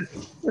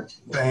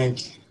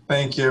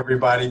 Thank you,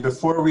 everybody.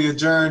 Before we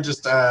adjourn,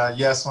 just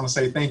yes, I want to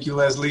say thank you,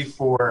 Leslie,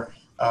 for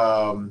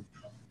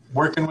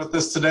working with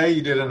us today.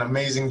 You did an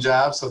amazing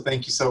job, so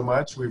thank you so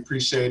much. We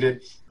appreciate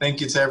it. Thank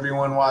you to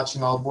everyone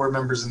watching, all board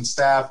members and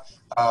staff.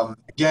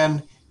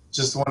 Again,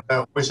 just want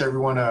to wish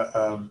everyone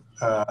a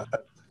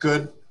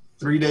good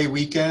 3-day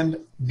weekend.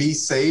 Be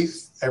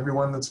safe.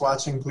 Everyone that's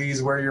watching,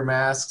 please wear your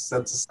masks.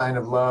 That's a sign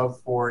of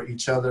love for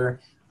each other.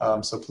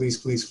 So please,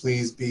 please,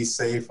 please be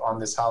safe on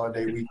this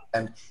holiday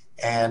weekend.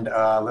 And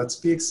let's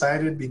be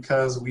excited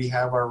because we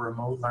have our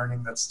remote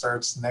learning that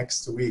starts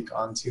next week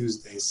on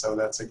Tuesday. So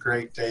that's a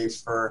great day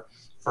for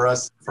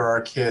us, for our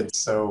kids.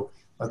 So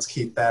let's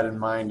keep that in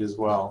mind as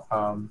well.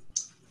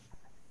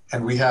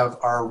 And we have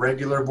our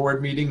regular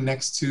board meeting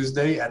next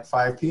Tuesday at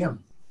 5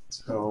 p.m.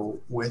 So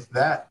with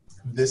that,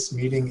 this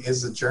meeting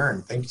is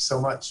adjourned. Thank you so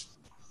much.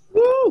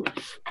 Woo!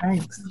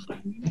 Thanks.